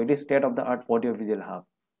so' it is state of the art audio' visual hub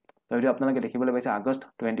তো এইটো আপোনালোকে দেখিবলৈ পাইছে আগষ্ট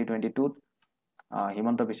 2022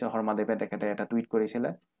 হিমন্ত বিশ্ব শৰ্মাদেৱে তেখেতে এটা টুইট কৰিছিলে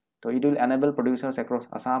তো it will enable producers across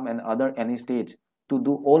Assam and other any states to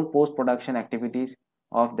do all post production activities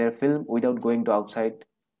of there film without going to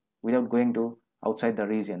outside the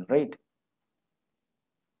region right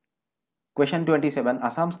Question 27.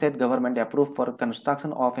 Assam State Government approved for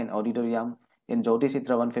construction of an auditorium in Jyoti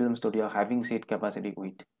Chitravan Film Studio having seat capacity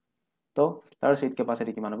with. So, our seat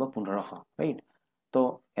capacity kiman hobo 1500, right?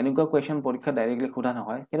 So, enukwa question porikha directly khuda na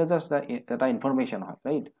hoy. It is just that information hoy,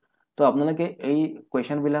 right? So, apnalake ei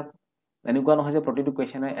question bilak enukwa no hoy je protito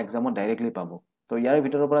question e exam directly pabo. So, yar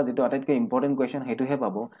bhitor pora jeto ataitke important question hetu he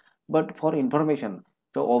pabo. But for information,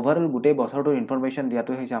 so overall gutei bosortor information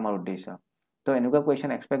diatu hoise amar uddesho. তো এনেকুৱা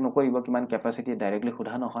question expect নকৰিব কিমান capacity directly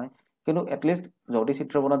সোধা নহয় কিন্তু at least জ্যোতি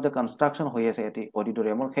চিত্ৰবনত যে construction হৈ আছে এটি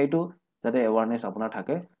অডিটৰিয়ামৰ সেইটো যাতে এৱাৰনেছ আপোনাৰ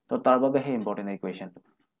থাকে তো তাৰ বাবে হে ইম্পৰ্টেণ্ট এই কুৱেশ্যনটো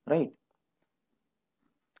right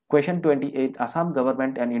Question 28. Assam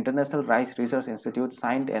Government and International Rice Research Institute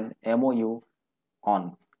signed an MOU on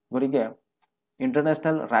গতিকে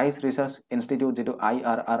International Rice Research Institute যেটো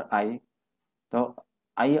IRRI তো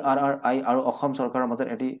IRRI আৰু অসম চৰকাৰৰ মাজত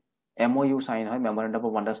এটি MOU সাইন হয় মেমৰেণ্ডাম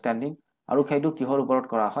অফ আণ্ডাৰষ্টেণ্ডিং আৰু সেইটো কিহৰ ওপৰত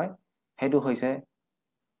কৰা হয় সেইটো হৈছে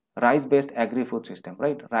rice based agri food system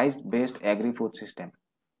right rice based agri food system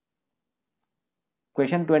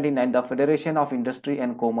Question 29 The Federation of Industry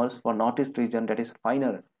and Commerce for Northeast region that is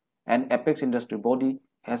FINER an apex industry body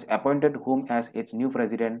has appointed whom as its new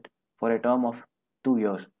president for a term of 2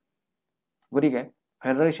 years গতিকে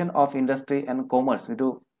Federation of Industry and Commerce এটো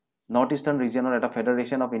Northeastern regionৰ এটা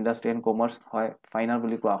Federation of Industry and Commerce হয় FINER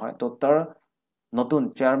বুলি কোৱা হয় তো তাৰ নতুন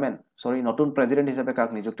নতুন প্ৰেসিডেন্ট হিচাপে কাক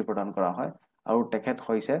নিযুক্তি প্ৰদান কৰা হয় আৰু তেখেত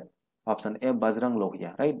হৈছে option A Bajrang Lohia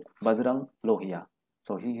right Bajrang Lohia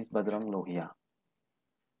so he is Bajrang Lohia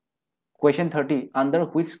Question 30 Under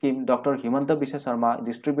which scheme Dr. Himanta Biswa Sharma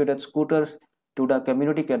distributed scooters to the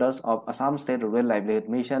community cadres of Assam State Rural Livelihood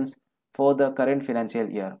Missions for the current financial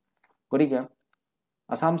year গতিকে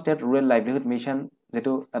Assam State Rural Livelihood Mission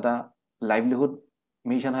যেটো এটা livelihood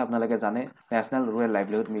mission হয় আপোনালোকে জানে national rural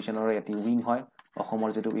livelihood মিশনৰ এটি wing হয় অসমৰ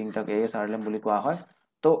যেটো উইং তাক ASRLM বুলি কোৱা হয়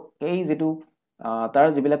তো এই যেটো তাৰ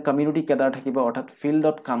যিবিলাক কমিউনিটি কেডাৰ থাকিব অৰ্থাৎ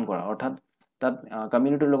ফিল্ডত কাম কৰা অৰ্থাৎ তাত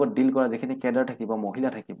কমিউনিটিৰ লগত ডিল কৰা যেখিনি কেডাৰ থাকিব মহিলা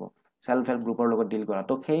থাকিব সেলফ হেল্প গ্ৰুপৰ লগত ডিল কৰা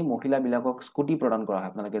তো সেই মহিলা বিলাকক স্কুটি প্ৰদান কৰা হয়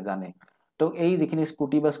আপোনালোকে জানে তো এই যিখিনি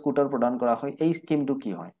স্কুটি বা স্কুটাৰ প্ৰদান কৰা হয় এই স্কিমটো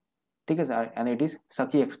কি হয় ঠিক আছে and it is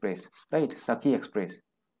Sakhi Express right Sakhi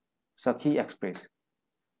Express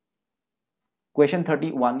Question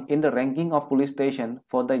 31 In the ranking of police station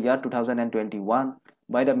for the year 2021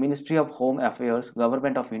 by the Ministry of Home Affairs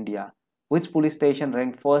Government of India which police station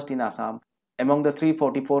ranked first in Assam among the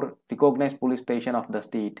 344 recognized police station of the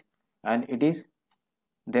state and it is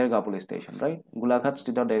Dergaon police station right Golaghat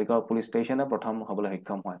state Dergaon police station e prothom hobole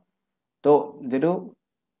hikkham hoy to jeto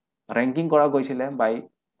ranking kora goisile by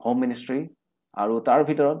Home Ministry aru tar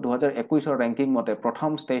bhitorot 2021 or ranking mote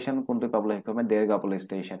prothom station kuntu pabole hikkham Dergaon police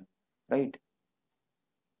station right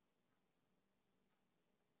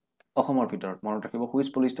অসমৰ ভিতৰত মনত ৰাখিব which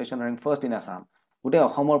police station rank first in Assam গুটে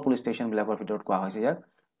অসমৰ police station বিলাকৰ ভিতৰত কোৱা হৈছে ইয়াক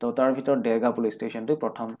তো তাৰ ভিতৰত দেৰগাঁও পুলিচ ষ্টেচনটো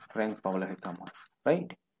প্ৰথম ৰেংক পাবলৈ সক্ষম হয় right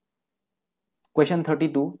Question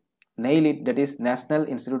 32 NIELIT that is National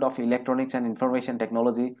Institute of Electronics and Information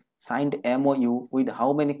Technology signed MOU with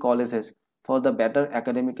how many colleges for the better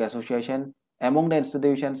academic association among the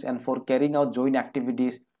institutions and for carrying out joint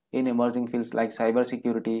activities in emerging fields like cyber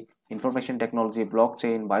security, information technology,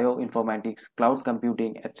 blockchain, bioinformatics, cloud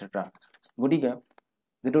computing, etc. Gudike,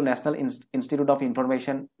 the National Institute of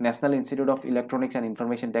Information, National Institute of Electronics and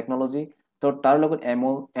Information Technology, so tar logot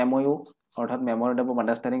MOU অর্থাৎ memorandum of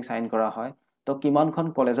understanding sign করা হয় তো কিমানখন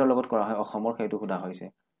কলেজৰ লগত কৰা হয় অসমৰ সেইটো খুদা হৈছে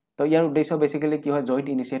তো ইয়াৰ উদ্দেশ্য বেসিক্যালি কি হয় জয়েন্ট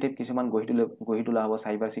ইনিশিয়েটিভ কিছুমান গঢ়ি তোলা হ'ব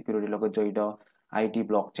সাইবার সিকিউরিটি লগত জড়িত আইটি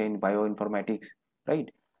ব্লকচেইন বায়োইনফরমেটিক্স রাইট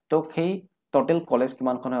তো সেই টোটাল কলেজ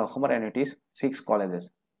কিমানখন হয় অসমৰ and it is 6 colleges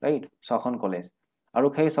right 6খন college আৰু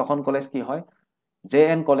সেই 6খন কলেজ কি হয়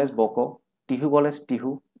JN college Boko Tihu college Tihu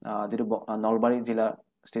যেটো নলবাৰী জিলা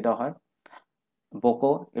স্থিত হয়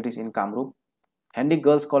Boko it is in Kamrup Handy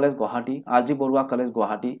Girls College Guwahati, RG Borua College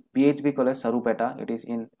Guwahati, PHB College Sarupeta, it is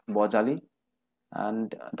in Bojali,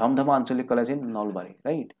 and Dhamdhama Anchalik College in Nolbari,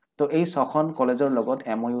 right? So, এই 6খন কলেজৰ লগত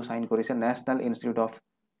MOU সাইন কৰিছে National Institute of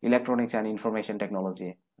Electronics and Information Technology,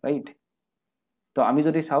 right? তো আমি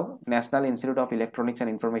যদি চাও National Institute of Electronics and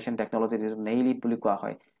Information Technology NIELIT বুলি কোৱা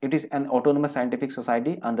হয় it is an autonomous scientific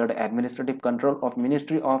society under the administrative control of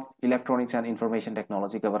Ministry of Electronics and Information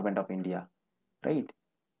Technology Government of India right?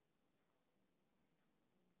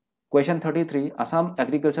 Question 33. Assam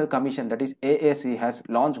Agriculture Commission, that is AAC, has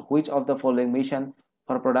launched which of the following mission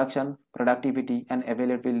for production, productivity, and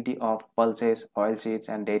availability of pulses, oilseeds,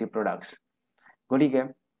 and dairy products? গতিকে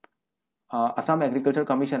Assam Agriculture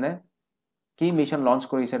Commission key mission launch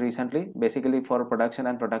korise recently, basically for production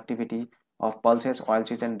and productivity of pulses,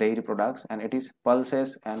 oilseeds, and dairy products, and it is pulses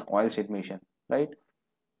and oilseed mission, right?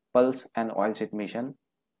 Pulse and oilseed mission.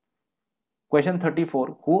 Question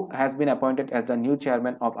 34. Who has been appointed as the new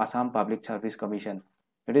chairman of Assam Public Service Commission?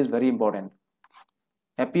 It is very important.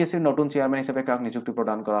 Apsc নতুন chairman হিসেবে কাক নিযুক্তি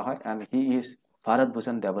প্ৰদান কৰা হয়, and he is Bharat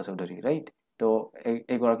Bhushan Deva Chaudhary, right? তো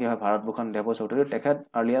এইগৰাকী হয় ভাৰত ভূষণ দেৱ চৌধুৰী। তেখেত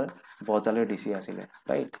আৰ্লিয়াৰ বজালিৰ ডিচি আছিলে,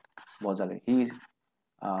 right? Bajali, he is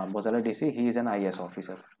বজালিৰ DC, he is an IAS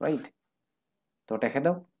officer, right? তো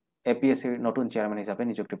তেখেতক APSCৰ নতুন চেয়াৰমেন হিচাপে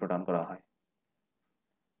নিযুক্তি প্ৰদান কৰা হয়।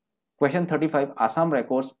 Question 35. Assam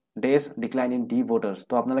records days decline in D voters.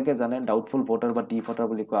 তো আপোনালোকে জানে ডাউটফুল ভোটাৰ বা ডি ভোটাৰ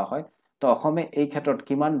বুলি কোৱা হয়। তো অসমে এই ক্ষেত্ৰত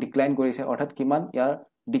কিমান ডিক্লাইন কৰিছে, অৰ্থাৎ কিমান ইয়াৰ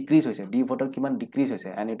ডিক্ৰিজ হৈছে, ডি ভোটাৰ কিমান ডিক্ৰিজ হৈছে,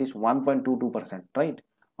 and it is 1.22%, right?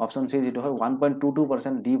 Option C যেটো হয়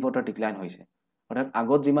 1.22% ডি ভোটাৰ ডিক্লাইন হৈছে। অৰ্থাৎ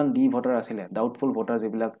আগত যিমান ডি ভোটাৰ আছিলে, ডাউটফুল ভোটাৰ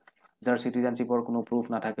যিবিলাক যাৰ চিটিজেনশ্বিপৰ কোনো প্ৰুফ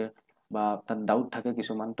নাথাকে বা তাত ডাউট থাকে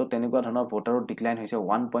কিছুমান, তো তেনেকুৱা ধৰণৰ ভোটাৰৰ ডিক্লাইন হৈছে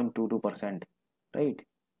 1.22%, right?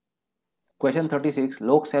 Question 36.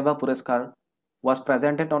 Lok Seva Puraskar was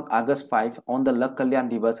presented on August 5 on the Lak Kalyan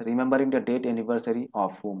Divas, remembering the date anniversary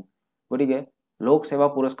of whom? গতিকে লোক সেৱা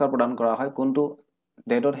পুৰস্কাৰ প্ৰদান কৰা হয় কোনটো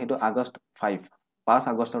ডেটত? সেইটো আগষ্ট 5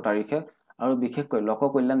 আগষ্টৰ তাৰিখে, আৰু বিশেষকৈ লোক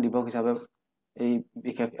কল্যাণ দিৱস হিচাপে এই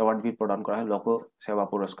বিশেষ এৱাৰ্ডবিধ প্ৰদান কৰা হয়, লোক সেৱা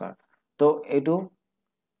পুৰস্কাৰ। তো এইটো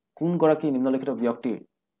কোনগৰাকী নিম্নলিখিত ব্যক্তিৰ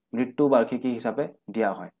মৃত্যু বাৰ্ষিকী হিচাপে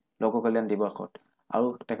দিয়া হয় লোক কল্যাণ দিৱসত, আৰু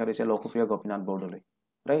তেখেত হৈছে লোকপ্ৰিয় Gopinath Bordoloi,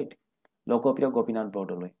 right? Lokpriya Gopinath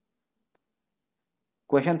Bordoloi.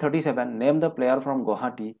 Question 37. Name the player from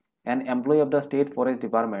Guwahati, an employee of the State Forest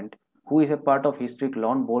Department, who is a part of historic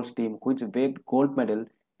lawn bowls team which bagged gold medal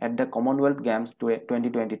at the Commonwealth Games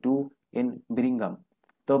 2022 in Birmingham.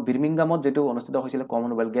 তো বিৰ্মিংগামত যেটো অনুষ্ঠিত হৈছিল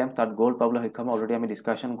Commonwealth games, তাত gold পাবলৈ সক্ষম already আমি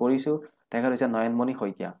discussion কৰিছোঁ। তেখেত হৈছে Nayanmoni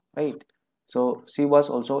Saikia, right? So' she was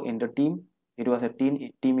also' in the team, it was a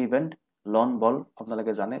team event, lawn বল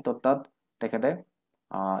আপোনালোকে জানে। তো তাত তেখেতে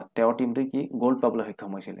তেওঁৰ টিমটো কি গোল্ড পাবলৈ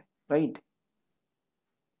সক্ষম হৈছিলে, right?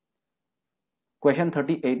 Question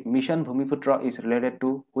 38. Mission Bhumiputra is related to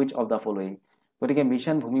which of the following? গতিকে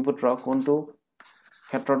মিছন ভূমিপুত্ৰ কোনটো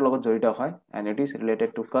ক্ষেত্ৰৰ লগত জড়িত হয়? and it is related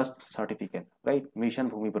to caste certificate, right? Mission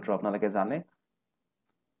ভূমিপুত্ৰ আপোনালোকে জানে।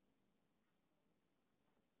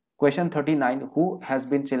 Question 39. Who has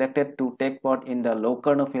been selected to take part in the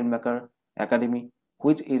Locarno Filmmaker Academy,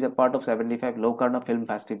 which is a part of 75 Locarno Film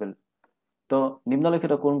Festival? তো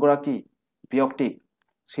নিম্নলিখিত কোনগৰাকী ব্যক্তিক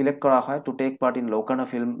সিলেক্ট কৰা হয় to take part in লোকাৰ্ণ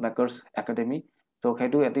film makers academy? তো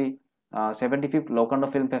সেইটো এটি 75th লোকাৰ্ণ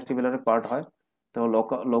ফিল্ম ফেষ্টিভেলৰ পাৰ্ট হয়। তো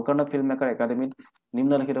লোকাৰ্ণ ফিল্ম মেকাৰ একাডেমিত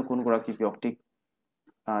নিম্নলিখিত কোনগৰাকী ব্যক্তিক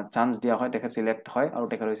চান্স দিয়া হয়, তেখেত সিলেক্ট হয়, আৰু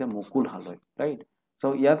তেখেত হৈছে মুকুল হালৈ, ৰাইট?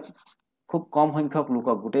 চ' ইয়াত খুব কম সংখ্যক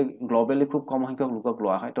লোকক, গোটেই গ্ল'বেলি খুব কম সংখ্যক লোকক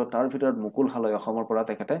লোৱা হয়। তো তাৰ ভিতৰত মুকুল হালৈ অসমৰ পৰা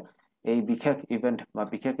তেখেতে এই বিশেষ ইভেণ্ট বা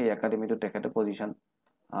বিশেষ এই একাডেমিটোত তেখেতে পজিশ্যন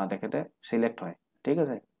তেখেতে সিলেক্ট হয়, ঠিক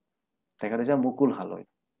আছে? তেখেত হৈছে মুকুল হালৈ,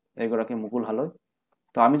 এইগৰাকী মুকুল হালৈ।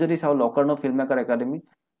 তো আমি যদি চাওঁ লোকাৰ্ণ film maker academy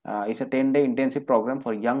is a 10-day intensive program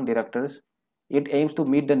for young directors. It aims to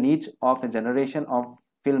meet the needs of a generation of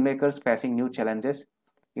filmmakers facing new challenges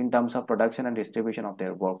in terms of production and distribution of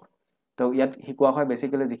their work. তো ইয়াত শিকোৱা হয়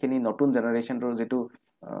basically যিখিনি নতুন জেনেৰেশ্যনটোৰ যিটো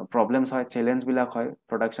problems হয়, চেলেঞ্জবিলাক হয়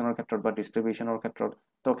প্ৰডাকশ্যনৰ ক্ষেত্ৰত বা ডিষ্ট্ৰিবিউশ্যনৰ ক্ষেত্ৰত,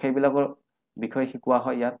 তো সেইবিলাকৰ বিষয়ে শিকোৱা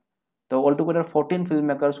হয় ইয়াত। তো all together 14 film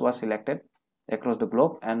makers was selected across the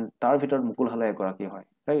globe, and তাৰ ভিতৰত মুকুল হালৈ এগৰাকী হয়,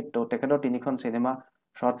 ৰাইট? তো তেখেতৰ 3খন চিনেমা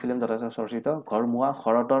শ্বৰ্ট ফিল্ম যথেষ্ট চৰ্চিত, ঘৰমুৱা,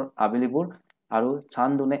 শৰতৰ আবেলিবোৰ, আৰু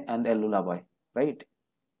চান্দুনে and A লুলাবয়, right?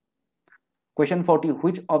 Question 40.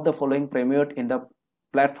 Which of the following premiered in the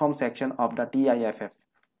platform section of the TIFF?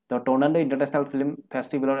 তো টৰ্নাণ্ডো ইণ্টাৰনেশ্যনেল ফিল্ম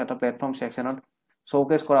ফেষ্টিভেলৰ এটা প্লেটফৰ্ম ছেকশ্যনত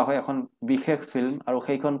শ্ব'কেছ কৰা হয় এখন বিশেষ ফিল্ম, আৰু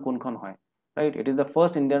সেইখন কোনখন হয়, right? It is the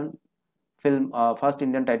first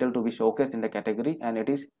Indian title to B শ্ব'কেছড in the category, and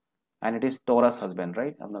it is ট'ৰাছ husband,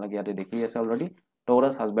 right? আপোনালোকে ইয়াতে দেখি আছে অলৰেডি,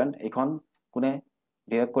 ট'ৰাছ হাজবেণ্ড। এইখন কোনে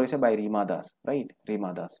ডিৰেক্ট কৰিছে? বাই ৰীমা দাস, ৰাইট?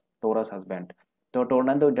 ৰীমা দাস, ট'ৰাছ হাজবেণ্ড। তো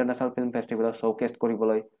টৰ্নাণ্ডো ইণ্টাৰনেশ্যনেল ফিল্ম ফেষ্টিভেলত শ্ব'কেছ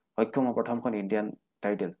কৰিবলৈ সক্ষম হোৱা প্ৰথমখন Indian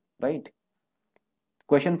title, right?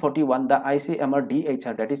 Question 41. The ICMR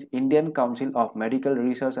DHR, that is Indian Council of Medical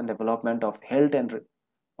Research and Development of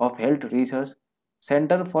Health Research,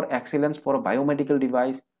 Center for Excellence for Biomedical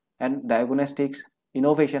Device and Diagnostics,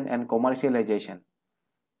 Innovation and Commercialization.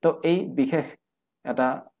 তো এই বিশেষ এটা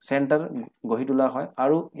centre গঢ়ি তোলা হয়,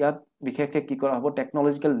 আৰু ইয়াত বিশেষকৈ কি কৰা হ'ব?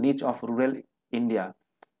 Technological needs of rural India.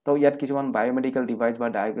 তো ইয়াত কিছুমান বায়োমেডিকেল ডিভাইস বা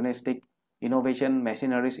ডায়াগনষ্টিক ইনোভেশ্যন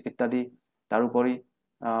মেচিনাৰিজ ইত্যাদি তাৰোপৰি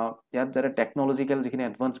ইয়াত যাতে টেকনলজিকেল যিখিনি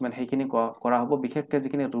এডভান্সমেণ্ট সেইখিনি কৰা হ'ব বিশেষকৈ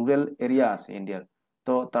যিখিনি ৰুৰেল এৰিয়া আছে ইণ্ডিয়াৰ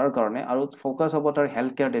তো তাৰ কাৰণে আৰু ফ'কাছ হ'ব তাৰ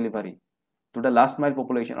health care delivery to the last mile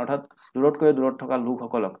population অৰ্থাৎ দূৰতকৈ দূৰত থকা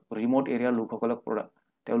লোকসকলক ৰিম'ট এৰিয়াৰ লোকসকলক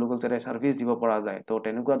তেওঁলোকক যাতে ছাৰ্ভিচ দিব পৰা যায় তো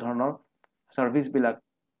তেনেকুৱা ধৰণৰ ছাৰ্ভিচবিলাক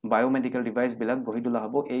বায়োমেডিকেল ডিভাইচবিলাক গঢ়ি তোলা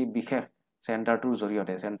হ'ব এই বিশেষ চেণ্টাৰটোৰ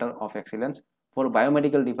জৰিয়তে centre of excellence for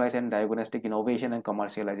biomedical device and diagnostic innovation and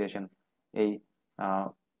কমাৰ্চিয়েলাইজেশ্যন এই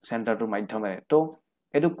চেণ্টাৰটোৰ মাধ্যমেৰে তো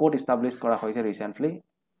এইটো ক'ত ইষ্টাব্লিছ কৰা হৈছে ৰিচেণ্টলি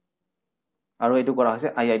আৰু এইটো কৰা হৈছে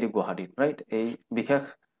IIT গুৱাহাটীত ৰাইট এই বিশেষ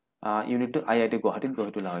ইউনিটটো IIT গুৱাহাটীত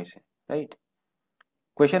গঢ়ি তোলা হৈছে right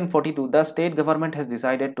Question 42. The state government has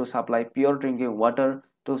decided to supply pure drinking water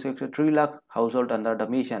to 63 lakh households under the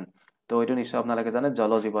mission. তো এইটো নিশ্চয় আপোনালোকে জানে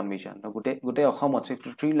জল জীৱন মিছন গোটেই অসমত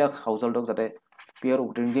 63 লাখ হাউচহোল্ডক যাতে পিয়ৰ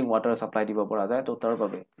ড্ৰিংকিং ৱাটাৰ ছাপ্লাই দিব পৰা যায় তো তাৰ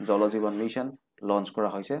বাবে জল জীৱন মিছন লঞ্চ কৰা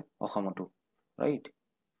হৈছে অসমতো right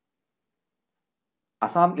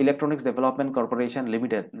Assam Electronics Development Corporation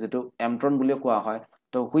Limited যেটো এমট্ৰন বুলি কোৱা হয়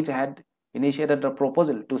তো which had initiated the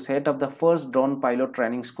proposal to set up the first drone pilot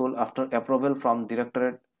training school after approval from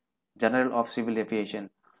Directorate General of Civil Aviation.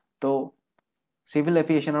 তো Civil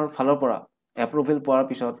Aviation ফালৰ পৰা approval পোৱাৰ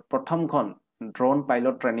পিছত প্ৰথমখন ড্ৰোন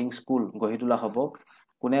পাইলট ট্ৰেইনিং স্কুল গঢ়ি তোলা হ'ব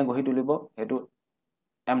কোনে গঢ়ি তুলিব এটো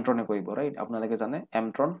এমট্ৰনে কৰিব ৰাইট আপোনালোকে জানে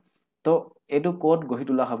এমট্ৰন তো এটো কোড গঢ়ি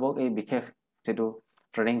তোলা হ'ব এই বিশেষ যেটো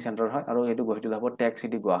ট্ৰেইনিং চেণ্টাৰ হয় আৰু এটো গঢ়ি তোলা হ'ব টেক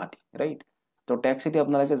সিটি গুৱাহাটী ৰাইট তো টেক সিটি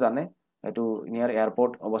আপোনালোকে জানে এটো নিয়াৰ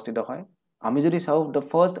এয়াৰপোৰ্ট অৱস্থিত হয় আমি যদি চাও the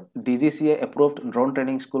first DGCA approved drone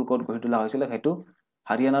training school code গঢ়ি তোলা হৈছিল হেতু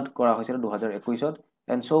হাৰিয়ানাত কৰা হৈছিল 2021ত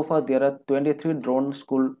and so far there are 23 drone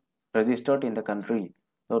school registered in the country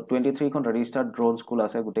so 23 খন registered drone school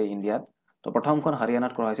আছে গুটেই ইন্ডিয়াত তো প্ৰথমখন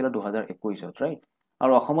হাৰিয়ানাত কৰা হৈছিল 2021ত ৰাইট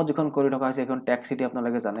আৰু অসমত যিখন কৰি থকা হৈছে এখন টেক সিটি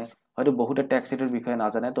আপোনালোকে জানে হয়তো বহুতে টেক সিটিৰ বিষয়ে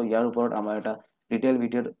নাজানে তো ইয়াৰ ওপৰত আমাৰ এটা ডিটেইল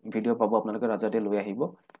ভিডিও পাব আপোনালোকে ৰাজাতে লৈ আহিব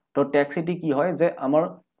তো টেক সিটি কি হয় যে আমাৰ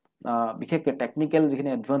বিশেষকৈ টেকনিক্যাল যিখিনি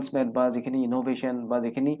এডভান্সমেন্ট বা যিখিনি ইনোভেশন বা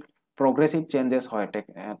যিখিনি progressive changes হয়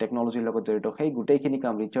টেকনলজিৰ লগত জড়িত সেই গুটেইখিনি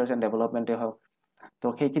কাম ৰিচাৰ্চ এণ্ড ডেভেলপমেন্টে হয় তো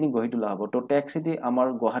সেইখিনি গঢ়ি তোলা হ'ব তো টেক সিটি আমাৰ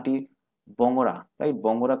গুৱাহাটী বংগৰা ৰাইট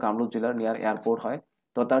বংগৰা কামৰূপ জিলাৰ নিয়াৰ এয়াৰপোৰ্ট হয়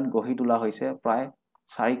তো তাত গঢ়ি তোলা হৈছে প্ৰায়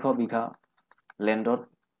 400 বিঘা ল্যান্ডত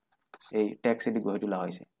এই টেক সিটি গঢ়ি তোলা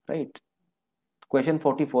হৈছে right Question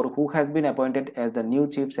 44 Who has been appointed as the new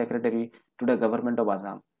chief secretary to the government of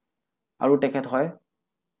Assam আৰু তেখেত হয়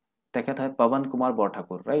পৱন কুমাৰ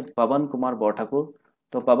বৰঠাকুৰ ৰাইট পৱন কুমাৰ বৰঠাকুৰ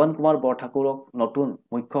তো পৱন কুমাৰ বৰঠাকুৰক নতুন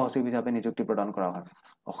মুখ্য সচিব হিচাপে নিযুক্তি প্ৰদান কৰা হয়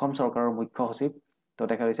অসম চৰকাৰৰ মুখ্য সচিব তো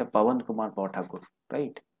তেখেত হৈছে Pawan Kumar Borthakur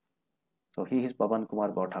right so he is Pawan Kumar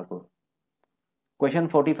Borthakur Question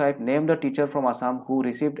 45 Name the teacher from Assam who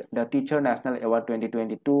received the Teacher National Award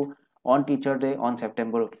 2022 on Teacher Day on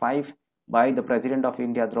September 5 by the President of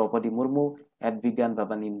India Draupadi Murmu at Vigyan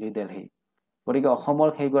Bhavan in New Delhi গতিকে অসমৰ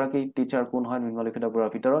সেইগৰাকী teacher কোন হয় নিম্নলিখিতবোৰৰ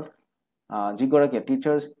ভিতৰত যিগৰাকী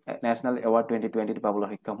teachers national award 2020 পাবলৈ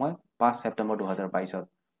সক্ষম হয় 5 ছেপ্টেম্বৰ 2022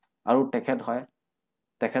 আৰু তেখেত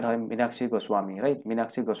হয় Meenakshi Goswami right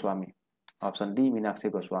Meenakshi Goswami option D Meenakshi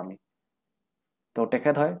Goswami তো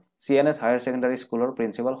তেখেত হয় CNS হায়াৰ সেকেন্ডাৰী স্কুলৰ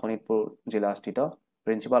প্ৰিন্সিপাল শোণিতপুৰ জিলা স্থিত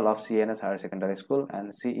principal of CNS higher secondary school and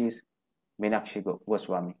she is Meenakshi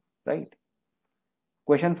Goswami right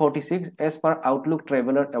Question 46 As per Outlook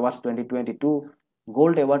Traveler Awards 2022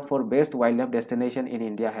 Gold Award for Best Wildlife Destination in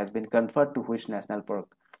India has been conferred to which national park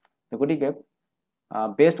গতিকে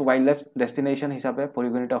best wildlife destination হিচাপে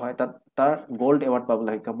পৰিগণিত হয় তাৰ gold award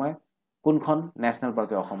পাবলৈ সক্ষম হয় কোনখন national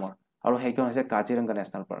পাৰ্কে অসমৰ আৰু সেইখন হৈছে কাজিৰঙা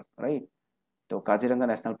নেশ্যনেল পাৰ্ক ৰাইট তো কাজিৰঙা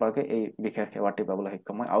নেশ্যনেল পাৰ্কে এই বিশেষ এৱাৰ্ডটি পাবলৈ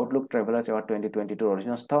সক্ষম হয় আউটলুক ট্ৰেভেলাৰ্ছ এৱাৰ্ড 2022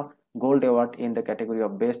 অধীনস্থ gold award in the category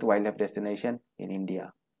of best wildlife destination in India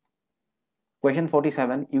Question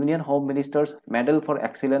 47 Union Home Minister's Medal for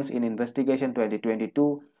Excellence in Investigation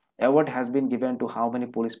 2022 award has been given to how many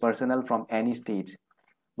police personnel from any states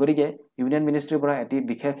গতিকে union মিনিষ্ট্ৰীৰ পৰা এটি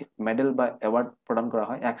বিশেষ medal বা award প্ৰদান কৰা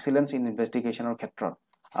হয় excellence in ইনভেষ্টিগেশ্যনৰ ক্ষেত্ৰত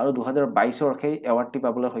আৰু 2022ৰ সেই এৱাৰ্ডটি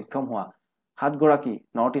পাবলৈ সক্ষম হোৱা 7 গৰাকী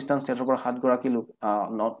নৰ্থ ইষ্টাৰ্ণ ষ্টেটৰ পৰা 7 গৰাকী লোক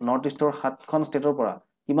নৰ্থ ইষ্টৰ 7খন ষ্টেটৰ পৰা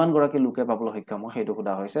কিমান গৰাকী লোকে পাবলৈ সক্ষম হয় সেইটো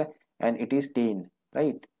সোধা হৈছে এণ্ড ইট ইজ 10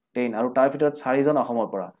 ৰাইট 10 আৰু তাৰ ভিতৰত 4 জন অসমৰ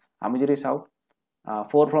পৰা আমি যদি চাও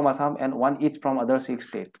 4 from Assam and 1 each from other 6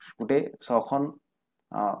 states গুটে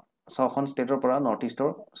 6খন ষ্টেটৰ পৰা নৰ্থ ইষ্টৰ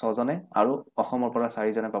 6 জনে আৰু অসমৰ পৰা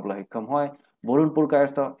 4 জনে পাবলৈ সক্ষম হয় বৰুণপুৰ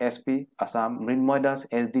কায়স্থ SP Assam Mrinmoy Das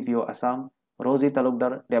SDPO Assam ৰজি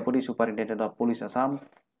Talukdar deputy superintendent of police Assam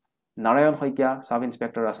Narayan Saikia sub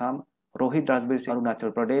inspector Assam Rohit Rajbir Singh Arunachal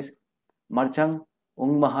Pradesh मर्चंग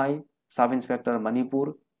उंगमहाई sub inspector Manipur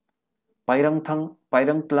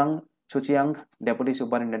पाइरंगतलंग Chuchiang, Deputy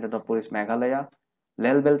Superintendent of Police, Meghalaya,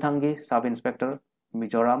 Lel Belthangi, Sub Inspector,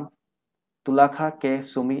 Mizoram, Tulakha K.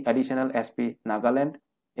 Sumi, Additional SP, Nagaland,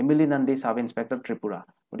 Emily Nandi, Sub Inspector, Tripura.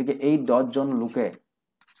 গতিকে এই 10 জন লোকে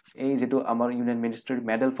এই যেটো আমাৰ union ministry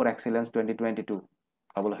medal for excellence 2022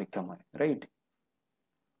 পাবলৈ সক্ষম হয় right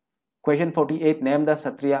Question 48 name the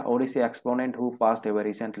Satriya Odissi exponent who passed away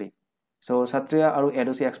recently so Satriya আৰু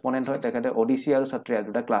Odissi exponent হয় তেখেতে Odissi আৰু Satriya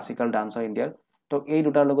দুটা ক্লাসিক্যাল ডান্স হয় ইণ্ডিয়াৰ তো এই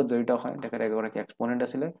দুটাৰ লগত জড়িত হয় তেখেতে এগৰাকী এক্সপোনেন্ট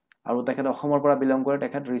আছিল আৰু তেখেতে অসমৰ পৰা বিলং কৰে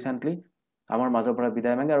তেখেত ৰিসেন্টলি আমাৰ মাজৰ পৰা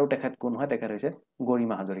বিদায় মাগে আৰু তেখেত কোন হয় তেখেত হৈছে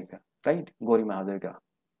গৰিমা Hazarika right Garima Hazarika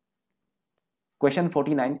Question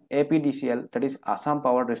 49 APDCL that is Assam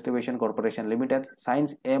Power Distribution Corporation Limited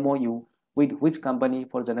signs MOU with which company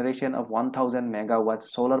for generation of 1000 megawatts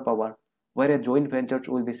solar power where a joint venture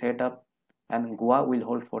will be set up and Goa will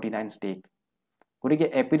hold 49 stake গতিকে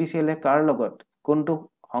APDCL এ কাৰ লগত কোনটো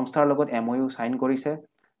সংস্থাৰ লগত MOU sign কৰিছে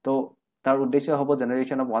তো তাৰ উদ্দেশ্য হ'ব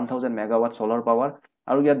generation of 1000 megawatt solar power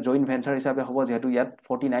আৰু ইয়াত জয়েন্ট ভেঞ্চাৰ হিচাপে হ'ব যেহেতু ইয়াত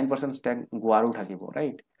 49% ষ্টেক গোৱাৰো থাকিব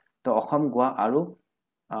ৰাইট তো অসম গোৱা আৰু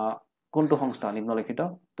কোনটো সংস্থা নিম্নলিখিত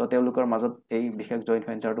তো তেওঁলোকৰ মাজত এই বিশেষ জয়েন্ট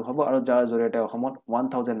ভেঞ্চাৰটো হ'ব আৰু যাৰ জৰিয়তে অসমত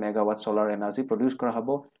 1000 মেগাৱাট সোলাৰ এনাৰ্জি প্ৰডিউস কৰা হ'ব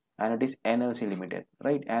and it is NLC limited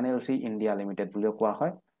right NLC India limited বুলি কোৱা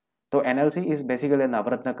হয় তো NLC is basically a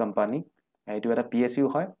Navratna company এইটো এটা PSU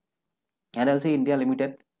হয় NLC India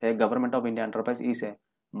Limited a Government of India enterprise is a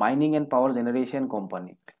mining and power generation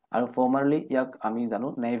company আৰু formerly ইয়াক আমি জানো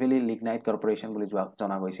Navali Lignite Corporation বুলি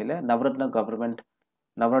জনা গৈছিলে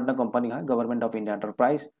Navratna company হয় Government of India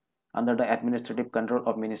enterprise under the administrative control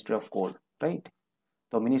of Ministry of Coal right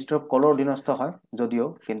তো Ministry of Coal অধীনস্থ হয় যদিও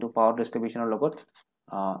কিন্তু পাৱাৰ ডিস্ট্ৰিবিউচনৰ লগত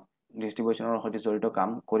ডিস্ট্ৰিবিউচনৰ সৈতে জড়িত কাম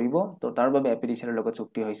কৰিব তো তাৰ বাবে APDCL ৰ লগত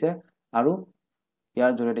চুক্তি হৈছে আৰু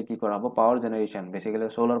ইয়াৰ জৰিয়তে কি কৰা হ'ব power generation basically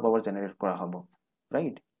solar power generate কৰা হ'ব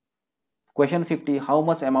right Question 50 how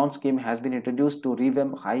much amount scheme has been introduced to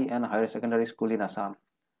revamp high and higher secondary school in Assam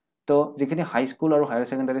তো যিখিনি হাই স্কুল আৰু হায়াৰ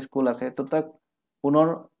সেকেন্ডাৰী স্কুল আছে তো তাক পুনৰ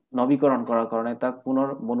নৱীকৰণ কৰাৰ কাৰণে তাক পুনৰ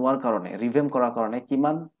বনোৱাৰ কাৰণে ৰিভেম্প কৰাৰ কাৰণে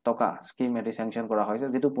কিমান টকা স্কিম এটি স্যাংশন কৰা হৈছে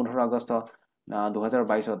যেটো 15 আগষ্ট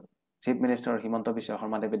 2022 ত chief minister Himanta Biswa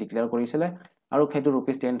শৰ্মাদেৱে declare কৰিছিলে আৰু খেটো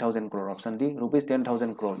rupees 10000 crore option D rupees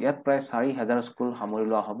 10000 crore ইয়াত প্ৰায় 4000 স্কুল সামৰি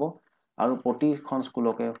লোৱা হ'ব আৰু প্ৰতিখন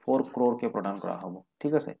স্কুলকে 4 crore কে প্ৰদান কৰা হ'ব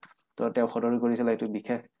ঠিক আছে তো তেওঁ সদৰি কৰিছিল এটো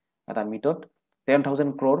বিশেষ এটা মিটত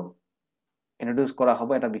 10000 crore introduce kora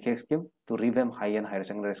hobo eta bikhex scheme to revamp high and higher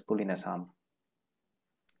secondary school in Assam.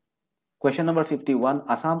 Question number 51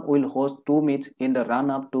 Assam will host 2 meets in the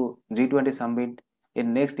run up to G20 summit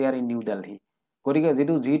in next year in New Delhi. Korige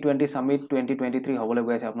jitu G20 summit 2023 hobole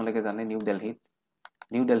goi ase apnaleke jane New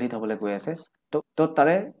Delhi hobole goi ase to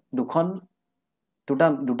tare dukhon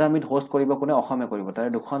দুটা meat host কৰিব কোনে অসমে কৰিব তাৰে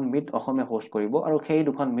দুখন meat অসমে host কৰিব আৰু সেই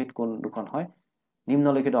দুখন মিট কোন দুখন হয়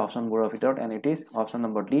নিম্নলিখিত অপশনবোৰৰ ভিতৰত and it is option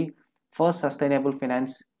number D First Sustainable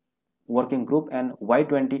Finance Working Group and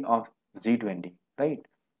Y20 of G20 right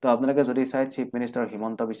তো আপোনালোকে যদি চাই চিফ মিনিষ্টাৰ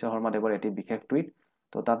হিমন্ত বিশ্ব শৰ্মা দেৱৰ এটি বিশেষ টুইট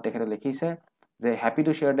তো তাত তেখেতে লিখিছে যে happy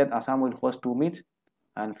to share that Assam will host 2 meets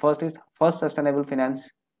and first is First Sustainable Finance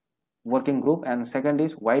Working Group and second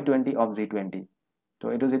is Y20 of G20 তো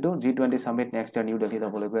এটো যেটো G20 summit next year New Delhi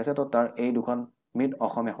হবলৈ গৈ আছে তো তাৰ এই দুখন মিট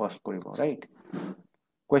অসমে হোস্ট কৰিব right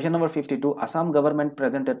Question number 52 Assam government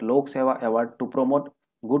presented Lok Seva award to promote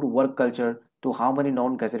good work culture to how many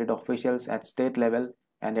non-gazetted officials at state level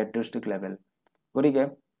and at district level গতিকে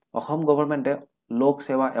অসম গভৰ্ণমেণ্টে লোক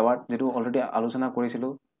সেৱা এৱাৰ্ড যেটো অলৰেডি আলোচনা কৰিছিল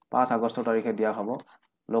 5 আগষ্ট তাৰিখে দিয়া হ'ব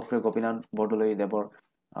লোকপ্ৰিয় গোপীনাথ বৰদলৈ দেৱৰ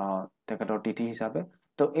তেখেতৰ তিথি হিচাপে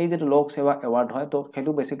তো এই যেটো লোক সেৱা এৱাৰ্ড হয় তো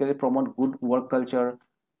হেতু basically promote good work culture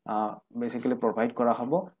basically provide কৰা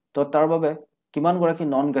হ'ব তো তাৰ বাবে কিমান গৰাকী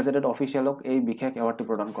নন গেজেটেড অফিচিয়েলক এই বিশেষ এৱাৰ্ডটো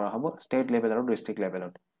প্ৰদান কৰা হ'ব ষ্টেট লেভেল আৰু ডিস্ট্ৰিক্ট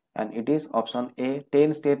লেভেলত and it is option A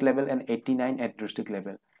 10 state level and 89 at district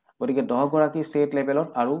level গতিকে 10 গৰাকী ষ্টেট লেভেলত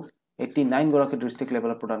আৰু 89 গৰাকী ডিস্ট্ৰিক্ট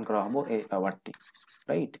লেভেলত প্ৰদান কৰা হ'ব এই এৱাৰ্ডটি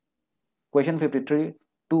right Question 53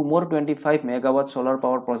 2 more 25 megawatt solar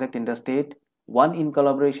power project in the state one in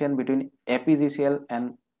collaboration between APGCL and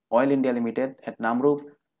Oil India Limited at Namrup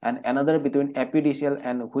and another between APDCL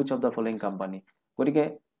and which of the following company গতিকে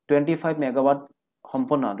 25 megawatt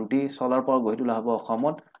সম্পন্ন দুটি solar power গঢ়ি তোলা হ'ব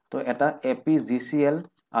অসমত তো এটা APGCL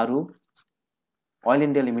আৰু Oil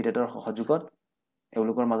India Limited ৰ সহযোগত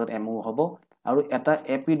এওঁলোকৰ মাজত MOU হ'ব আৰু এটা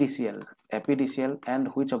APDCL and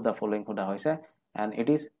which of the following হোদা হৈছে and it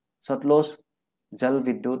is Satluj Jal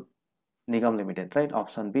Vidyut Nigam Limited right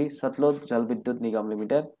option B Satluj Jal Vidyut Nigam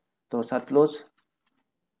Limited তো Satluj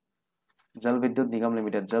Jal Vidyut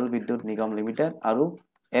Nigam Limited আৰু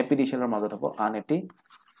APDCL ৰ মাজত হ'ব আন এটি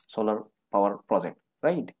solar power project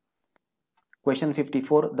right Question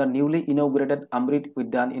 54. The newly inaugurated Amrit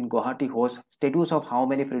Udyan in Guwahati hosts statues of how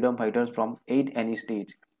many freedom fighters from 8 any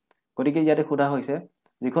states? গতিকে ইয়াতে সোধা হৈছে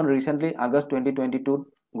যিখন ৰিসেন্টলি আগষ্ট 2022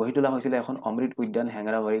 গঢ়ি তোলা হৈছিল এখন অমৃত উদ্যান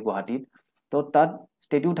হেঙেৰাবাৰী গুৱাহাটীত তো তাত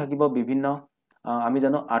ষ্টেটিউ থাকিব বিভিন্ন আমি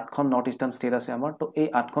জানো 8খন নৰ্থ ইষ্টাৰ্ণ ষ্টেট আছে আমাৰ তো এই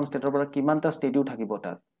 8খন ষ্টেটৰ পৰা কিমানটা ষ্টেটিউ থাকিব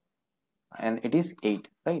তাত এণ্ড ইট ইজ 8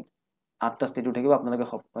 ৰাইট 8টা ষ্টেটিউ থাকিব আপোনালোকে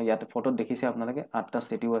ইয়াতে ফটোত দেখিছে আপোনালোকে 8টা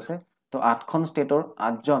ষ্টেটিউ আছে তো 8খন ষ্টেটৰ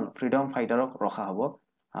 8জন ফ্ৰীডম ফাইটাৰক ৰখা হ'ব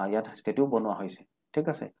ইয়াত ষ্টেটিউ বনোৱা হৈছে ঠিক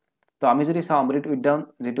আছে তো আমি যদি চাওঁ অমৃত উদ্যান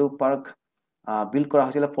যেটো পাৰ্ক বিল্ড কৰা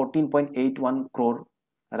হৈছিল 14.81 crore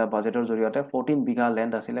এটা বাজেটৰ জৰিয়তে 14 বিঘা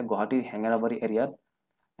ল্যান্ড আছিল গুৱাহাটীৰ হেঙেৰাবাৰী এৰিয়াত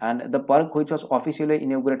and the park which was officially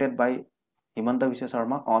inaugurated by Himanta Biswa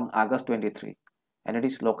Sarma on August 23 and it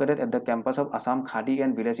is located at the campus of Assam Khadi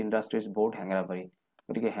and Village Industries Board Hengarabari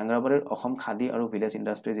গতিকে হেঙেৰাবাৰীৰ অসম খাদী আৰু ভিলেজ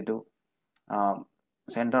ইণ্ডাষ্ট্ৰি যেটো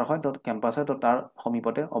centre হয় তো campus হয় তো তাৰ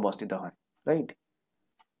সমীপতে অৱস্থিত হয় right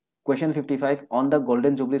Question 55 on the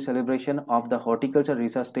Golden Jubilee celebration of the Horticulture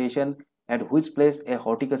Research Station at which place a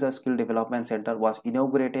horticulture skill development center was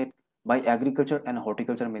inaugurated by Agriculture and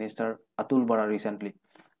Horticulture Minister Atul Bara recently.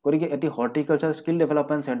 গতিকে এটি horticulture skill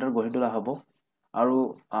development centre গঢ়ি তোলা হ'ব আৰু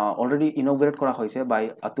already ইনগ্ৰেট কৰা হৈছে বাই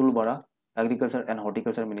Atul Bora agriculture and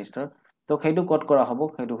horticulture minister তো সেইটো ক'ত কৰা হ'ব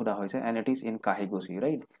সেইটো সোধা হৈছে and it is in কাহিগুচি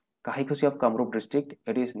right কাহিগুচি of Kamrup district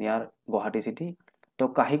it is নিয়াৰ গুৱাহাটী চিটি তো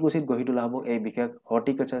কাহিগুচিত গঢ়ি তোলা হ'ব এই বিশেষ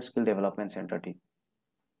horticulture skill development চেণ্টাৰটি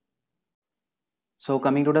So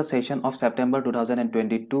coming to the session of September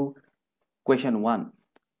 2022, question 1.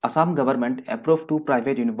 Assam government approved 2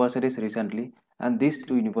 private universities recently and these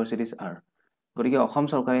 2 universities are. গতিকে অসম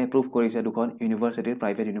চৰকাৰে approve কৰিছে দুখন ইউনিভাৰ্চিটি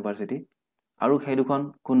প্ৰাইভেট ইউনিভাৰ্চিটি আৰু সেই দুখন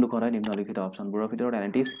কোন দুখন হয় নিম্নলিখিত অপচনবোৰৰ ভিতৰত and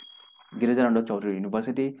it is Girijananda Choudhury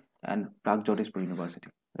university and Pragjyotishpur university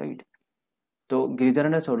right তো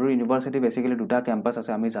গিৰিজানন্দ চৌধুৰী ইউনিভাৰ্চিটি বেসিক্যালি দুটা ক্যাম্পাস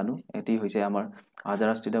আছে আমি জানো এটি হৈছে আমাৰ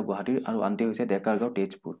আজাৰাস্থিত গুৱাহাটীৰ আৰু আনটি হৈছে ডেকাৰগাঁও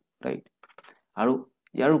তেজপুৰ ৰাইট আৰু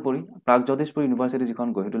ইয়াৰ উপৰি প্ৰাগজ্যোতিষপুৰ ইউনিভাৰ্চিটি যিখন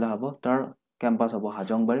গঢ়ি তোলা হ'ব তাৰ ক্যাম্পাস হ'ব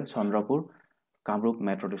হাজংবাৰী চন্দ্ৰপুৰ কামৰূপ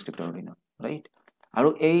মেট্ৰ' ডিষ্ট্ৰিক্টৰ অধীনত ৰাইট আৰু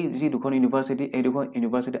এই যি দুখন ইউনিভাৰ্চিটি এই দুখন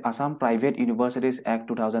university Assam private universities act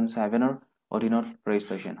 2007 ৰ অধীনত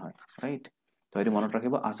ৰেজিষ্ট্ৰেচন হয় ৰাইট তো এটো মনত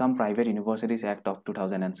ৰাখিব Assam private universities act of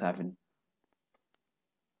 2007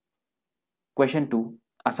 Question 2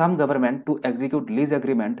 Assam government to execute lease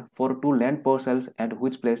agreement for 2 land parcels at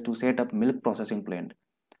which place to set up milk processing plant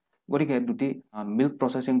গতিকে দুটি মিল্ক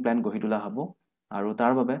প্ৰসেসিং প্লান্ট গঢ়ি তোলা হ'ব আৰু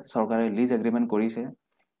তাৰ বাবে চৰকাৰে লিজ এগ্ৰিমেন্ট কৰিছে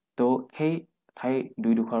তো সেই ঠাই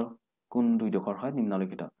দুইডোখৰ কোন দুইডোখৰ হয়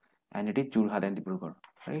নিম্নলিখিত and it is Jorhat and Dibrugarh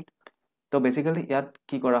right তো বেসিক্যালি ইয়াত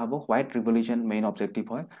কি কৰা হ'ব হোৱাইট ৰিভলিউচন মেইন অবজেক্টিভ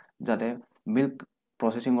হয় যাতে মিল্ক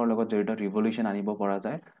প্ৰসেসিংৰ লগত জড়িত ৰিভলিউচন আনিব পৰা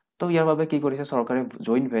যায় তো ইয়াৰ বাবে কি কৰিছে চৰকাৰে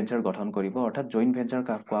জইন্ট ভেঞ্চাৰ গঠন কৰিব অৰ্থাৎ জইন্ট ভেঞ্চাৰ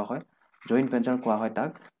কাক কোৱা হয় জইন্ট ভেঞ্চাৰ কোৱা হয়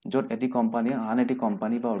তাক য'ত এটি কোম্পানী আন এটি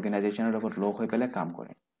কোম্পানী বা অৰ্গেনাইজেশ্যনৰ লগত লগ হৈ পেলাই কাম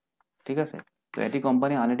কৰে ঠিক আছে তো এটি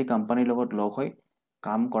কোম্পানী আন এটি কোম্পানীৰ লগত লগ হৈ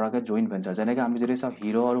কাম কৰাকে জইন্ট ভেঞ্চাৰ যেনেকৈ আমি যদি চাওঁ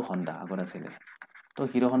হিৰো আৰু হন্ডা আগত আছিল তো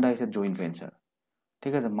হিৰো হন্ডা হৈছে জইন্ট ভেঞ্চাৰ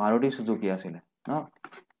ঠিক আছে মাৰুতি সুজুকি আছিল ন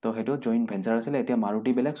তো হেতু জইন্ট ভেঞ্চাৰ আছিল এতিয়া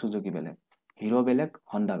মাৰুতি বেলেগ সুজুকি বেলেগ হিৰো বেলেগ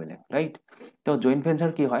হন্ডা বেলেগ ৰাইট তো জইন্ট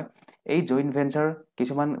ভেঞ্চাৰ কি হয় এই জইন্ট ভেঞ্চাৰ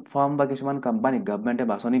কিছুমান ফাৰ্ম বা কিছুমান কোম্পানী গভৰ্ণমেণ্টে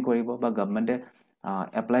বাছনি কৰিব বা গভৰ্ণমেণ্টে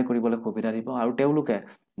এপ্লাই কৰিবলৈ সুবিধা দিব আৰু তেওঁলোকে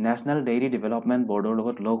নেশ্যনেল ডেইৰী ডেভেলপমেণ্ট বৰ্ডৰ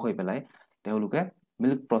লগত লগ হৈ পেলাই তেওঁলোকে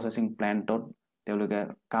মিল্ক প্ৰসেসিং প্লান্টত তেওঁলোকে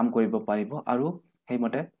কাম কৰিব পাৰিব আৰু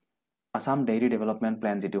সেইমতে আসাম ডেইৰী ডেভেলপমেণ্ট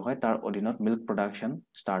প্লান যেটো হয় তাৰ অধীনত মিল্ক প্ৰডাকশন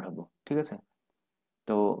ষ্টাৰ্ট হ'ব ঠিক আছে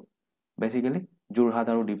তো বেসিক্যালি যোৰহাট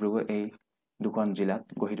আৰু ডিব্ৰুগড় এই দুখন জিলাত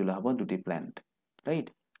গঢ়ি তোলা হ'ব দুটি প্লান্ট ৰাইট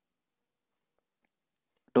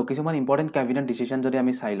তো কিছুমান ইম্পৰ্টেন্ট ক্যাবিনেট ডিসিশন যদি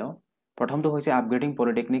আমি চাই লওঁ প্ৰথমটো হৈছে আপগ্ৰেডিং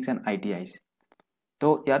পলিটেকনিক্স এণ্ড ITIs তো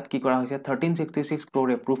ইয়াত কি কৰা হৈছে 1366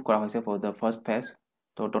 crore এপ্ৰুভ কৰা হৈছে ফৰ দ্য ফাৰ্ষ্ট ফেজ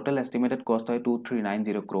তো টোটাল এস্টিমেটেড কষ্ট হয়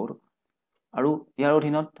 2390 crore আৰু ইয়াৰ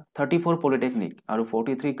অধীনত 34 পলিটেকনিক আৰু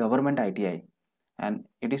 43 government ITI and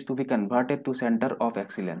it is to be converted to center of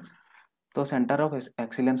excellence তো center of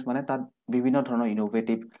excellence মানে তাত বিভিন্ন ধৰণৰ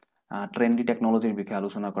ইনোভেটিভ ট্ৰেন্ডি টেকনলজিৰ বিষয়ে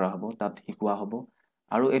আলোচনা কৰা হ'ব তাত শিকোৱা হ'ব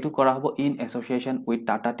আৰু এটো কৰা হ'ব in association with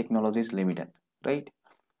Tata technologies limited right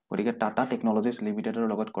গতিকে টাটা টেকনলজিজ লিমিটেডৰ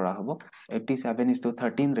লগত কৰা হ'ব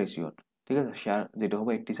 87:13 ৰেচিঅ'ত ঠিক আছে শেয়াৰ যেটো হ'ব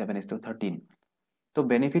 87:13 তো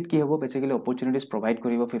বেনিফিট কি হ'ব বেসিক্যালি অপৰচুনিটিজ প্ৰভাইড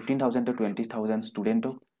কৰিব 15000 to 20000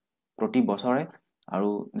 ষ্টুডেন্টক প্ৰতি বছৰে আৰু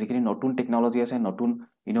যিখিনি নতুন টেকনলজি আছে নতুন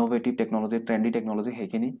innovative technology ট্ৰেন্ডি technology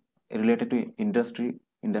হেখিনি related to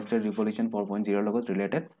industrial revolution 4.0 লগত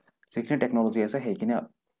ৰিলেটেড যিখিনি টেকনলজি আছে হেখিনি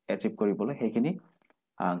এচিভ কৰিবলৈ হেখিনি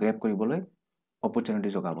গ্ৰেব কৰিবলৈ অপৰচুনিটি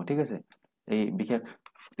যোগাব ঠিক আছে এই বিশেষ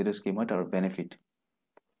যেটো স্কিম হয় তাৰ বেনিফিট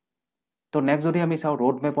তো নেক্সট যদি আমি চাওঁ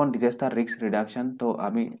road map on disaster risk reduction, তো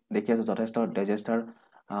আমি দেখি আছোঁ যথেষ্ট ডিজাষ্টাৰ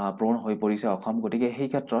প্ৰণ হৈ পৰিছে অসম। গতিকে সেই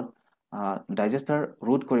ক্ষেত্ৰত ডিজাষ্টাৰ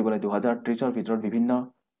ৰোধ কৰিবলৈ 2030 ভিতৰত বিভিন্ন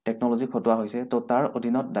টেকনলজি খটোৱা হৈছে। তো তাৰ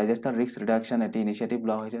অধীনত ডিজাষ্টাৰ ৰিস্ক ৰিডাকশ্যন এটি ইনিচিয়েটিভ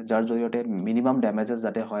লোৱা হৈছে, যাৰ জৰিয়তে মিনিমাম ডেমেজেছ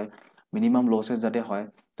যাতে হয়, মিনিমাম লছেছ যাতে হয়,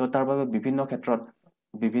 তো তাৰ বাবে বিভিন্ন ক্ষেত্ৰত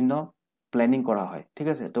বিভিন্ন প্লেনিং কৰা হয়। ঠিক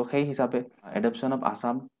আছে, তো সেই হিচাপে adoption of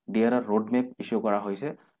Assam ডিআৰআৰ road map issue কৰা হৈছে।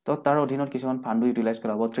 তো তাৰ অধীনত কিছুমান ফাণ্ডো ইউটিলাইজ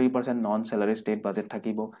কৰা হ'ব। 3% নন চেলাৰী ষ্টেট বাজেট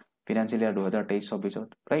থাকিব ফিনান্সিয়েল ইয়াৰ 2023-24,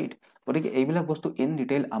 ৰাইট। গতিকে এইবিলাক বস্তু ইন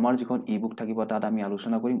ডিটেইল আমাৰ যিখন ইবুক থাকিব তাত আমি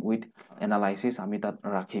আলোচনা কৰিম উইথ এনালাইচিছ আমি তাত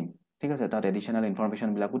ৰাখিম। ঠিক আছে, তাত এডিশ্যনেল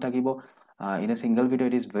ইনফৰমেশ্যনবিলাকো থাকিব। In a single video'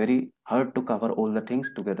 it is very hard two cover all the things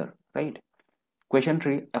together, right. Question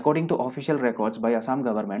 3. According to official records by Assam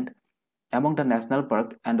government, among the national park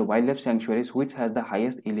and wildlife sanctuaries, which has the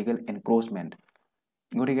highest illegal encroachment?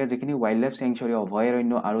 গতিকে যিখিনি wild life sanctuary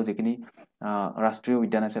অভয়াৰণ্য আৰু যিখিনি ৰাষ্ট্ৰীয়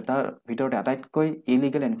উদ্যান আছে তাৰ ভিতৰতে আটাইতকৈ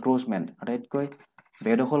ইলিগেল এনক্ৰোচমেণ্ট, আটাইতকৈ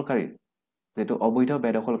বেদখলকাৰী, যিটো অবৈধ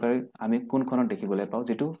বেদখলকাৰী আমি কোনখনত দেখিবলৈ পাওঁ,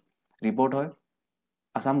 যিটো ৰিপৰ্ট হয়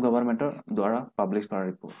আছাম গভৰ্ণমেণ্টৰ দ্বাৰা পাব্লিছ কৰা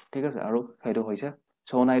ৰিপৰ্ট। ঠিক আছে, আৰু সেইটো হৈছে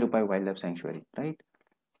Sonai Rupai wild life sanctuary, right.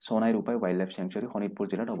 Sonai Rupai wild life sanctuary Sonitpur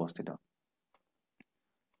জিলাত অৱস্থিত।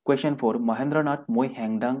 Question 4. Mahendranath Moi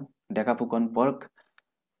Hengdang Dekapukon Park,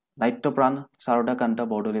 Naityapraan Sarodakanta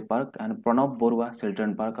Bordoli Park, and Pranav Borua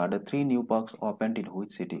Children Park are the 3 new parks opened in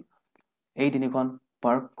which city? এই তিনিখন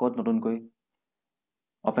park ক'ত নতুনকৈ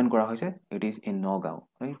open কৰা হৈছে? It is in Nagaon,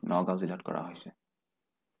 right, Nagaon জিলাত কৰা হৈছে।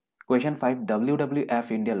 Question 5. WWF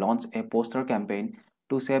India launched a poster campaign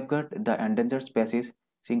to safeguard the endangered species,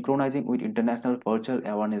 synchronizing with International Virtual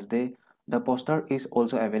Awareness Day. The poster is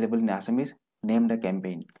also available in Assamese. Name the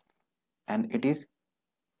campaign. And it is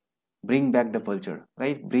Bring Back the Vulture,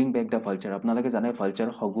 right? Bring Back the Vulture. আপোনালোকে জানে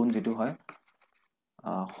vulture শগুন যিটো হয়,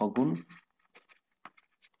 শগুন,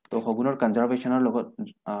 তো শগুনৰ কনজাৰভেশ্যনৰ লগত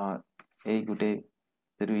এই গোটেই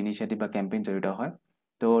যিটো initiative বা কেম্পেইন জড়িত হয়।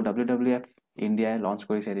 তো WWF ইণ্ডিয়াই লঞ্চ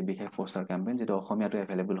কৰিছে এটি বিশেষ পোষ্টাৰ কেম্পেইন, যিটো অসমীয়াটো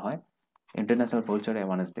এভেইলেবল হয়, ইণ্টাৰনেশ্যনেল ভালচাৰ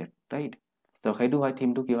এৱাৰনেছ ডে, ৰাইট। তো সেইটো হয়,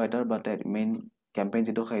 থিমটো কি হয় তাৰ, বাট মেইন কেম্পেইন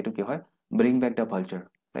যিটো সেইটো কি হয়, bring back the ভালচাৰ,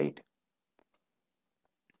 right.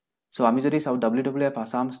 So, আমি যদি চাওঁ WWF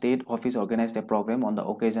Assam State Office organized a program on the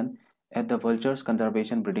occasion at the Vultures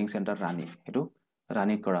Conservation Breeding Center, Rani. এটো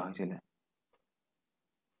রানীত কৰা হৈছিলে।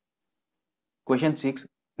 Question 6.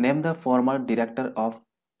 Name the former director of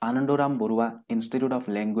Anandoram Borua Institute of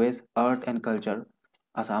Language, Art and Culture,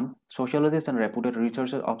 Assam, sociologist and reputed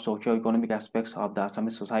researcher of socio-economic aspects of the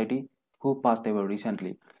Assamese society who passed away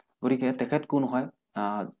recently. গতিকে তেখেত কোন হয়?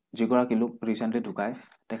 যিগৰাকী লোক recently ঢুকায়,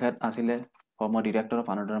 তেখেত আছিলে former director of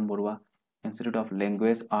Anandoram Borua Institute of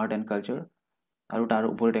Language, Art and Culture, আৰু তাৰ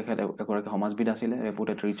উপৰি তেখেত এগৰাকী সমাজবিদ আছিলে,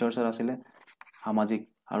 ৰেপুটেড ৰিচাৰ্চাৰ আছিলে, সামাজিক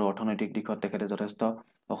আৰু অৰ্থনৈতিক দিশত তেখেতে যথেষ্ট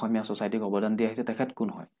অসমীয়া ছ'চাইটিক অৱদান দি আহিছে। তেখেত কোন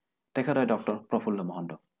হয়? তেখেত হয় doctor Prafulla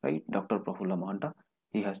Mahanta, right, doctor Prafulla Mahanta.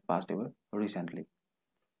 He has passed away recently.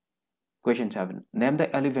 Question 7. Name the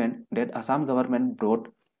elephant that Assam government brought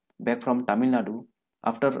back from Tamil Nadu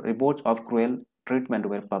after reports of cruel treatment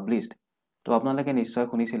were published. তো আপোনালোকে নিশ্চয়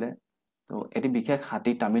শুনিছিলে, তো এটি বিশেষ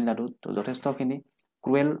হাতী তামিলনাডুত তো যথেষ্টখিনি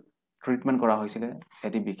ক্ৰুৱেল ট্ৰিটমেণ্ট কৰা হৈছিলে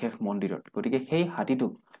এটি বিশেষ মন্দিৰত। গতিকে সেই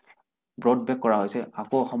হাতীটোক ব্ৰড বেক কৰা হৈছে,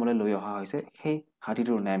 আকৌ অসমলৈ লৈ অহা হৈছে। সেই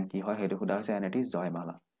হাতীটোৰ নাম কি হয় সেইটো সোধা হৈছে, and it is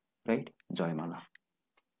jaimala, right, jaimala.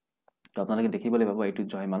 তো আপোনালোকে দেখিবলৈ পাব এইটো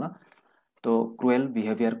জয়মালা। তো ক্ৰুৱেল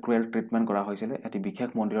বিহেভিয়াৰ, ক্ৰুৱেল ট্ৰিটমেণ্ট কৰা হৈছিলে এটি বিশেষ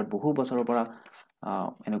মন্দিৰত, বহু বছৰৰ পৰা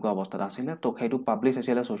এনেকুৱা অৱস্থাত আছিলে। তো সেইটো পাব্লিছ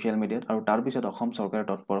হৈছিলে ছ'চিয়েল মিডিয়াত, আৰু তাৰপিছত অসম চৰকাৰে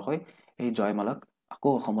তৎপৰ হৈ এই জয়মালাক আকৌ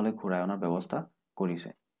অসমলৈ ঘূৰাই অনাৰ ব্যৱস্থা কৰিছে,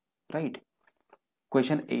 right.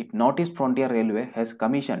 Question 8. Northeast Frontier Railway has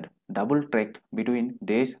commissioned double track between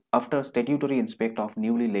days after statutory inspect of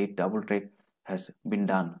newly laid double track has been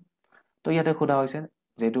done. তো ইয়াতে সোধা হৈছে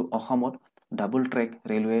যেহেতু অসমত ডাবল ট্ৰেক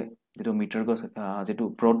ৰেলৱে যিটো মিটাৰ গছ, যিটো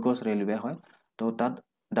ব্ৰড গছ ৰেলৱে হয়, তো তাত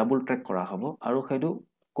ডাবল ট্ৰেক কৰা হ'ব, আৰু সেইটো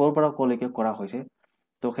ক'ৰ পৰা ক'লৈকে কৰা হৈছে?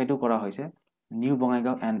 তো সেইটো কৰা হৈছে new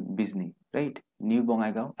Bongaigaon and Bijni, right, new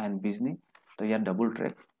Bongaigaon and Bijni. তো ইয়াত ডাবল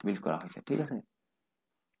ট্ৰেক বিল্ড কৰা হৈছে, ঠিক আছে।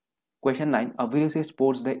 Question 9. অভিৰুচি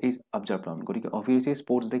sports day is observe on. গতিকে অভিৰুচি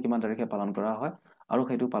স্পৰ্টছ ডে কিমান তাৰিখে পালন কৰা হয়? আৰু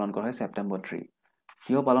সেইটো পালন কৰা হয় September 3।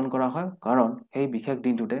 কিয় পালন কৰা হয়? কাৰণ সেই বিশেষ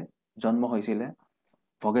দিনটোতে জন্ম হৈছিলে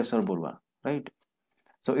Bhogeswar Barua, right.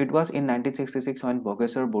 So it was in 1966 when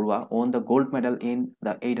Bhogeshwar Borua won the gold medal in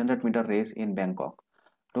the 800-meter race in Bangkok.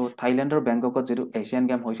 তো থাইলেণ্ডৰ বেংককত যিটো এছিয়ান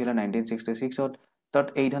গেম হৈছিলে 1966ত, তাত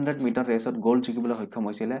 800 মিটাৰ ৰেচত গ'ল্ড জিকিবলৈ সক্ষম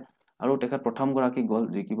হৈছিলে, আৰু তেখেত প্ৰথমগৰাকী গ'ল্ড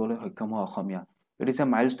জিকিবলৈ সক্ষম হোৱা অসমীয়া। It is a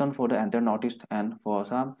milestone for the entire Northeast and for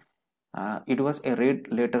Assam. It was a red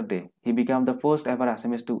letter day. He became the first ever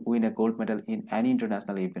Assamese to win a gold medal in any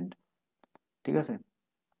international event. ঠিক আছে।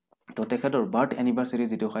 তো তেখেতৰ birth anniversary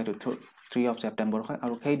যেটো হয় 3 of September হয়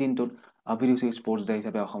আৰু সেই দিনটোত অভিৰুচি স্পৰ্টছ ডে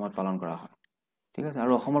হিচাপে অসমত পালন কৰা হয় ঠিক আছে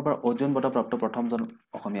আৰু অসমৰ পৰা অৰ্জুন বঁটা প্ৰাপ্ত প্ৰথমজন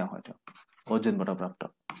অসমীয়া হয় অৰ্জুন বঁটা প্ৰাপ্ত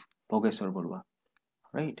Bhogeswar Barua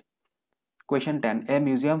right Question 10. A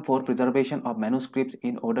museum for preservation of manuscripts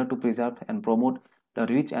in order to preserve and promote the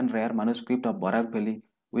rich and rare manuscript of Barak Valley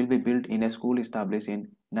will be built in a school established in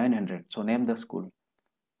 900. So name the school.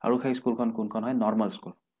 Aru khai school kon hai normal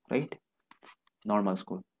school, right? Normal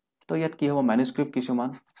school. So yat ki hobo manuscript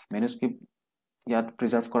kisuman manuscript yat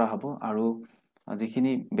preserve kora hobo aru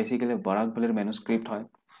jikhini basically Barak Valley manuscript hoy.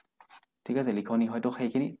 ঠিক আছে লিখনি হয়তো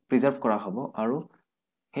সেইখিনি preserve কৰা হ'ব আৰু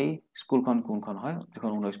সেই স্কুলখন কোনখন হয় এখন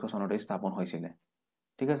 1900 চনতে স্থাপন হৈছিল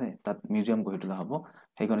ঠিক আছে তাত মিউজিয়াম গঢ়ি তোলা হ'ব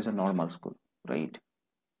সেইখন হৈছে normal school right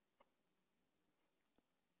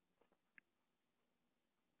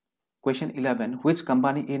Question 11 Which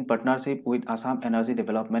company in partnership with Assam Energy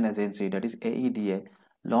Development Agency that is AEDA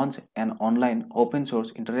launched an online open source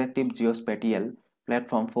interactive geospatial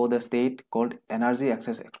platform for the state called Energy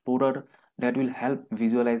Access Explorer that will help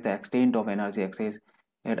visualize the extent of energy access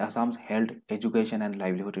at Assam's health, education and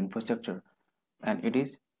livelihood infrastructure and it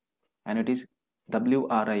is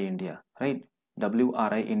WRI India right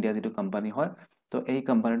WRI India যেটো company হয় তো এই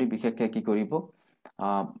কোম্পানীটি বিশেষকৈ কি কৰিব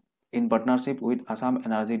in partnership with Assam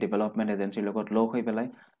Energy Development Agency লগত লগ হৈ পেলাই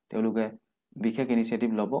তেওঁলোকে বিশেষ ইনিচিয়েটিভ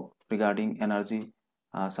ল'ব regarding energy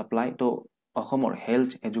supply তো অসমৰ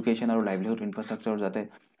health education আৰু livelihood infrastructure যাতে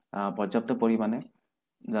পৰ্যাপ্ত পৰিমাণে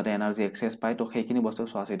যাতে এনাৰ্জি এক্সেছ পায় তো সেইখিনি বস্তু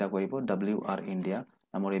চোৱা চিতা কৰিব WR India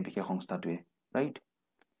নামৰ এই বিশেষ সংস্থাটোৱে right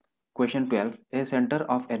Question 12 A Center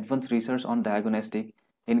of Advanced Research on Diagnostic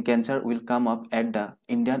in Cancer will come up at the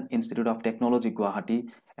Indian Institute of Technology Guwahati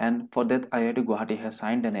and for that IIT Guwahati has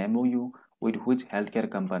signed an MOU with which healthcare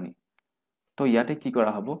company তো ইয়াতে কি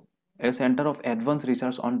কৰা হ'ব A Center of Advanced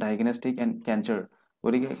Research on Diagnostic and Cancer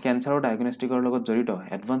গতিকে ক্যান্সাৰৰ ডায়াগনষ্টিকৰ লগত জড়িত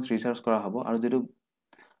advance research কৰা হ'ব আৰু যেটো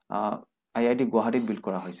IIT গুৱাহাটীত বিল্ড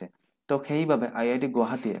কৰা হৈছে তো সেইভাবে IIT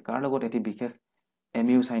গুৱাহাটীয়ে কাৰ লগত এটি বিশেষ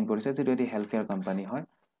MOU সাইন কৰিছে যেটো এটি হেলথকেয়াৰ কোম্পানী হয়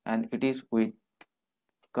and it is with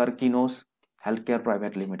Karkinos Healthcare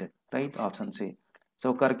Private Limited right option C so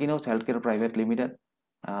Karkinos Healthcare Private Limited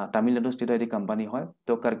Tamil Nadu state এটি কোম্পানী হয়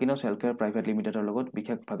তো Karkinos Healthcare Private Limited এর লগত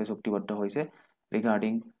বিশেষভাবে চুক্তিবদ্ধ হৈছে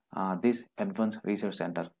regarding this advanced research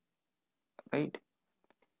center right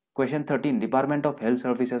Question 13 Department of Health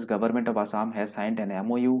Services Government of Assam has signed an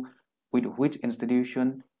MOU with which institution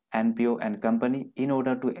NPO and company in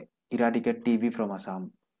order to eradicate TB from Assam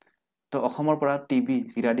তো অসমৰ পৰা TB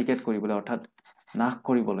ইৰাডিকেট কৰিবলৈ অৰ্থাৎ নাশ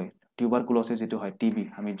কৰিবলৈ টিউবাৰকুলোসিছ যেটো হয় TB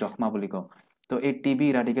আমি যক্ষ্মা বুলি কওঁ তো এই টিবি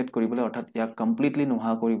ইৰাডিকেট কৰিবলৈ অৰ্থাৎ ইয়াক কমপ্লিটলি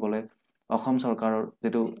নোহা কৰিবলৈ অসম চৰকাৰৰ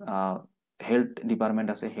যেটো হেলথ ডিপাৰ্টমেন্ট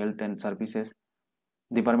আছে health and সাৰ্ভিসেস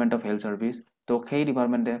department of health service তো সেই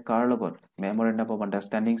ডিপাৰ্টমেন্টে কাৰ লগত মেমোৰেন্ডাম অফ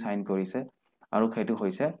আন্ডাৰষ্টেণ্ডিং সাইন কৰিছে আৰু সেইটো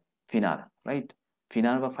হৈছে ফিনাৰ ৰাইট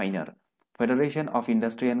ফিনাৰ বা finer ফেডাৰেশন of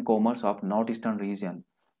industry and commerce of north eastern region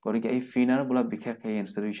গতিকে এই ফিনাৰ বলা বিশেষ এই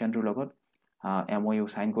ইনষ্টিটিউচনটোৰ লগত MOU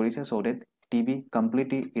সাইন কৰিছে সো দ্যাট টিবি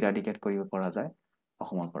কমপ্লিটলি ইৰাডিকেট কৰিব পৰা যায়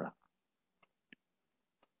অসমৰ পৰা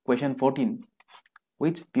Question 14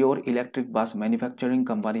 Which pure electric bus manufacturing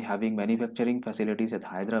company having manufacturing facilities at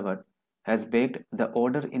Hyderabad has bagged the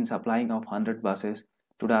order in supplying of 100 buses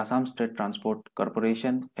to the Assam State Transport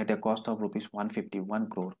Corporation at a cost of rupees 151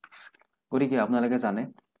 crore গতিকে আপোনালোকে জানে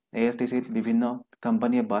ASTC বিভিন্ন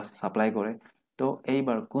কোম্পানীয়ে বাস supply কৰে তো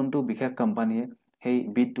এইবাৰ কোনটো বিশেষ কোম্পানীয়ে সেই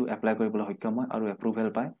বিডটো এপ্লাই কৰিবলৈ সক্ষম হয় আৰু এপ্ৰুভেল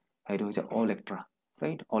পায় সেইটো হৈছে all extra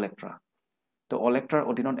right all extra তো অল এক্ট্ৰাৰ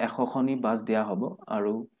অধীনত 100 খনি বাস দিয়া হ'ব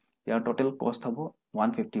আৰু ইয়াৰ টোটাল কষ্ট হ'ব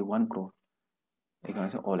 151 crore এইখন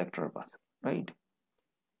হৈছে অল এক্ট্ৰাৰ বাস ৰাইট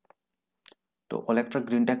তো all extra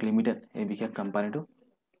green tech limited এই বিশেষ কোম্পানীটো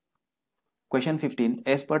Question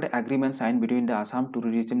 15 As per the agreement signed between the Assam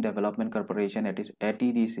Tourism Development Corporation that is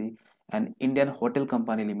ATDC and Indian Hotel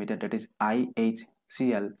Company Limited that is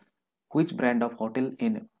IHCL which brand of hotel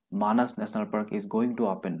in Manas National Park is going to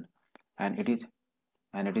open and it is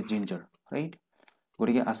Ginger right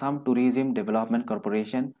গতিকে Assam Tourism Development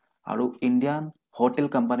Corporation আৰু Indian Hotel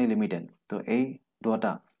Company Limited তো এই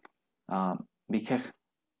দুটা বিশেষ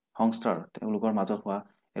সংস্থাৰ তেওঁলোকৰ মাজত হোৱা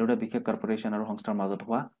এৰোটা বিশেষ কৰ্পোৰেচন আৰু সংস্থাৰ মাজত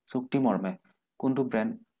হোৱা চুক্তি মৰ্মে কোনটো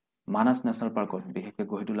ব্ৰ্যান্ড মানস ন্যাশনাল পাৰ্কত বিশেষকৈ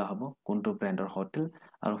গঢ়ি তোলা হ'ব কোনটো ব্ৰ্যান্ডৰ হোটেল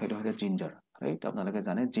আৰু সেইটো হৈছে জিঞ্জাৰ ৰাইট আপোনালোকে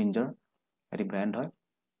জানে জিঞ্জাৰ এটি ব্ৰ্যান্ড হয়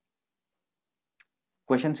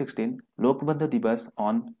Question 16 Lokbandhu Divas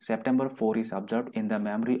on September 4 is observed in the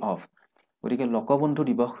memory of গতিকে লোকবন্ধু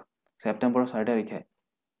দিৱস সেপ্টেম্বৰৰ 4 তাৰিখে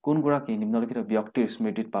কোন গৰাকী নিম্নলিখিত ব্যক্তিৰ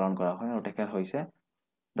স্মৃতিত পালন কৰা হয় আৰু তেখেত হৈছে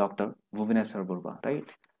doctor Bhubaneswar Barua right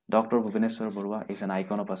doctor Bhubaneswar Barua is an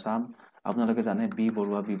icon of Assam আপোনালোকে জানে বি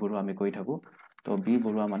বৰুৱা আমি কৈ থাকো তো বি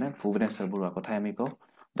বৰুৱা মানে ভুৱনেশ্বৰ বৰুৱা কথাই আমি কওঁ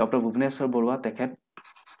ডক্টৰ ভুৱনেশ্বৰ বৰুৱা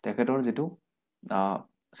তেখেতৰ যেটো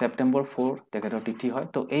সেপ্টেম্বৰ 4 তেখেতৰ তিথি হয়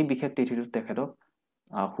তো এই বিশেষ তিথিটো তেখেতক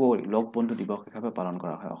লগ বন্ধু দিৱস হিচাপে পালন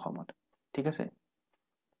কৰা হয় অসমত ঠিক আছে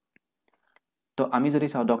তো আমি যদি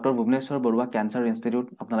চাও doctor Bhubaneswar Barua cancer institute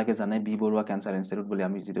আপোনালোকে জানে বি বৰুৱা ক্যান্সাৰ ইনষ্টিটিউট বুলি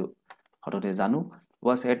আমি যেটো হততে জানো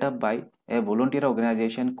was set up by a volunteer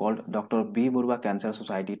organization called Dr. B. Borua Cancer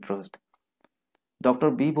Society Trust. Dr.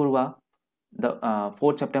 B. Borua the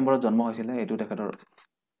 4th September জন্ম হৈছিল এটো তেখেতৰ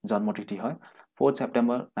জন্মতিথি হয় 4th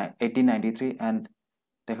September 1893 and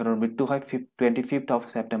তেখেতৰ মৃত্যু হয় 25th of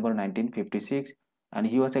September 1956 and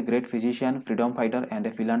he was a great physician freedom fighter and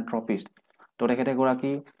a philanthropist তো তেখেতে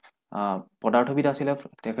গৰাকী পদাৰ্থবিদ আছিল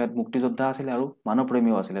তেখেত মুক্তিযোদ্ধা আছিল আৰু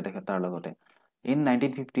মানৱপ্ৰেমীও আছিল তেখেত তাৰ লগতে In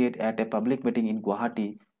 1958, at a public meeting in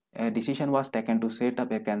Guwahati, a decision was taken to set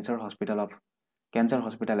up a cancer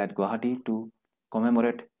hospital at Guwahati to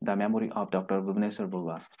commemorate the memory of Dr. Bhuvneshwar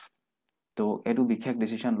Barua. So, etu bikhek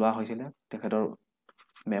decision loa hoisile tekhetor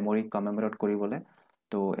memory commemorate koribole.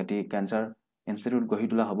 To eti cancer institute gohi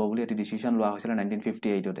tula hobo boli eti decision loa hoisile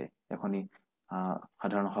 1958 ote. Ekhoni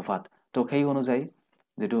sadharon hofat. To khei onujai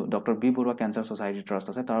যেটো doctor B Barua cancer society trust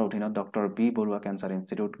আছে তাৰ অধীনত doctor B Barua cancer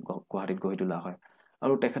institute গুৱাহাটীত গঢ়ি তোলা হয়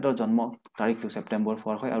আৰু তেখেতৰ জন্ম তাৰিখটো সেপ্টেম্বৰ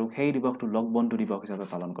 4 হয় আৰু সেই দিৱসটো লগ বন্ধু দিৱস হিচাপে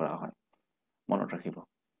পালন কৰা হয় মনত ৰাখিব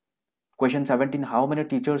Question 17 How many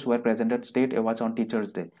teachers were present at state awards on teachers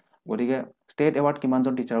day গতিকে state award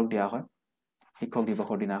কিমানজন টিচাৰক দিয়া হয় শিক্ষক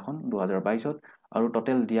দিৱসৰ দিনাখন 2022 ত আৰু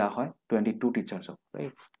টোটাল দিয়া হয় 22 টিচাৰছক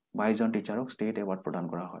ৰাইট 22 জন টিচাৰক state award প্ৰদান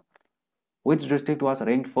কৰা হয় Which district was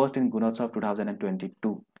ranked first in Gunotsav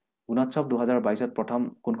 2022? Gunotsav 2022 প্ৰথম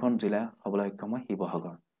কোনখন জিলা হবলৈ সক্ষম হয়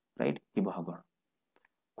Sivasagar right Sivasagar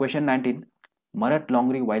Question 19 Marat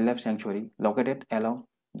Longri Wildlife Sanctuary located along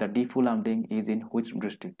the Difulamding is in which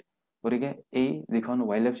district? গতিকে এই যিখন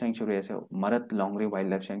wildlife sanctuary আছে Marat Longri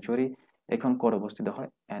Wildlife Sanctuary এখন ক'ত অৱস্থিত হয়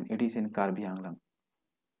and it is in Karbi Anglong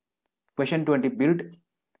Question 20 Built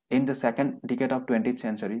In the second decade of 20th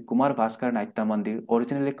century, Kumar Bhaskar Naitya Mandir,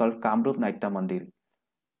 originally called Kamrup Naitya Mandir,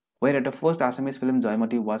 where the first Assamese film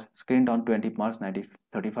Jaimati was screened on 20 March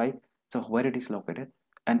 1935. So where it is located?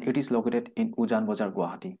 And it is located in Ujan Bazar,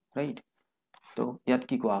 Guwahati, right? So yat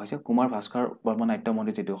ki koa hoise Kumar Bhaskar Barma Naitya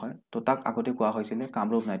Mandir jetu hoy, to tak agote koa hoisile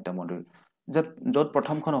Kamrup Naitya Mandir. Jot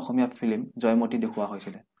prothom khon Assamia film Jaimati dekhua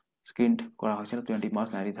hoisile, screened kora hoisile 20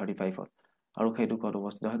 March 1935 aru kheitu kot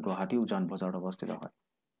obostito hoy Guwahati Ujan Bazar obostito hoy.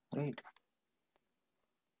 Right.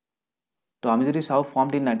 So, আমি যদি চাও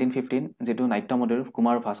formed in 1915 যেটো নাট্য মন্দিৰ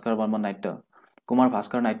কুমাৰ ভাস্কৰ বৰ্মন নাট্য কুমাৰ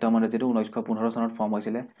ভাস্কৰ নাট্য মন্দিৰ যেটো 1915 চনত ফৰ্ম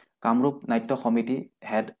হৈছিল কামৰূপ নাট্য সমিতি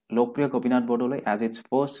had Lokpriya Gopinath Bordoloi as its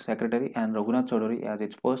first secretary and Raghunath Choudhury as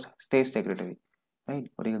its first state secretary right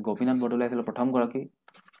গতিকে গোপীনাথ বৰদলৈ আছিল প্ৰথম গৰাকী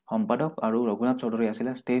সম্পাদক আৰু ৰঘুনাথ চৌধুৰী আছিল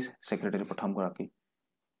state secretary প্ৰথম গৰাকী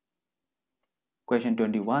Question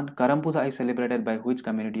 21 Karam Puja is celebrated by which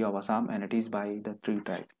community of Assam and it is by the three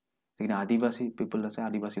tribes लेकिन आदिवासी people আছে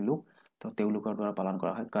आदिवासी लोग तो তেওলোকৰ দ্বাৰা পালন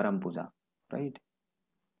কৰা হয় Karam Puja right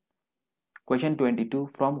Question 22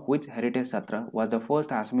 From which heritage satra was the first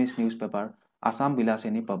Assamese newspaper Assam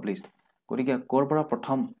Bilasini published গতিকে কৰ পৰা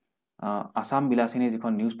প্ৰথম আসাম বিলাসিনী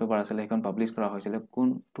যিখন নিউজপেপাৰ আছিল এখন পাবলিশ কৰা হৈছিল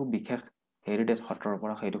কোনটো বিশেষ হেৰিটেজ সত্ৰৰ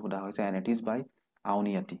পৰা সেইটো সোধা হৈছে and it is by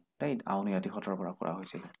আউনিয়াটি right আউনিয়াটি সত্ৰৰ পৰা কৰা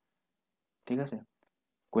হৈছিল ঠিক আছে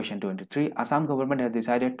Question 23 Assam government has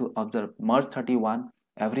decided to observe March 31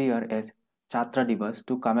 every year as Chatra Divas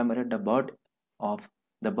to commemorate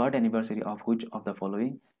the birth anniversary of which of the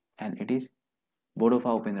following and it is Bodofa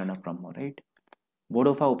Upendranath Brahma right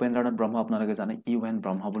Bodofa Upendranath Brahma আপোনালোকে জানে UN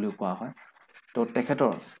Brahma বুলি কোৱা হয় তো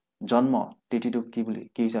তেখেতৰ জন্ম তিথিটো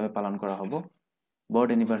কি হিচাপে পালন কৰা হ'ব বাৰ্থ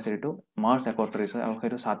এনিভাৰ্সাৰীটো মাৰ্চ 31 হয় আৰু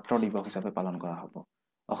সেইটো ছাত্ৰ দিৱস হিচাপে পালন কৰা হ'ব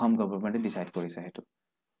অসম গৱৰ্ণমেণ্টে ডিসাইড কৰিছে হেতু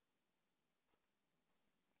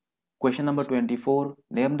Question number 24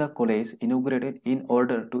 Name the college inaugurated in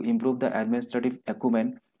order to improve the administrative acumen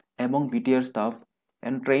among BTR staff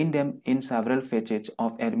and train them in several facets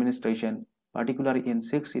of administration particularly in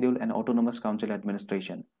 6th schedule and autonomous council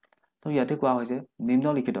administration তো ইয়াতে কোৱা হৈছে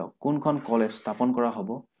নিম্নলিখিত কোনখন college স্থাপন কৰা হ'ব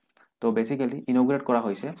তো বেসিক্যালি ইনগ্ৰেট কৰা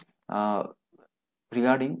হৈছে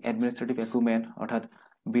ৰিগাৰ্ডিং এডমিনিষ্ট্ৰেটিভ একুইপমেন্ট অৰ্থাৎ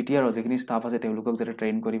বিটিআৰ যিখিনি স্টাফ আছে তেওঁলোকক যাতে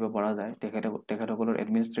ট্ৰেইন কৰিব পৰা যায় তেখেতসকলৰ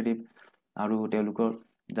এডমিনিষ্ট্ৰেটিভ আৰু তেওঁলোকৰ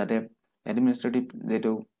যাতে এডমিনিষ্ট্ৰেটিভ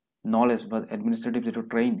যেটো নলেজ বা এডমিনিষ্ট্ৰেটিভ যেটো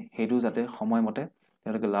ট্ৰেইন হেতু যাতে সময়মতে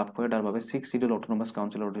তেওঁলোকে লাভ কৰে তাৰ বাবে 6 শিডিউল অটোনমাস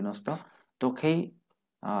কাউন্সিলৰ অধীনস্থ তো সেই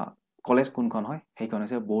কলেজ কোনখন হয় সেইখন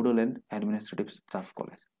হৈছে Bodoland administrative staff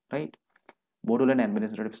college right Bodoland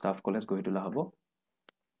administrative staff college গঢ়ি তোলা হ'ব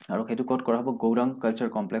আৰু হেতু ক'ত কৰা হ'ব Gaurang culture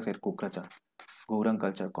complex at Kokrajhar Gaurang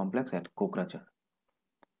Culture Complex at Kokrajhar.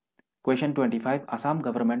 Question 25. Assam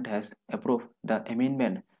government has approved the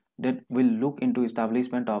amendment that will look into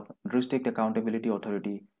establishment of district accountability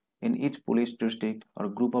authority in each police district or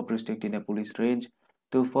group of district in a police range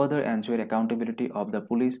to further ensure accountability of the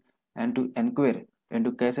police and to inquire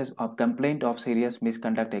into cases of complaint of serious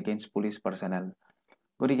misconduct against police personnel.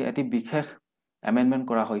 গতিকে এটি বিশেষ amendment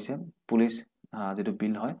কৰা হৈছে police যেটো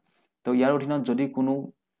বিল হয় তো ইয়াৰ অধীনত যদি কোনো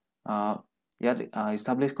ইয়াত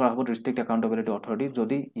এষ্টাব্লিছ কৰা হ'ব ডিষ্ট্ৰিক্ট একাউণ্টেবিলিটি অথৰিটি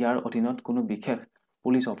যদি ইয়াৰ অধীনত কোনো বিশেষ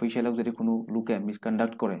পুলিচ অফিচিয়েলক যদি কোনো লোকে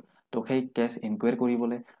মিছকণ্ডাক্ট কৰে তো সেই কেছ ইনকুৱাৰী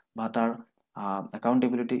কৰিবলৈ বা তাৰ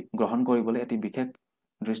একাউণ্টেবিলিটি গ্ৰহণ কৰিবলৈ এটি বিশেষ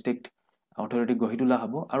ডিষ্ট্ৰিক্ট অথৰিটি গঢ়ি তোলা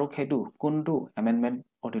হ'ব আৰু সেইটো কোনটো এমেণ্ডমেণ্ট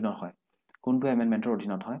অধীনত হয় কোনটো এমেণ্ডমেণ্টৰ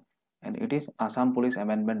অধীনত হয় and it is Assam Police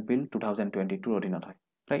Amendment Bill 2022 অধীনত হয়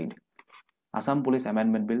right Assam Police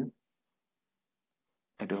Amendment Bill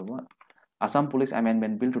এটো হ'ব Assam Police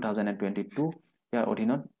Amendment Bill 2022 ইয়াৰ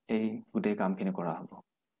অধীনত এই গুটেই কামখিনি কৰা হ'ব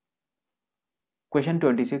Question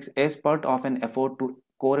 26 as part of an effort to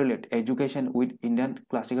correlate education with Indian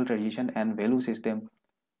classical tradition and value system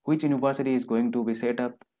which university is going to be set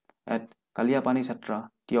up at Kaliapani Satra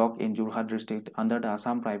Tiok in Jorhat district under the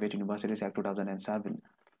Assam Private Universities Act 2007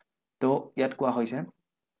 তো ইয়াত কোৱা হৈছে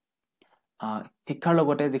শিক্ষাৰ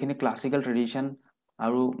লগতে যিখিনি classical tradition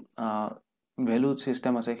আৰু value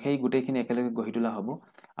system আছে সেই গুটেখিনি একেলগে গঢ়ি তোলা হ'ব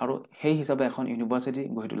আৰু সেই হিচাপে এখন ইউনিভাৰ্সিটি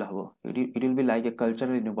গঢ়ি তোলা হ'ব it will be like a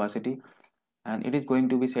cultural university and it is going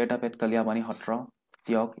to be set up at Kaliapani Satra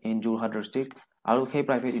Tiok in Jorhat district আৰু সেই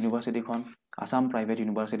private ইউনিভাৰ্সিটিখন Assam Private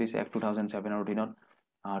Universities Act 2007 ৰ অধীনত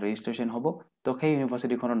ৰেজিষ্ট্ৰেচন হ'ব তো সেই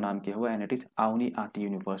ইউনিভাৰ্সিটিখনৰ নাম কি হ'ব and it is Auni Ati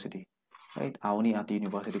University right Auni Ati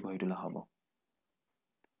University গঢ়ি তোলা হ'ব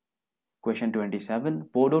Question 27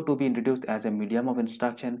 Bodo to be introduced as a medium of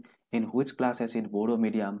instruction in which classes in Bodo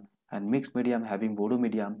medium and mixed medium having Bodo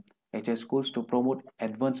medium HS schools to promote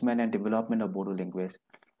advancement and development of Bodo language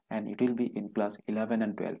and it will be in class 11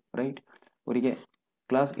 and 12 right গতিকে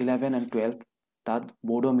class 11 and 12 তাত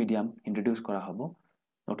Bodo medium introduce কৰা হ'ব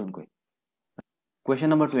নতুনকৈ Question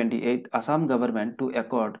number 28 Assam government to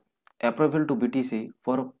accord approval to BTC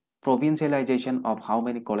for provincialization of how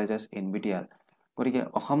many colleges in BTR গতিকে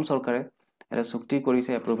অসম চৰকাৰে এটা চুক্তি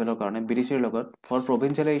কৰিছে এপ্ৰুভেলৰ কাৰণে BTCৰ লগত for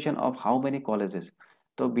provincialization of how many colleges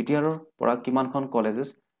তো BTRৰ পৰা কিমানখন কলেজেস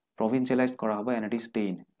provincialized কৰা হ'ব and it is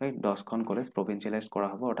 10 right 10 খন কলেজ provincialized কৰা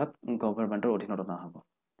হ'ব অৰ্থাৎ গভৰ্ণমেন্টৰ অধীনত অনা হ'ব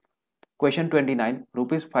Question 29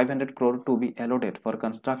 rupees 500 crore to be allotted for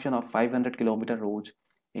construction of 500 kilometer roads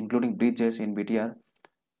including bridges in BTR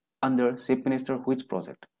under Chief Minister which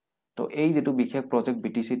project তো এই যেটো বিশেষ প্ৰজেক্ট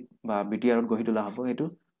BTC বা BTR ত গঢ়ি তোলা হ'ব এটো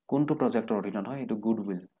কোনটো প্ৰজেক্টৰ অধীনত হয় এটো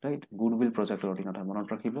গুডউইল ৰাইট গুডউইল প্ৰজেক্টৰ অধীনত হয় মনত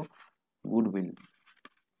ৰাখিব গুডউইল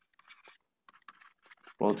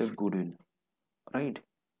প্ৰজেক্ট গুডউইল ৰাইট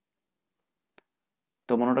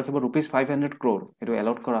তো মনত ৰাখিব rupees 500 crore এটো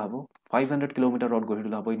এলট কৰা হ'ব 500 কিলোমিটাৰ ৰোড গঢ়ি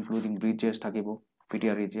তোলা হ'ব ইনক্লুডিং ব্ৰিজেস থাকিব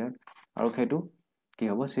BTR ৰিজিয়ন আৰু সেইটো কি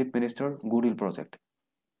হ'ব chief minister goodwill project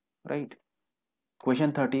right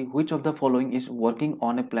Question 30 which of the following is working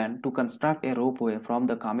on a plan to construct a ropeway from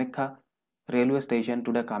the Kamakya railway station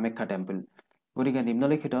to the Kamakya temple গতিকে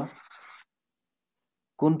নিম্নলিখিত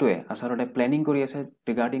কোনটোৱে আসলতে planning কৰি আছে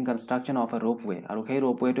regarding construction of a ropeway আৰু সেই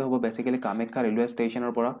ropewayটো হ'ব basically Kamakya railway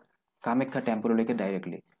stationৰ পৰা Kamakya temple লৈকে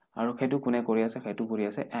ডাইৰেক্টলি আৰু সেইটো কোনে কৰি আছে সেইটো কৰি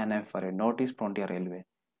আছে NFR North East Frontier Railway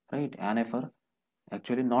right NFR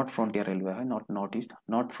actually North Frontier Railway হয় not North East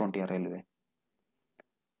North Frontier Railway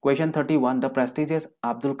Question 31 The prestigious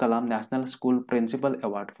Apdcl National School Principal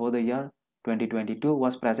Award for the year 2022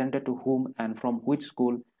 was presented to whom and from which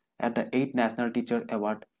school at the 8th National Teacher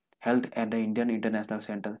Award held at the Indian International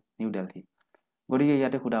Center, New Delhi. গতিকে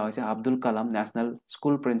ইয়াতে খুদা হৈছে Apdcl National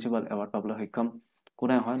School Principal Award পাবলৈ সক্ষম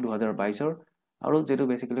কোনে হয় 2022 ৰ আৰু যেটো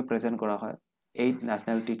বেসিক্যালি প্ৰেজেন্ট কৰা হয় 8th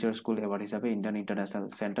National Teacher School Award হিচাপে Indian International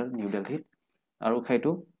Center, New Delhi আৰু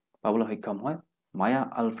সেইটো পাবলৈ সক্ষম হয় Maya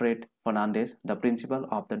Alfred Fernandez, the principal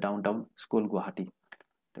of the Downtown School Guwahati.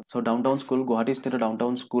 So Downtown School Guwahati State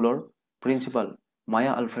Downtown School or principal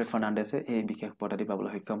Maya Alfred Fernandez এই বিশেষ পদটি পাবলৈ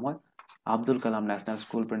সক্ষম হয় Apdcl National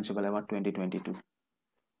School Principal Award 2022.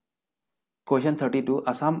 Question 32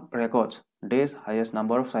 Assam records day's highest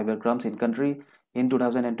number of cybercrimes in country in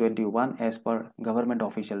 2021 as per government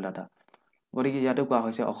official data. গতিকে ইয়াতে কোৱা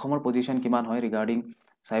হৈছে অসমৰ পজিশন কিমান হয় ৰিগাৰ্ডিং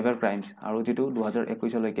সাইবাৰ ক্ৰাইমস আৰু যেটো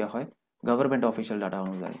 2021 লৈকে হয় government official data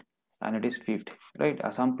অনুযায়ী and it is 5th right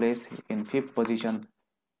Assam placed in 5th position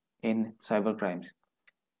in cyber crimes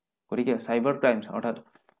গতিকে cyber crimes অৰ্থাৎ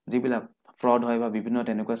যিবিলাক ফ্ৰড হয় বা বিভিন্ন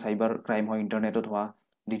তেনেকুৱা সাইবাৰ ক্ৰাইম হয় ইন্টাৰনেটত হোৱা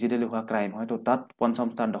ডিজিটালি হোৱা ক্ৰাইম হয় তো তাত পঞ্চম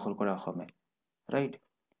স্থান দখল কৰে অসমে right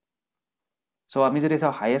so আমি যদি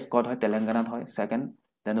চাও হাইয়েস্ট কত হয় তেলেঙ্গানাত হয় সেকেন্ড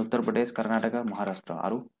দেন উত্তৰ প্ৰদেশ কৰ্ণাটকা মহাৰাষ্ট্ৰ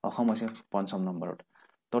আৰু অসম হৈছে পঞ্চম নম্বৰত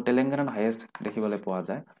তো তেলেংগানাত হাইয়েষ্ট দেখিবলৈ পোৱা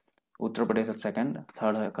যায় উত্তৰ প্ৰদেশত সেকেন্ড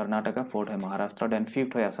থাৰ্ড হয় কৰ্ণাটকা ফৰ্থ হয় মহাৰাষ্ট্ৰ দেন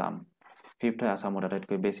ফিফথ হয় আসাম ফিফথ হয় আসামত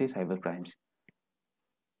আটাইতকৈ বেছি cyber crimes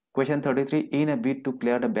Question 33. In a bid to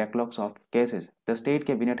clear the backlogs of cases, the state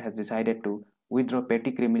cabinet has decided to withdraw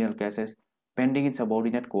petty criminal cases pending in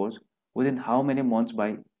subordinate courts within how many months by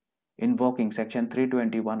invoking Section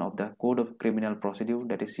 321 of the Code of Criminal Procedure,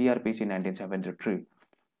 that is CRPC 1973.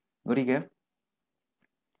 গতিকে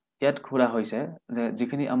ইয়াত খোলা হৈছে যে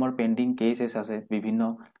যিখিনি আমাৰ pending কেसेस আছে বিভিন্ন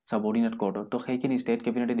সাবঅৰ্ডিনেট কোৰ্টত তো সেইখিনি ষ্টেট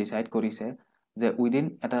কেবিনেটে ডিসাইড কৰিছে যে উইদিন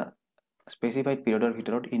এটা স্পেসিফাইড পিৰিয়ডৰ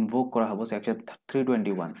ভিতৰত ইনভোক কৰা হ'ব সেকশন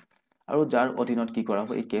 321 আৰু যাৰ অধীনত কি কৰা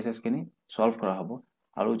হ'ব এই কেसेसখিনি সলভ কৰা হ'ব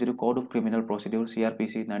আৰু যেটো কোড অফ ক্ৰিমিনেল প্ৰসিডিউৰ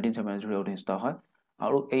CRPC 1973 অধীনস্থ হয়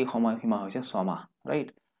আৰু এই সময়সীমা হৈছে 6 মাহ ৰাইট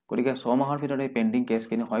গতিকে 6 মাহৰ ভিতৰত এই পেন্ডিং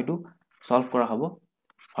কেছখিনি হয়তো সলভ কৰা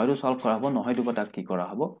হ'ব নহয়তো বা তাক কি কৰা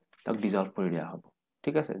হ'ব তাক ডিজলভ কৰি দিয়া হ'ব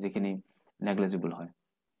ঠিক আছে যিখিনি নেগলিজিবল হয়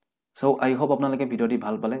সো আই হোপ আপোনালোকে ভিডিওটি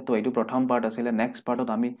ভাল পালে তো এইটো প্ৰথম পাৰ্ট আছিল নেক্সট পাৰ্টত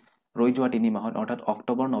আমি ৰৈ যোৱা 3 মাহত অৰ্থাৎ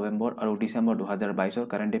অক্টোবৰ নৱেম্বৰ আৰু ডিসেম্বৰ 2022 ৰ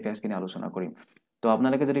কাৰেন্ট এফেয়াৰ্স কিনে আলোচনা কৰিম তো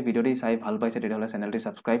আপোনালোকে যদি ভিডিওটি চাই ভাল পাইছে তেতিয়াহলে চেনেলটি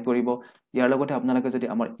সাবস্ক্ৰাইব কৰিব ইয়াৰ লগতে আপোনালোকে যদি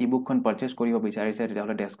আমাৰ ইবুকখন পাৰচেজ কৰিব বিচাৰিছে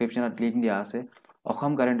তেতিয়াহলে ডেসক্ৰিপচনত লিংক দিয়া আছে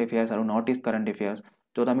অসম কাৰেন্ট এফেয়াৰ্স আৰু নৰ্থ ইষ্ট কাৰেন্ট এফেয়াৰ্স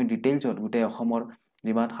য'ত আমি ডিটেইলছত গোটেই অসমৰ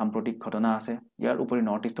যিমান সাম্প্ৰতিক ঘটনা আছে ইয়াৰ উপৰি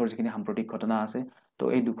নৰ্থ ইষ্টৰ যিখিনি সাম্প্ৰতিক ঘটনা আছে তো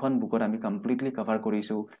এই দুখন বুকত আমি কমপ্লিটলি কভাৰ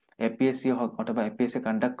কৰিছো APSC হওক অথবা APSC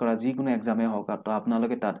কন্ডাক্ট কৰা যিকোনো এক্সামে হওক তো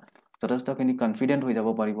আপোনালোকে তাত যথেষ্টখিনি কনফিডেন্ট হৈ যাব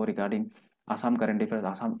পাৰিব regarding Assam current এফেয়াৰ্স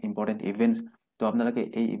Assam important events তো আপোনালোকে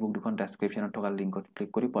এই ইবুক দুখন ডেসক্ৰিপচনত থকা লিংকত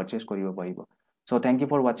ক্লিক কৰি পাৰচেজ কৰিব পাৰিব so thank U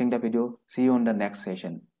for watching the video C U on the next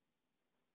session